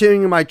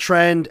continuing my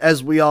trend,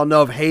 as we all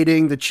know, of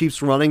hating the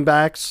Chiefs running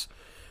backs.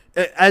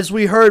 As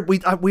we heard,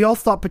 we all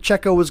thought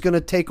Pacheco was going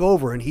to take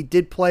over, and he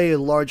did play a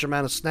large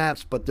amount of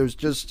snaps, but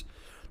there's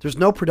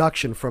no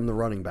production from the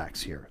running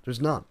backs here. There's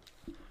none.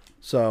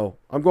 So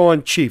I'm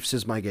going Chiefs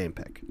as my game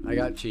pick. I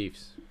got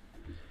Chiefs.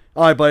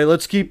 All right, buddy.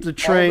 Let's keep the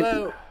train.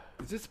 Although,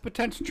 is this a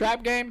potential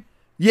trap game?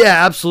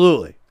 Yeah,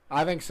 absolutely.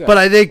 I think so. But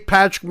I think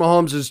Patrick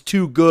Mahomes is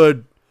too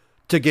good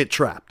to get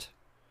trapped.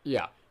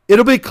 Yeah.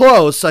 It'll be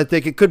close. I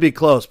think it could be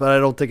close, but I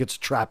don't think it's a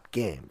trap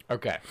game.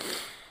 Okay.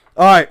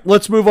 All right,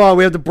 let's move on.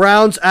 We have the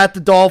Browns at the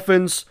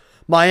Dolphins.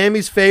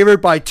 Miami's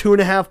favored by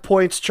 2.5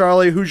 points.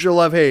 Charlie, who's your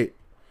love-hate?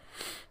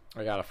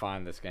 I gotta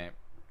find this game.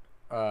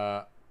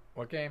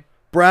 What game?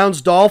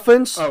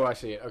 Browns-Dolphins? Oh, I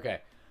see it.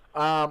 Okay.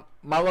 My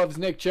love's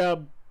Nick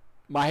Chubb.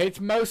 My hate's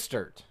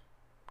Mostert.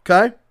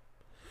 Okay.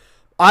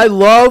 I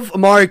love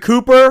Amari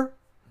Cooper.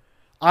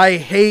 I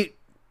hate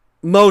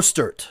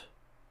Mostert.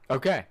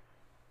 Okay.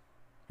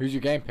 Who's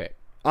your game pick?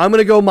 I'm going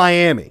to go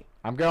Miami.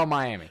 I'm going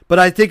Miami. But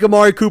I think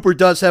Amari Cooper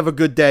does have a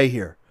good day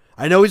here.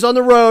 I know he's on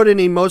the road and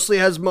he mostly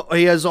has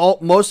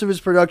most of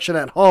his production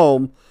at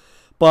home,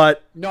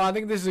 but No, I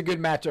think this is a good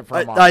matchup for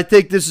Amari. I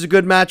think this is a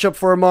good matchup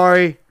for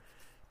Amari,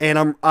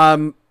 and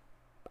I'm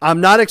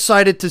not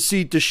excited to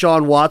see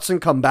Deshaun Watson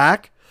come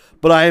back,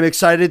 but I am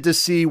excited to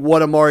see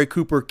what Amari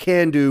Cooper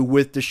can do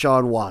with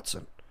Deshaun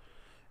Watson.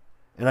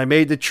 And I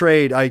made the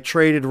trade. I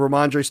traded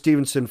Ramondre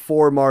Stevenson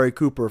for Amari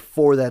Cooper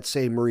for that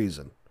same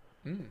reason.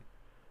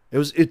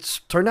 It's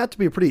turned out to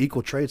be a pretty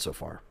equal trade so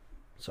far.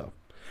 So,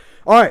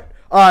 all right,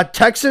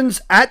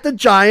 Texans at the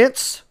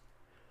Giants.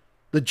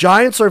 The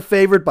Giants are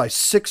favored by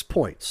 6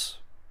 points.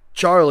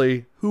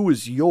 Charlie, who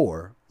is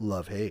your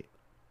love-hate?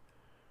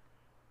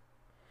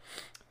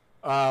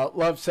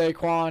 Love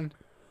Saquon.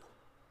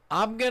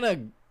 I'm gonna.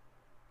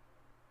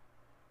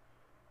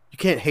 You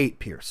can't hate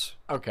Pierce.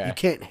 Okay. You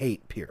can't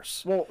hate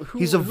Pierce. Well,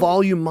 he's a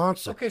volume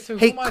monster. Okay, so who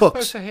hate am I Cooks.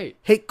 supposed to hate?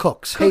 Hate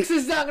Cooks. Cooks Hate,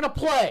 is not gonna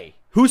play.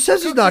 who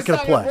says he's not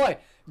Cooks going is to play?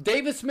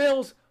 Davis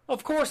Mills.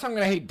 Of course, I'm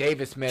gonna hate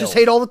Davis Mills. Just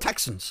hate all the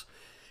Texans.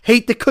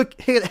 Hate the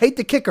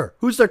kicker.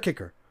 Who's their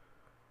kicker?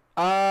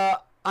 I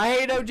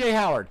hate OJ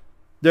Howard.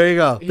 There you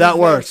go. He's that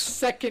their works.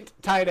 second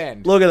tight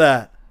end. Look at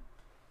that.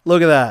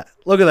 Look at that.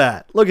 Look at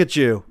that. Look at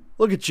you.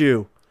 Look at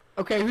you.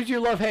 Okay, who's your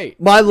love hate?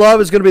 My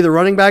love is going to be the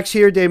running backs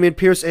here, Dameon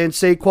Pierce and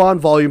Saquon.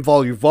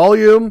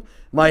 Volume.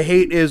 My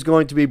hate is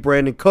going to be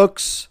Brandon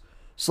Cooks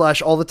 /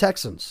 all the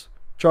Texans.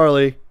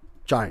 Charlie,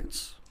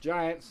 Giants.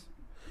 Giants.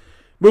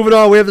 Moving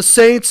on, we have the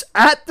Saints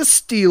at the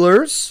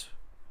Steelers.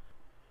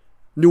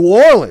 New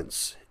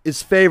Orleans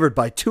is favored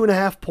by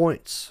 2.5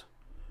 points.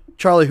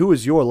 Charlie, who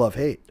is your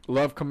love-hate?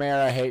 Love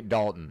Kamara, hate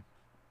Dalton.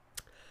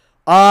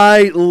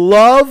 I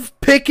love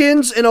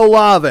Pickens and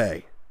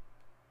Olave.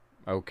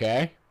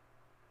 Okay.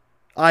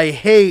 I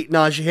hate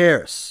Najee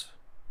Harris.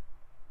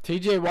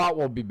 TJ Watt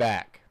will be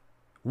back.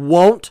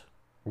 Won't.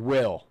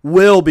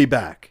 Will be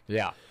back.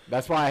 Yeah.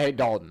 That's why I hate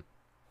Dalton.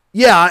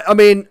 Yeah, I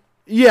mean,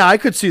 yeah, I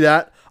could see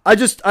that. I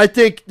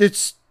think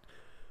it's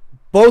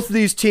both of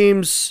these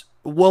teams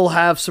will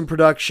have some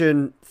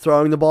production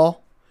throwing the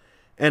ball.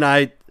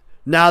 And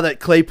now that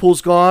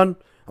Claypool's gone,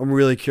 I'm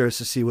really curious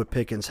to see what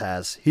Pickens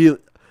has.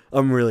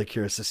 I'm really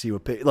curious to see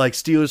what like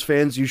Steelers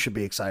fans, you should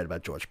be excited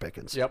about George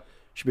Pickens. Yep.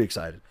 Should be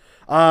excited.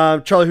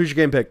 Charlie, who's your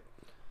game pick?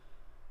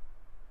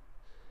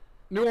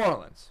 New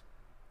Orleans.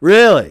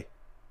 Really?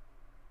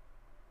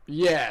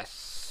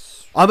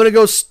 Yes. I'm going to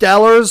go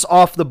Stellars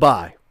off the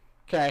bye.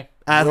 Okay.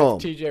 At home.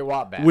 TJ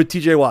Watt back. With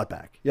TJ Watt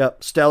back.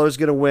 Yep. Stellars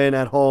going to win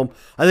at home.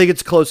 I think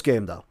it's a close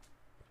game, though.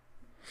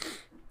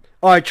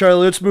 All right,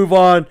 Charlie, let's move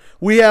on.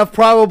 We have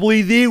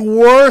probably the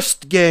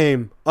worst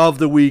game of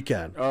the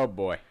weekend. Oh,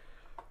 boy.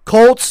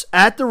 Colts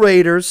at the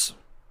Raiders.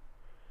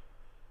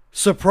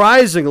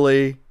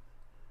 Surprisingly,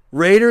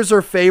 Raiders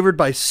are favored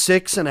by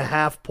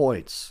 6.5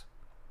 points.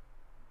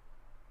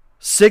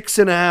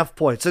 6.5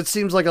 points. That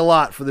seems like a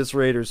lot for this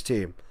Raiders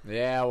team.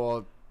 Yeah,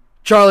 well.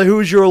 Charlie,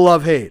 who's your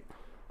love-hate?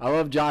 I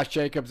love Josh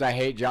Jacobs. I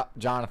hate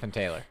Jonathan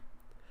Taylor.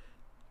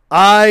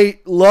 I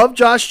love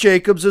Josh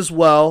Jacobs as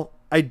well.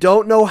 I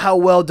don't know how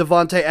well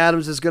Devontae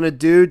Adams is going to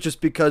do just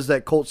because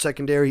that Colts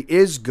secondary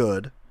is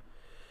good.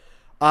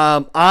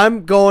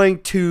 I'm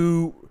going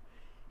to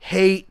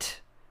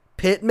hate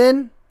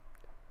Pittman.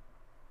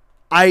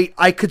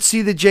 I could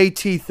see the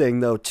JT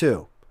thing, though,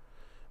 too.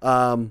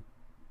 I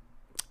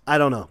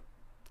don't know.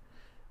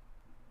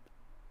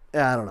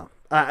 I don't know.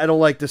 I don't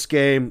like this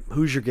game.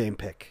 Who's your game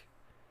pick?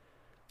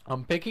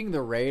 I'm picking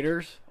the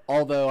Raiders,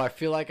 although I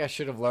feel like I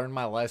should have learned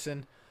my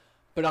lesson.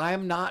 But I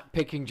am not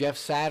picking Jeff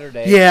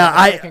Saturday. Yeah,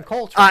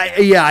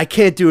 I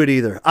can't do it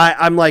either.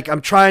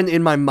 I'm trying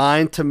in my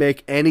mind to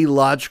make any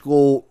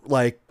logical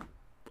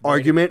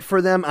argument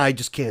for them. I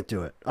just can't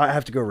do it. I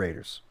have to go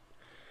Raiders.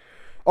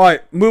 All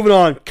right, moving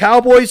on.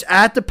 Cowboys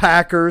at the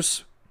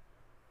Packers.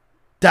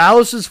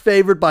 Dallas is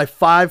favored by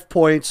 5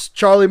 points.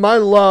 Charlie, my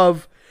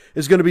love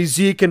is going to be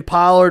Zeke and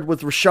Pollard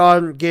with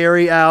Rashawn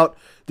Gary out.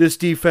 This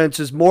defense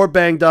is more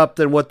banged up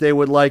than what they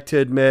would like to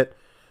admit.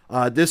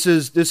 This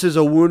is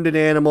a wounded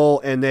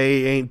animal, and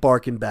they ain't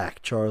barking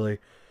back, Charlie.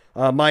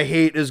 My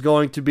hate is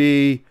going to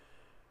be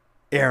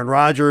Aaron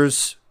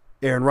Rodgers.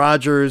 Aaron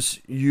Rodgers,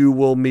 you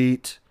will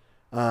meet.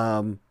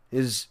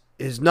 His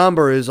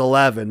number is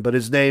 11, but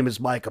his name is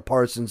Micah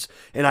Parsons,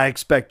 and I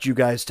expect you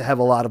guys to have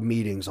a lot of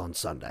meetings on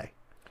Sunday.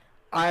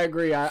 I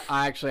agree. I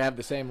actually have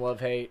the same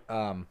love-hate.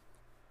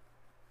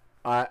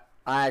 I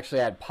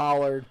actually had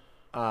Pollard,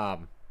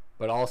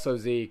 but also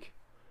Zeke.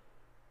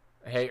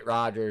 I hate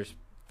Rodgers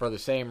for the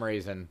same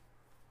reason.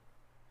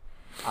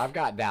 I've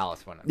got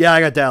Dallas winning. Yeah, I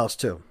got Dallas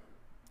too.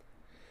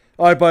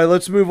 All right, buddy,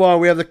 let's move on.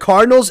 We have the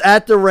Cardinals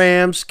at the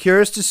Rams.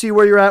 Curious to see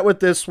where you're at with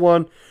this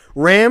one.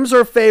 Rams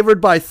are favored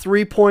by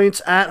 3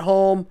 points at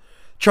home.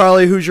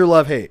 Charlie, who's your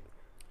love-hate?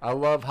 I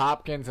love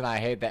Hopkins, and I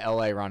hate the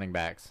L.A. running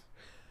backs.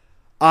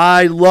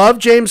 I love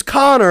James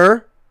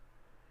Conner,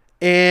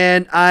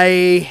 and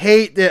I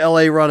hate the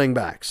L.A. running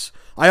backs.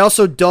 I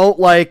also don't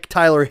like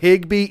Tyler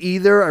Higbee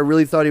either. I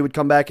really thought he would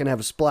come back and have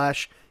a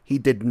splash. He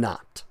did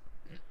not.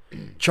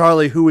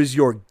 Charlie, who is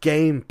your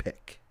game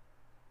pick?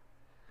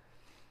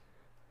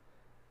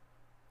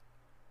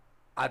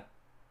 I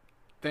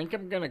think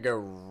I'm going to go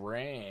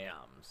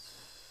Rams.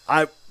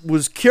 I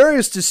was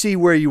curious to see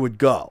where you would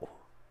go.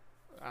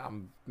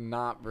 I'm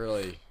not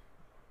really.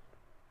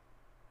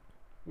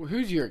 Well,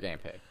 who's your game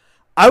pick?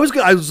 I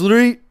was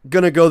literally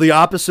going to go the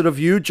opposite of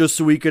you just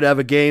so we could have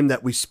a game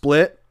that we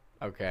split.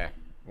 Okay.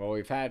 Well,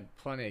 we've had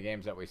plenty of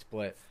games that we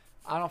split.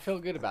 I don't feel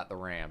good about the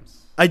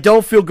Rams. I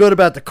don't feel good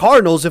about the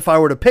Cardinals if I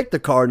were to pick the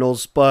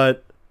Cardinals,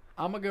 but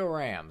I'm going to go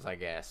Rams, I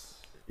guess.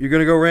 you're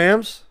going to go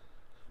Rams?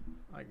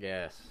 I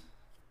guess.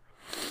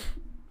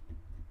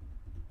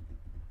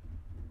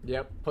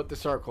 Yep, put the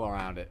circle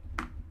around it.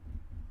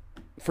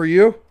 For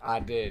you? I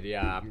did,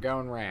 yeah. I'm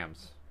going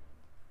Rams.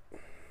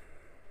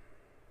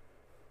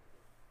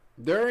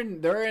 They're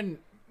in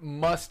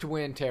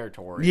must-win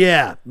territory.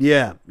 Yeah,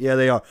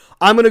 they are.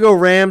 I'm going to go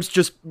Rams.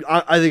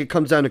 I think it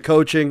comes down to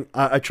coaching.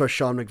 I trust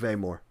Sean McVay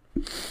more.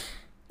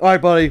 All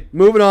right, buddy.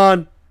 Moving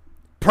on.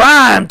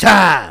 Prime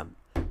time.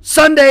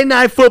 Sunday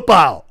Night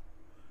Football.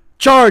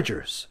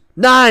 Chargers.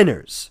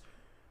 Niners.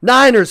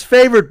 Niners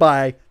favored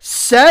by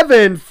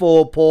 7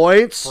 full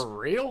points. For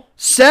real?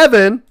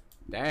 7.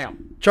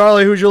 Damn.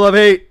 Charlie, who's your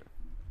love-hate?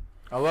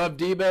 I love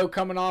Debo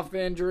coming off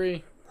the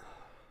injury.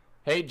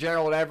 Hate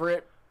Gerald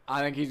Everett.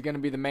 I think he's going to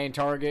be the main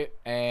target,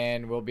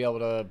 and we'll be able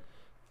to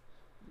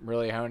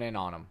really hone in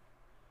on him.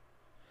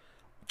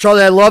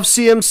 Charlie, I love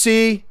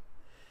CMC.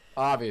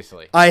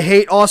 Obviously. I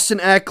hate Austin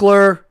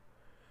Eckler.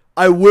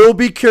 I will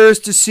be curious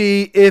to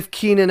see if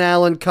Keenan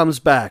Allen comes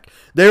back.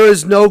 There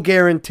is no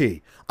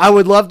guarantee. I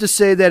would love to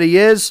say that he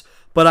is,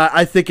 but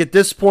I think at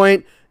this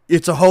point,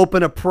 it's a hope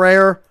and a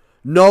prayer.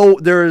 No,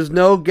 there is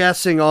no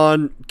guessing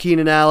on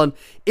Keenan Allen.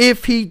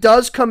 If he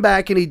does come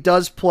back and he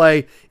does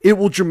play, it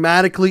will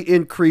dramatically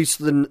increase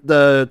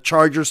the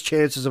Chargers'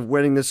 chances of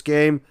winning this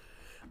game.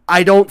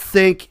 I don't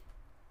think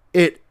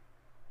it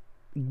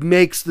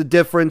makes the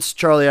difference.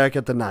 Charlie, I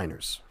get the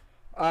Niners.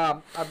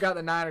 I've got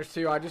the Niners,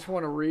 too. I just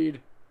want to read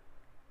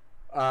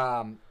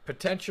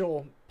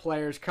potential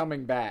players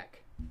coming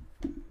back.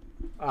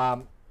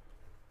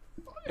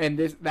 And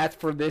that's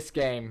for this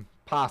game,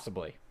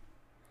 possibly.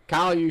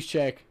 Kyle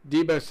Juszczyk,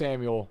 Deebo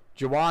Samuel,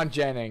 Jawan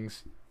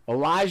Jennings,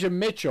 Elijah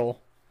Mitchell,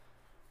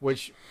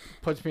 which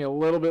puts me a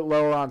little bit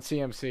lower on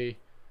CMC.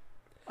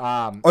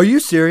 Are you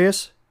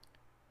serious?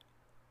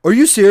 Are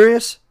you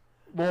serious?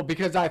 Well,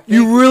 because I think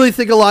You really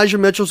think Elijah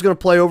Mitchell's going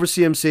to play over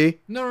CMC?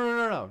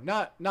 No.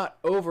 Not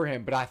over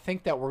him, but I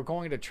think that we're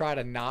going to try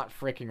to not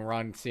freaking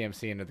run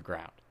CMC into the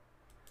ground.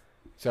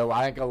 So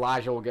I think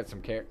Elijah will get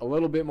a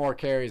little bit more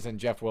carries than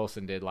Jeff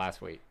Wilson did last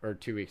week or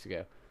 2 weeks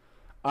ago.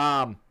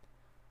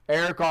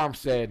 Eric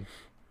Armstead,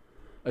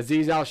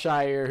 Azeez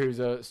Al-Shaair, who's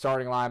a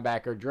starting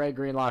linebacker, Dre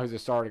Greenlaw, who's a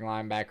starting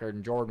linebacker,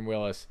 and Jordan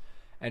Willis,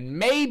 and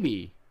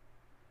maybe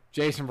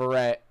Jason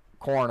Verrett,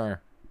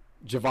 corner,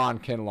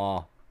 Javon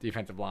Kinlaw,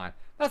 defensive line.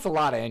 That's a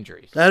lot of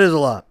injuries. That is a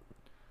lot.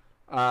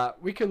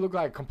 We could look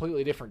like a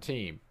completely different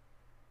team.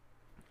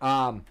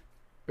 But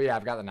yeah,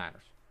 I've got the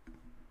Niners.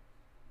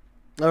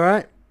 All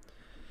right.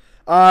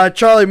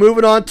 Charlie,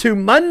 moving on to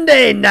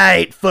Monday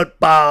Night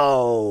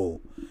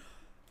Football.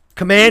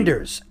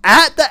 Commanders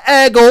at the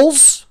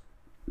Eagles.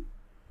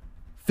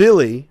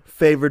 Philly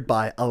favored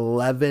by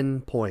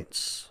 11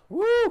 points.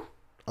 Woo!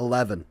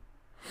 11.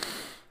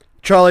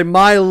 Charlie,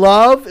 my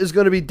love is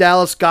going to be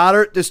Dallas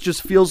Goedert. This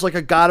just feels like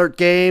a Goddard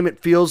game. It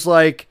feels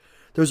like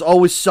there's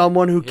always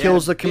someone who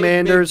kills the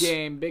Commanders.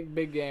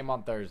 Big game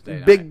on Thursday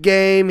night. Big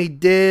game. He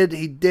did.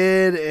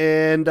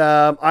 And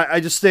I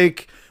just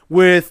think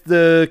with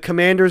the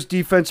Commanders'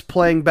 defense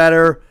playing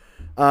better,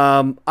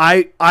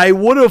 I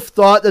would have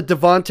thought that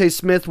Devontae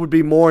Smith would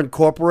be more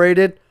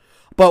incorporated,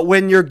 but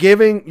when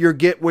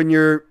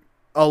you're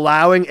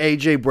allowing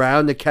A.J.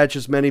 Brown to catch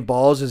as many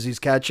balls as he's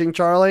catching,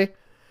 Charlie,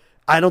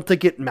 I don't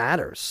think it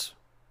matters.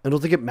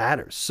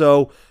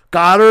 So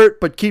Goddard,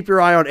 but keep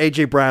your eye on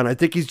A.J. Brown. I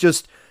think he's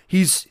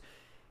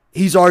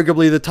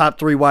arguably the top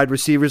 3 wide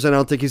receivers, and I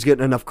don't think he's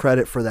getting enough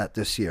credit for that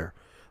this year.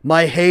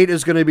 My hate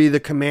is going to be the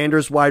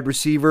Commanders' wide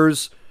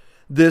receivers.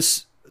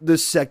 This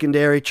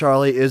secondary,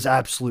 Charlie, is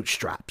absolute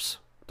straps.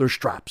 They're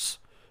straps,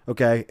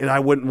 okay? And I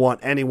wouldn't want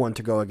anyone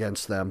to go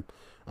against them.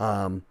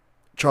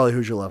 Charlie,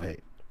 who's your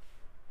love-hate?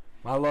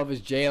 My love is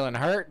Jalen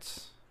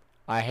Hurts.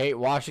 I hate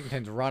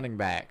Washington's running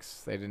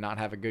backs. They did not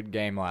have a good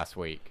game last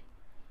week.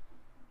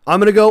 I'm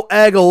going to go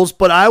Eagles,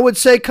 but I would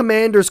say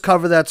Commanders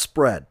cover that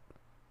spread.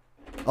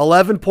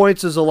 11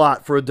 points is a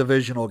lot for a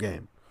divisional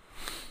game.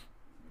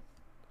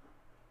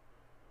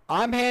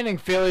 I'm handing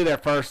Philly their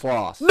first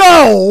loss.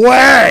 No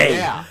way!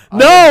 Yeah.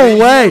 No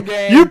way!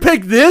 Game. You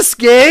picked this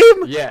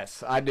game?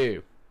 Yes, I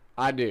do.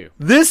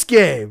 This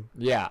game?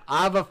 Yeah,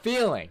 I have a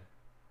feeling.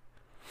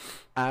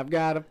 I've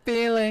got a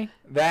feeling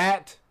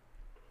that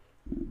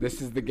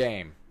this is the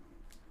game.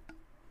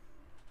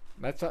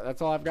 That's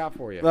all I've got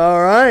for you.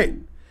 All right.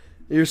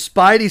 Your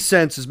spidey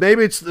senses.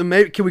 Maybe it's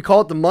can we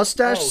call it the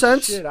mustache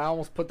sense? Shit, I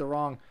almost put the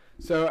wrong.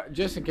 So,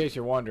 just in case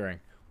you're wondering,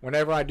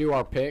 whenever I do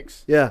our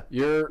picks, Yeah.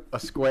 you're a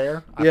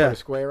square. I Yeah. put a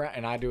square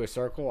and I do a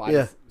circle. I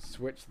Yeah. just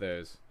switch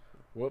those.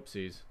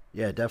 Whoopsies.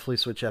 Yeah, definitely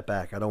switch that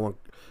back. I don't want.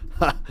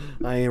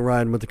 I ain't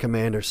riding with the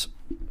Commanders.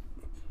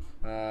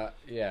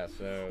 Yeah,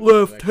 so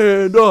Left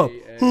hand up.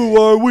 Who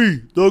are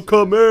we? The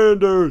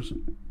Commanders.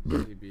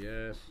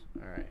 CBS.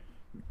 All right.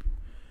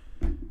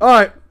 All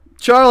right,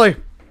 Charlie.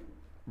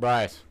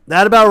 Bryce.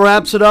 That about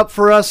wraps it up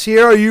for us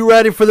here. Are you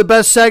ready for the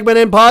best segment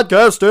in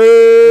podcasting?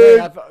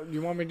 Wait,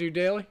 you want me to do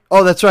daily?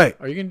 Oh, that's right.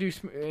 Are you going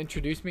to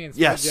introduce me in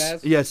smooth Yes.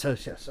 jazz?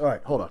 Yes. All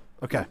right, hold on.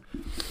 Okay.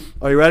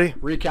 Are you ready?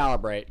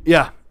 Recalibrate.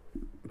 Yeah.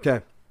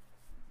 Okay.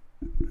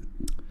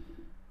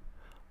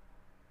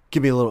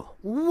 Give me a little.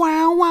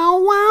 Wow, wow,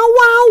 wow,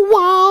 wow,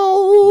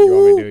 wow. You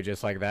want me to do it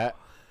just like that?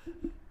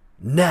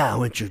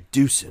 Now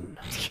introducing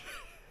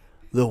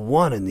the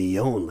one and the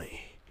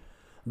only,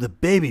 the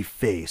baby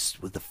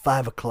face with the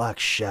 5 o'clock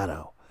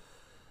shadow.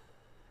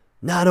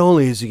 Not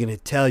only is he going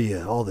to tell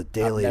you all the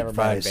daily I've never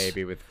met a advice,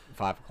 baby with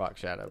 5 o'clock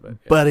shadow, but yeah,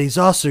 but he's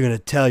also going to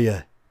tell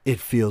you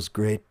it feels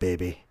great,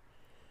 baby.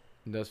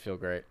 it does feel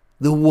great.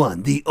 The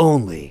one, the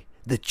only,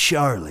 the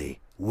Charlie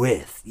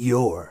with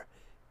your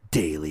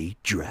daily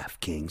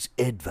DraftKings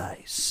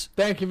advice.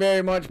 Thank you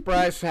very much,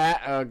 Bryce.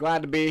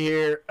 Glad to be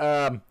here.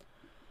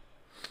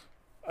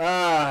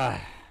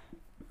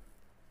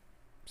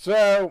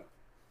 So,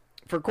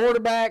 for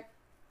quarterback,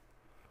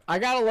 I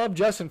gotta love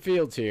Justin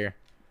Fields here.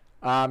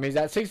 He's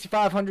at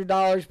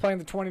 $6,500, playing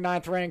the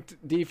 29th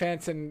ranked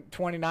defense and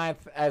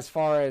 29th as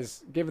far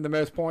as giving the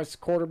most points to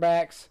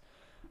quarterbacks.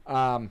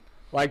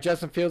 Like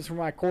Justin Fields for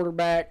my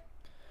quarterback.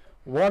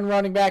 One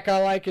running back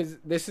I like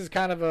this is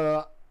kind of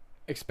a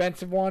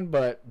expensive one,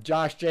 but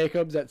Josh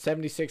Jacobs at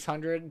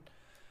 7,600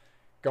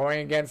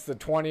 going against the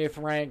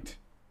 20th ranked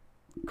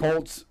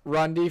Colts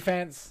run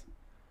defense.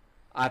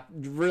 I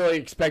really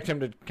expect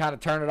him to kind of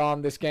turn it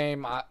on this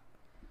game.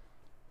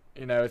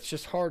 It's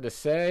just hard to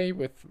say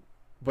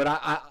but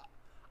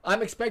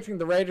I'm expecting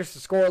the Raiders to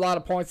score a lot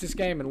of points this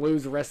game and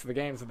lose the rest of the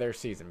games of their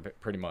season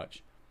pretty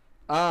much.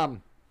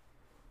 Wide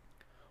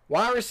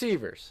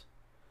receivers.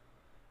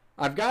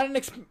 I've got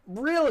a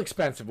real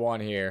expensive one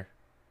here.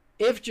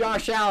 If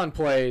Josh Allen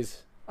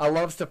plays, I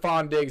love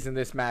Stephon Diggs in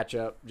this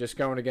matchup, just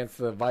going against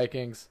the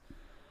Vikings.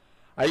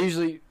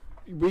 We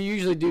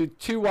usually do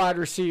 2 wide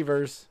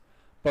receivers,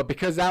 but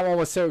because that one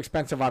was so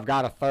expensive, I've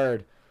got a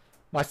third.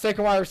 My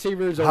second wide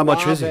receiver is How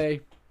much is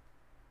he?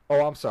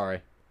 Oh, I'm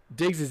sorry.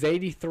 Diggs is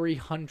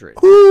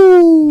 $8,300.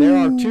 Ooh. There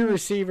are 2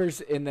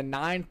 receivers in the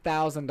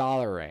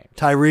 $9,000 range.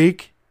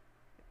 Tyreek.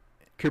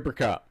 Cooper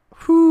Kupp.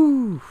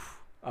 Whew.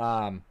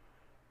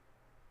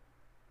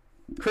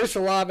 Chris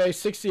Olave,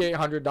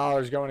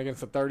 $6,800 going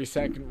against the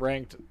 32nd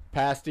ranked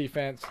pass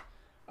defense.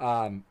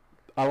 I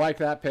like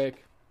that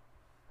pick.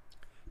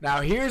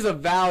 Now here's a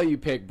value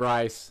pick,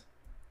 Bryce.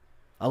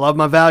 I love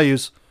my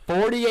values.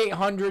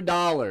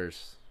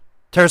 $4,800.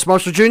 Terrace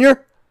Marshall Jr.?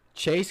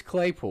 Chase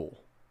Claypool.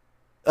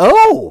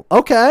 Oh,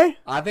 okay.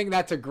 I think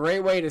that's a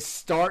great way to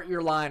start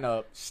your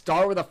lineup.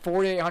 Start with a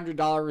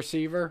 $4,800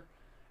 receiver,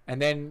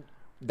 and then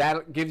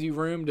that gives you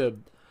room to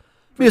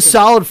Be a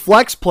solid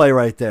flex play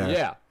right there.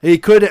 Yeah. He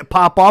could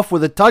pop off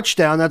with a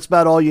touchdown. That's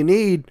about all you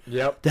need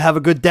Yep. to have a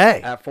good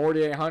day. At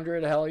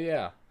 4,800, hell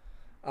yeah.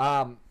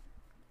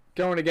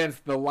 Going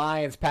against the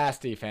Lions pass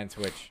defense,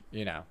 which,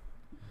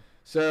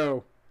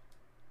 So,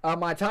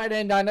 my tight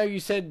end, I know you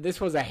said this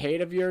was a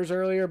hate of yours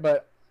earlier,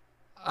 but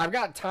I've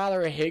got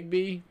Tyler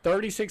Higbee,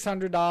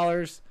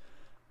 $3,600.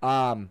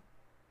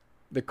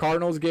 The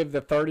Cardinals give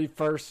the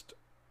 31st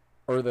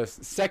or the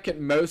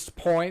second most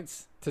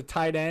points to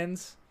tight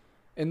ends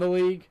in the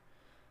league.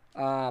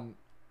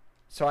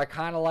 So I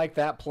kind of like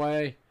that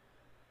play.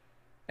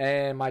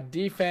 And my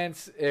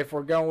defense, if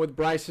we're going with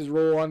Bryce's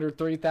rule under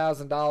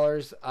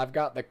 $3,000, I've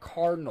got the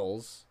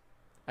Cardinals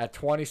at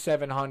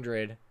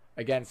 2,700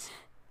 against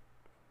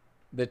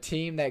the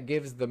team that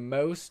gives the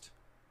most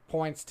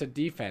points to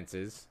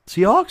defenses.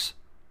 Seahawks?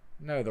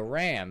 No, the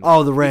Rams.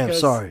 Oh, the Rams. Because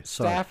Sorry.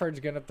 Stafford's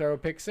going to throw a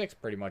pick 6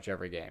 pretty much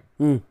every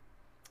game.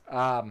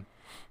 And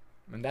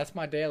that's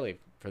my daily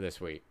for this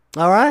week.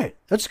 All right.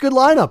 That's a good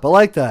lineup. I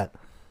like that.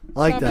 I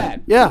like Not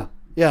that. bad.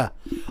 Yeah.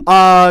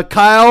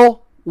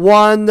 Kyle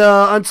won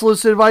the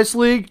Unsolicited Advice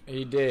League.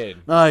 He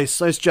did. Nice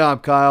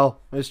job,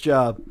 Kyle. Nice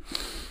job.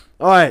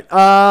 All right,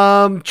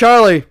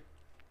 Charlie.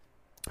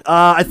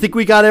 I think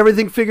we got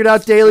everything figured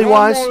out daily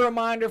wise. One more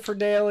reminder for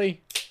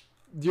daily: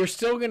 you're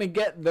still gonna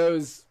get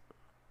those,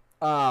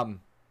 the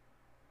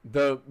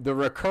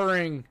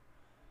recurring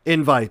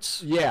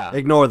Invites. Yeah.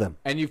 Ignore them.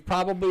 And you've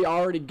probably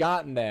already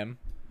gotten them.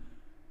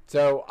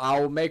 So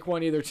I'll make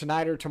one either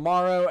tonight or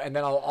tomorrow, and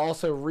then I'll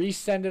also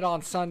resend it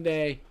on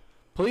Sunday.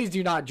 Please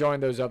do not join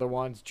those other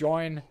ones.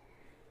 Join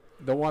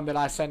the one that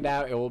I send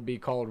out. It will be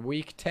called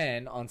Week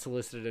 10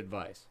 Unsolicited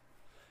Advice.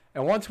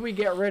 And once we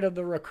get rid of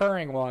the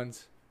recurring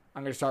ones,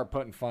 I'm going to start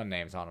putting fun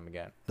names on them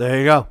again. There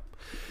you go.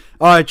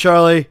 All right,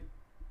 Charlie.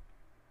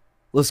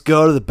 Let's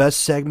go to the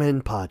best segment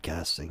in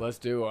podcasting. Let's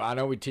do it. I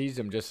know we teased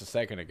them just a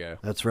second ago.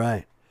 That's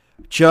right.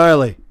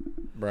 Charlie.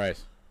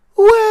 Bryce.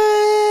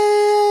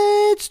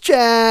 What's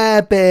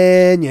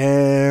chapping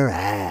your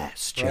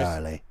ass,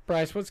 Charlie?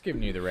 Bryce, what's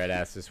giving you the red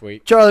ass this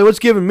week? Charlie, what's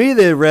giving me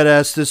the red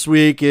ass this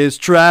week is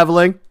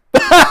traveling.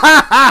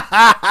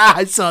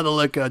 I saw the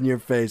look on your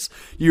face.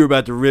 You were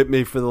about to rip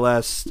me for the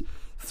last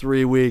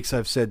 3 weeks.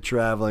 I've said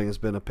traveling has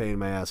been a pain in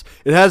my ass.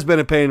 It has been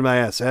a pain in my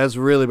ass. It has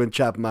really been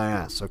chapping my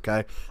ass,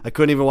 okay? I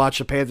couldn't even watch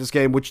the Panthers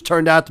game, which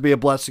turned out to be a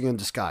blessing in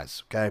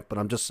disguise, okay? But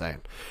I'm just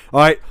saying. All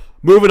right,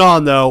 moving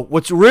on, though.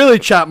 What's really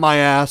chapped my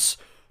ass,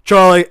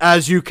 Charlie,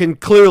 as you can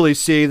clearly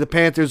see, the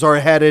Panthers are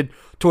headed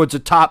towards a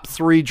top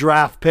 3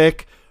 draft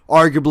pick,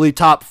 arguably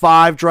top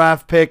 5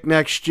 draft pick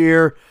next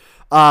year.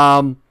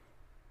 Charlie,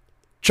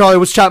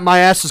 what's chapping my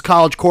ass is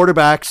college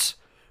quarterbacks.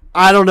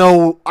 I don't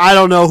know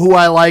who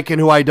I like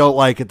and who I don't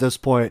like at this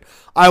point.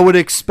 I would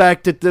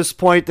expect at this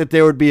point that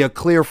there would be a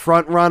clear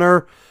front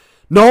runner.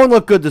 No one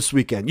looked good this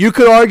weekend. You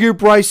could argue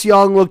Bryce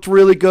Young looked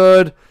really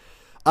good.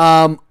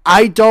 I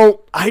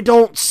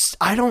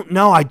don't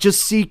know. I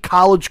just see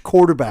college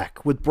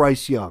quarterback with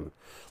Bryce Young.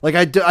 Like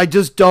I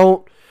just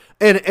don't,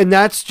 and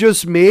that's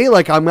just me.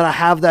 Like I'm gonna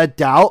have that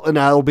doubt, and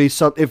that'll be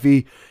something if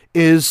he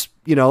is,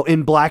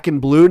 in black and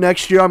blue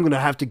next year. I'm gonna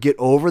have to get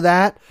over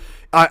that.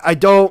 I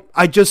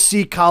just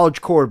see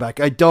college quarterback.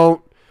 I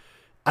don't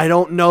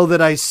know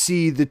that I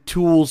see the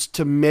tools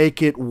to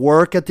make it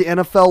work at the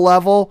NFL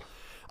level.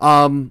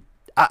 I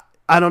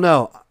don't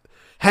know.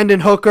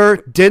 Hendon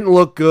Hooker didn't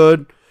look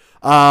good.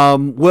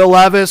 Will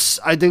Levis,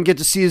 I didn't get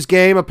to see his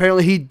game.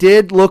 Apparently he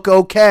did look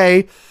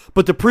okay,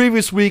 but the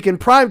previous week in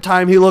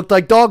primetime he looked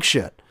like dog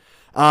shit.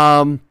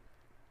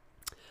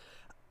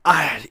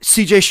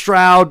 CJ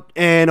Stroud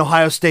and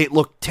Ohio State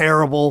looked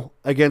terrible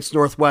against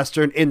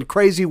Northwestern in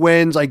crazy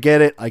wins. I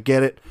get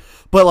it.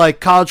 But like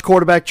college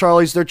quarterback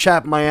Charlies, they're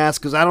chapping my ass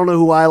because I don't know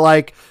who I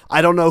like.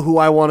 I don't know who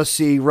I want to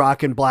see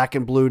rocking black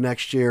and blue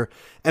next year.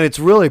 And it's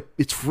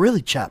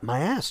really chapping my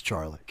ass,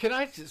 Charlie. Can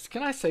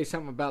I say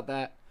something about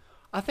that?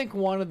 I think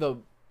one of the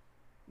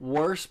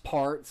worst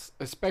parts,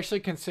 especially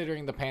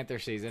considering the Panther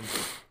season,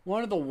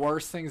 one of the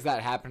worst things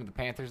that happened to the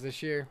Panthers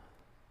this year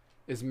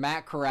is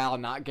Matt Corral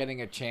not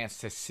getting a chance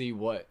to see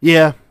what.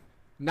 Yeah.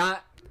 No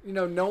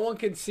one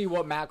can see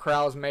what Matt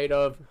Corral is made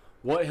of,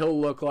 what he'll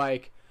look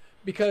like.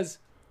 Because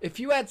if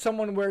you had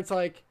someone where it's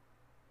like,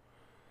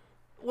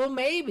 well,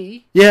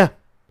 maybe. Yeah.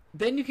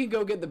 Then you can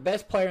go get the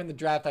best player in the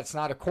draft that's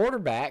not a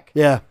quarterback.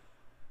 Yeah.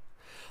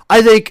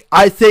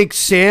 I think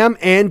Sam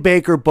and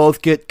Baker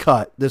both get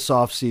cut this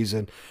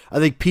offseason. I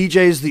think PJ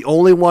is the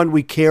only one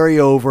we carry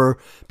over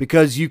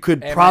because you could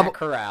Matt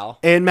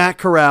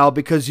Corral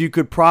because you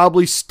could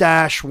probably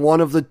stash one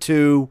of the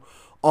two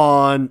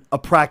on a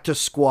practice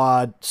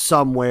squad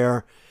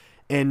somewhere,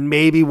 and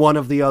maybe one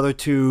of the other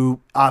two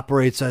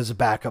operates as a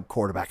backup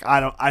quarterback.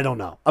 I don't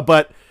know,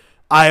 but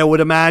I would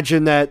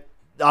imagine that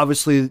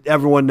obviously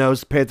everyone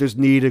knows the Panthers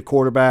need a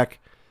quarterback,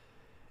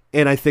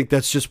 and I think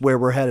that's just where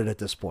we're headed at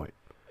this point.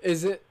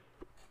 Is it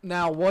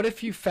now? What if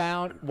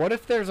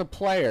there's a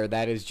player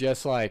that is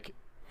just like,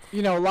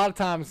 a lot of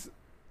times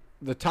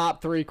the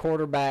top 3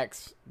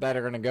 quarterbacks that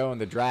are going to go in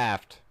the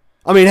draft.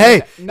 I mean,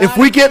 hey, if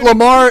we get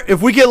Lamar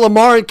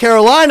in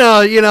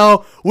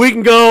Carolina, we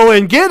can go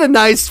and get a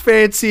nice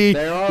fancy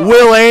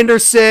Will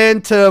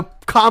Anderson to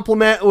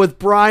complement with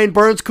Brian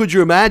Burns. Could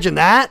you imagine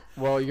that?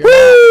 Well,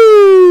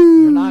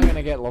 you're not going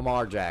to get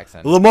Lamar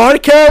Jackson. Lamar to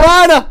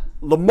Carolina.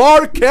 They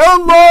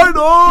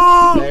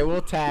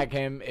will tag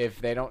him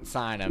if they don't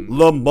sign him.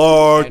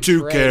 Lamar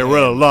to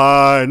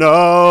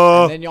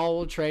Carolina. And then y'all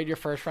will trade your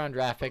first-round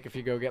draft pick if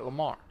you go get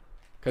Lamar.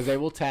 Because they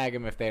will tag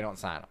him if they don't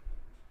sign him.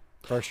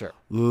 For sure.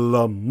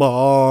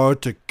 Lamar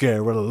to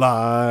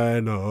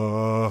Carolina.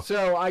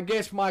 So, I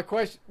guess my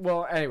question...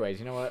 Well, anyways,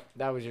 you know what?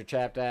 That was your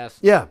chapped ass.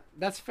 Yeah.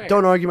 That's fair.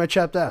 Don't argue my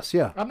chapped ass,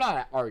 yeah. I'm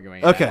not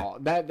arguing okay. at all.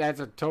 That's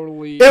a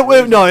totally...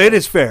 No, it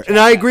is fair. And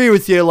I agree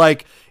with you.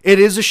 Like, it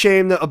is a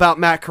shame about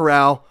Matt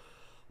Corral,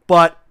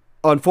 but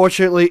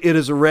unfortunately, it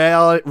is a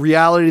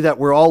reality that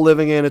we're all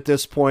living in at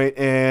this point,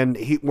 and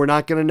we're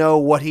not going to know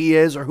what he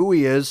is or who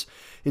he is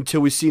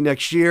until we see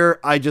next year.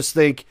 I just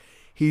think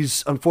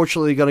he's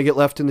unfortunately going to get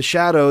left in the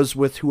shadows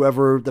with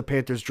whoever the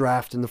Panthers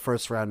draft in the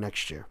first round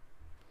next year.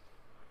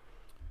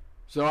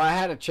 So I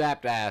had a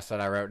chapped ass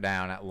that I wrote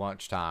down at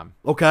lunchtime.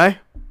 Okay.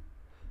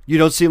 You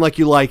don't seem like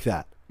you like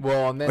that.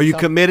 Well, and then are you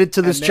committed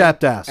to this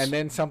chapped ass? And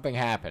then something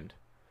happened.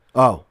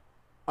 Oh.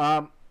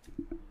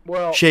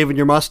 Well, shaving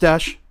your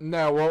mustache?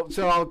 No, well,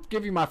 so I'll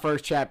give you my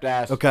first chapped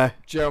ass. Okay.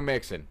 Joe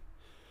Mixon.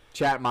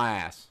 Chapped my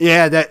ass.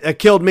 Yeah, that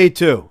killed me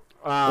too.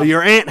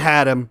 Your aunt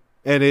had him,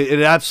 and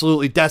it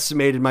absolutely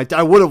decimated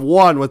I would have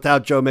won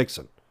without Joe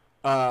Mixon.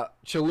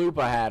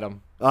 Chalupa had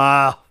him.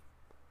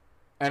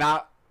 And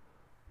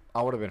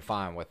I would have been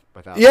fine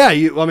without. Yeah,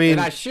 I mean, And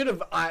I should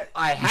have. I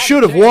had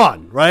should have a chance.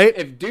 won, right?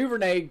 If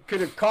Duvernay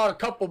could have caught a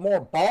couple more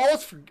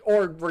balls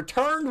or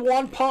returned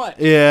one punt.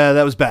 Yeah,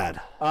 that was bad.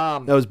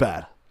 Um, That was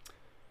bad.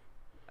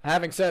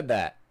 Having said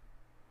that,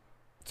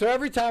 so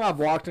every time I've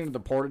walked into the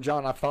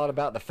Porta-John, I've thought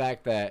about the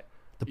fact that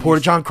The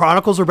Porta-John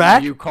Chronicles are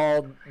back? you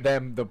called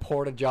them the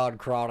Porta-John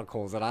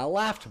Chronicles, and I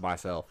laughed to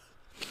myself.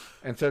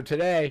 And so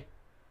today,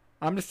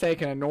 I'm just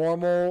taking a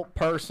normal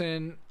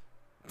person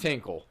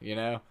tinkle, you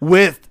know?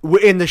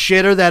 In the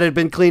shitter that had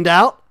been cleaned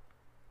out?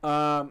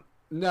 No.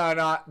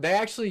 They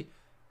actually,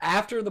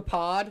 after the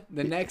pod,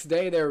 the next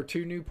day, there were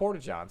 2 new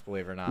Porta-Johns,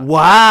 believe it or not.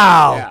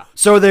 Wow. Yeah.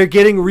 So they're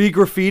getting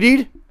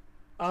re-graffitied?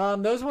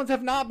 Those ones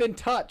have not been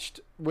touched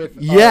with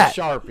Yet.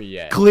 Sharpie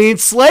yet. Clean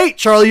slate,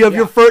 Charlie. You have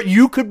your Yeah. first.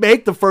 You could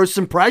make the first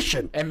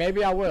impression. And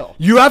maybe I will.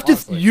 You have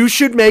honestly. to. You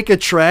should make a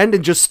trend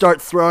and just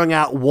start throwing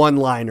out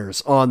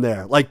one-liners on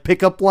there, like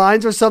pickup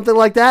lines or something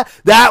like that.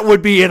 That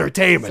would be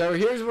entertainment. So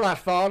here's what I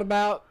thought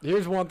about.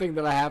 Here's one thing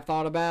that I have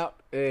thought about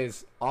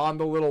is on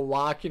the little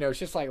lock, it's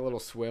just like a little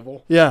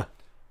swivel. Yeah.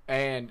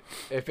 And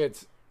if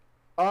it's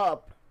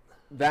up,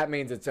 that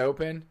means it's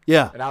open.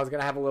 Yeah. And I was going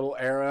to have a little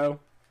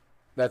arrow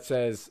that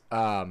says,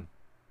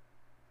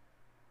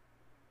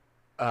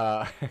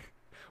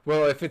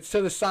 well, if it's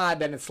to the side,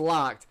 then it's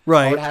locked.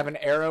 Right. I would have an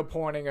arrow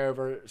pointing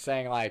over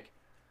saying, like,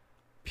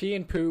 pee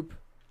and poop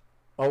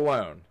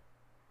alone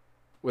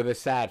with a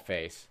sad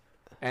face.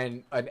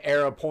 And an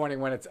arrow pointing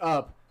when it's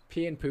up,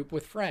 pee and poop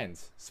with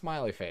friends,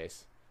 smiley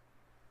face.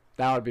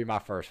 That would be my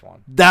first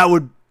one. That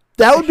would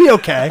be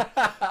okay.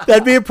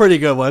 That'd be a pretty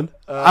good one.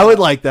 I would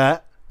like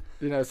that.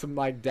 Some,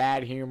 like,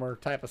 dad humor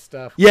type of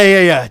stuff.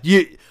 Yeah.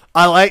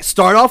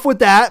 Start off with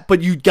that,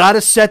 but you got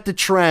to set the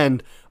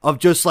trend of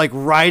just like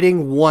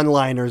writing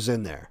one-liners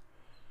in there.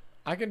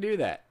 I can do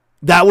that.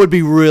 That would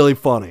be really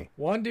funny.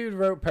 One dude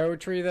wrote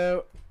poetry,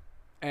 though,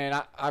 and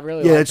I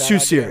really Yeah, like it's that too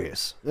idea.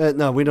 serious.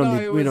 No, we don't No,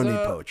 need it was, need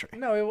poetry.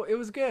 No, it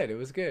was good. It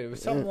was good. It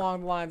was something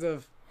along the lines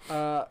of,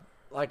 now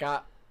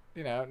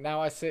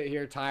I sit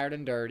here tired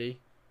and dirty,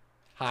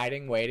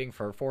 hiding, waiting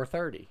for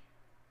 4:30.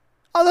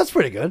 Oh, that's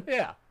pretty good.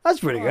 Yeah,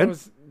 That's pretty It good.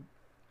 was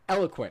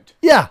eloquent.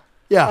 Yeah.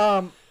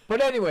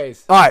 But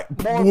anyways, All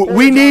right, more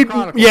we need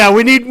Porta-John Chronicles.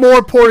 we need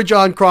more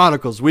Porta-John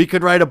Chronicles. We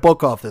could write a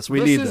book off this. We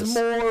need This this. is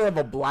more of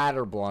a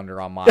bladder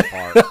blunder on my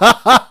part.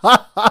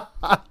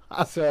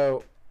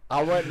 So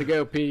I went to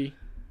go pee,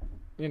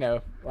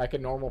 like a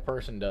normal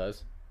person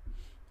does,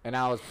 and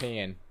I was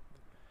peeing.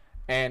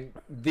 And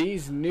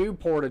these new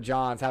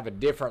Porta-Johns have a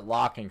different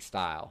locking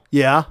style.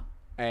 Yeah.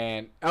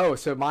 And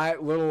so my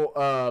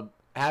little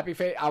happy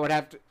face, I would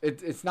have to.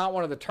 It's not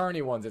one of the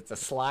turny ones. It's a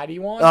slidey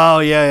one. Oh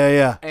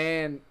yeah.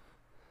 And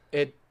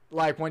it,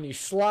 like, when you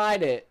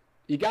slide it,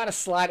 you got to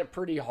slide it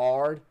pretty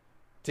hard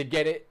to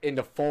get it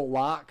into full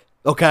lock.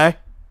 Okay.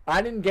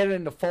 I didn't get it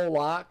into full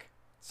lock,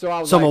 so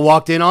I was Someone like,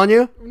 walked in on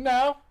you.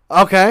 no,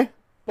 Okay.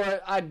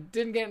 but I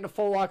didn't get into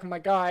full lock. I'm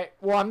like, all right,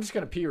 well, I'm just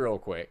gonna pee real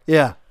quick.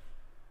 Yeah.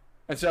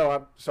 And so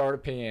I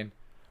started peeing.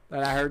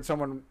 Then I heard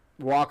someone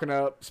walking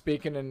up,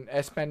 speaking in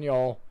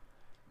Espanol,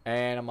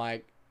 and I'm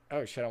like,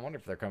 oh shit, I wonder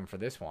if they're coming for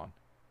this one.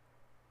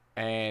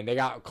 And they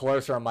got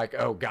closer. I'm like,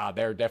 oh god,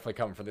 they're definitely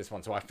coming for this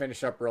one. So I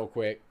finished up real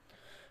quick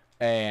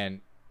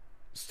and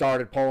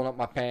started pulling up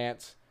my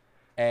pants.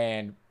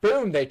 And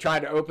boom, they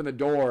tried to open the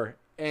door,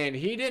 and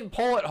he didn't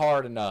pull it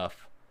hard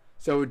enough,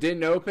 so it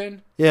didn't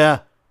open. Yeah.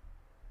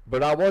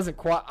 But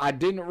I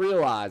didn't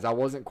realize I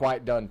wasn't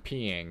quite done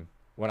peeing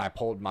when I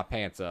pulled my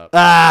pants up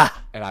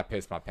and I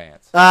pissed my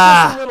pants.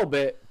 Just a little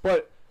bit,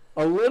 but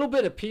a little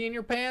bit of pee in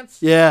your pants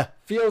Yeah.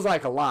 feels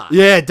like a lot.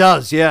 Yeah, it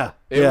does. Yeah.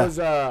 It yeah.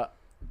 was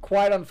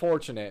quite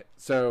unfortunate.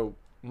 So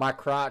my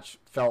crotch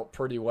felt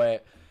pretty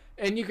wet,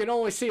 and you can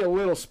only see a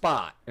little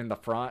spot in the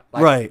front.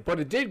 Right. But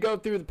it did go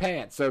through the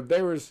pants, so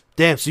there was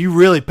Damn, so you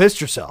really pissed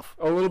yourself.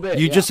 a little bit.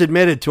 You yeah. just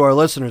admitted to our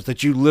listeners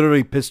that you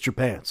literally pissed your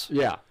pants.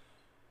 Yeah.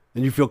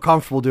 And you feel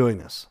comfortable doing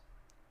this.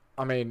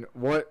 I mean,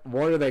 what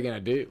are they gonna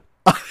do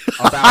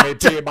about me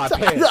peeing my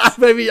pants?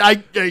 Maybe I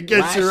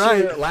guess you're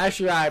right. Last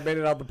year I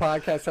admitted on the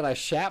podcast that I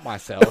shat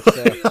myself.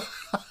 So.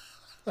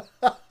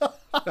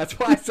 That's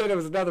why I said it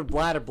was another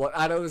bladder.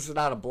 I know this is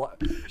not a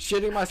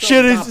shitting myself.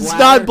 Shit is it's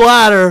not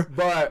bladder.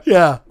 But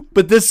Yeah.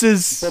 But this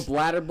is but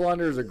bladder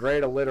blunder is a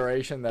great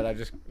alliteration that I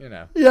just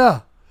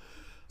yeah.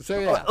 So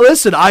yeah.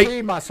 Listen, I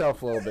peed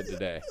myself a little bit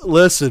today.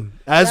 Listen,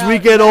 as Now- we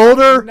get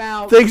older,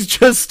 now- things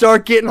just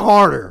start getting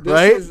harder, This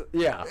right? is-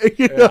 yeah.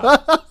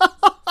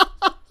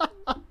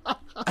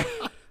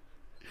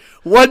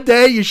 One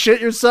day you shit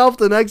yourself,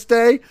 the next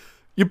day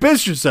you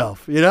piss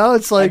yourself.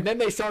 It's like And then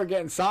they start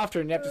getting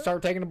softer, and you have to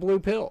start taking a blue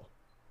pill.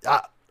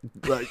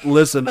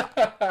 listen,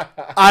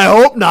 I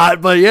hope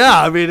not, but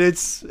yeah, I mean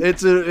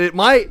it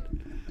might.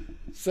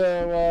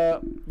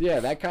 So yeah,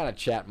 that kind of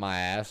chapped my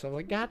ass. I was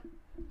like, God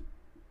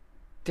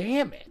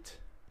damn it.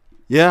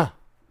 Yeah.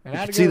 And I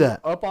had could to see go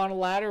that. up on a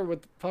ladder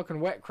with fucking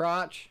wet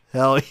crotch.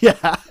 Hell yeah.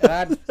 And I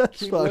had to That's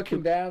keep fucking-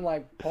 looking down,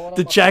 like pulling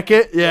To up my- check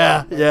it?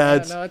 Yeah.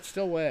 Yeah, no, it's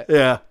still wet.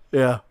 yeah.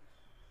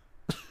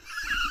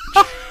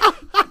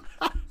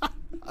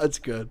 That's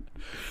good.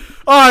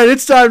 All right,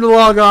 it's time to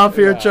log off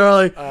here,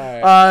 Charlie.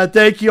 All right.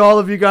 Thank you, all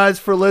of you guys,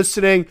 for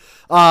listening.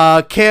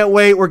 Can't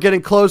wait. We're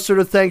getting closer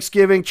to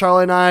Thanksgiving.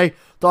 Charlie and I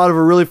thought of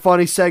a really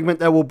funny segment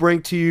that we'll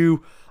bring to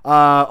you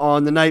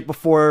on the night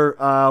before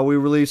we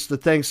release the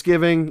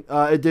Thanksgiving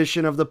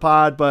edition of the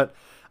pod. But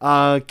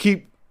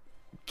keep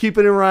it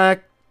in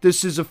rack.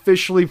 This is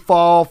officially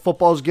fall.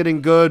 Football's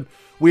getting good.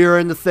 We are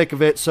in the thick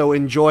of it, so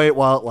enjoy it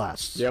while it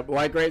lasts. Yep,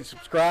 like, rate,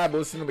 subscribe.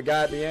 Listen to the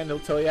guy at the end. He'll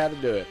tell you how to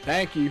do it.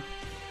 Thank you.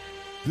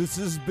 This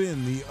has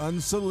been the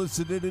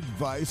Unsolicited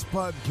Advice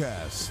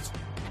Podcast.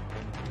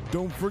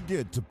 Don't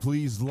forget to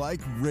please like,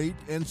 rate,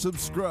 and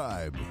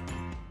subscribe.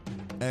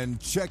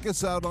 And check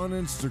us out on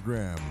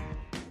Instagram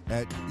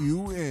at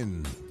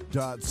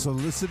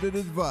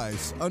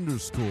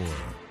un.solicitedadvice_.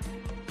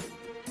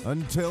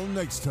 Until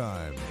next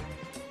time,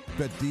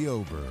 bet the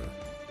over.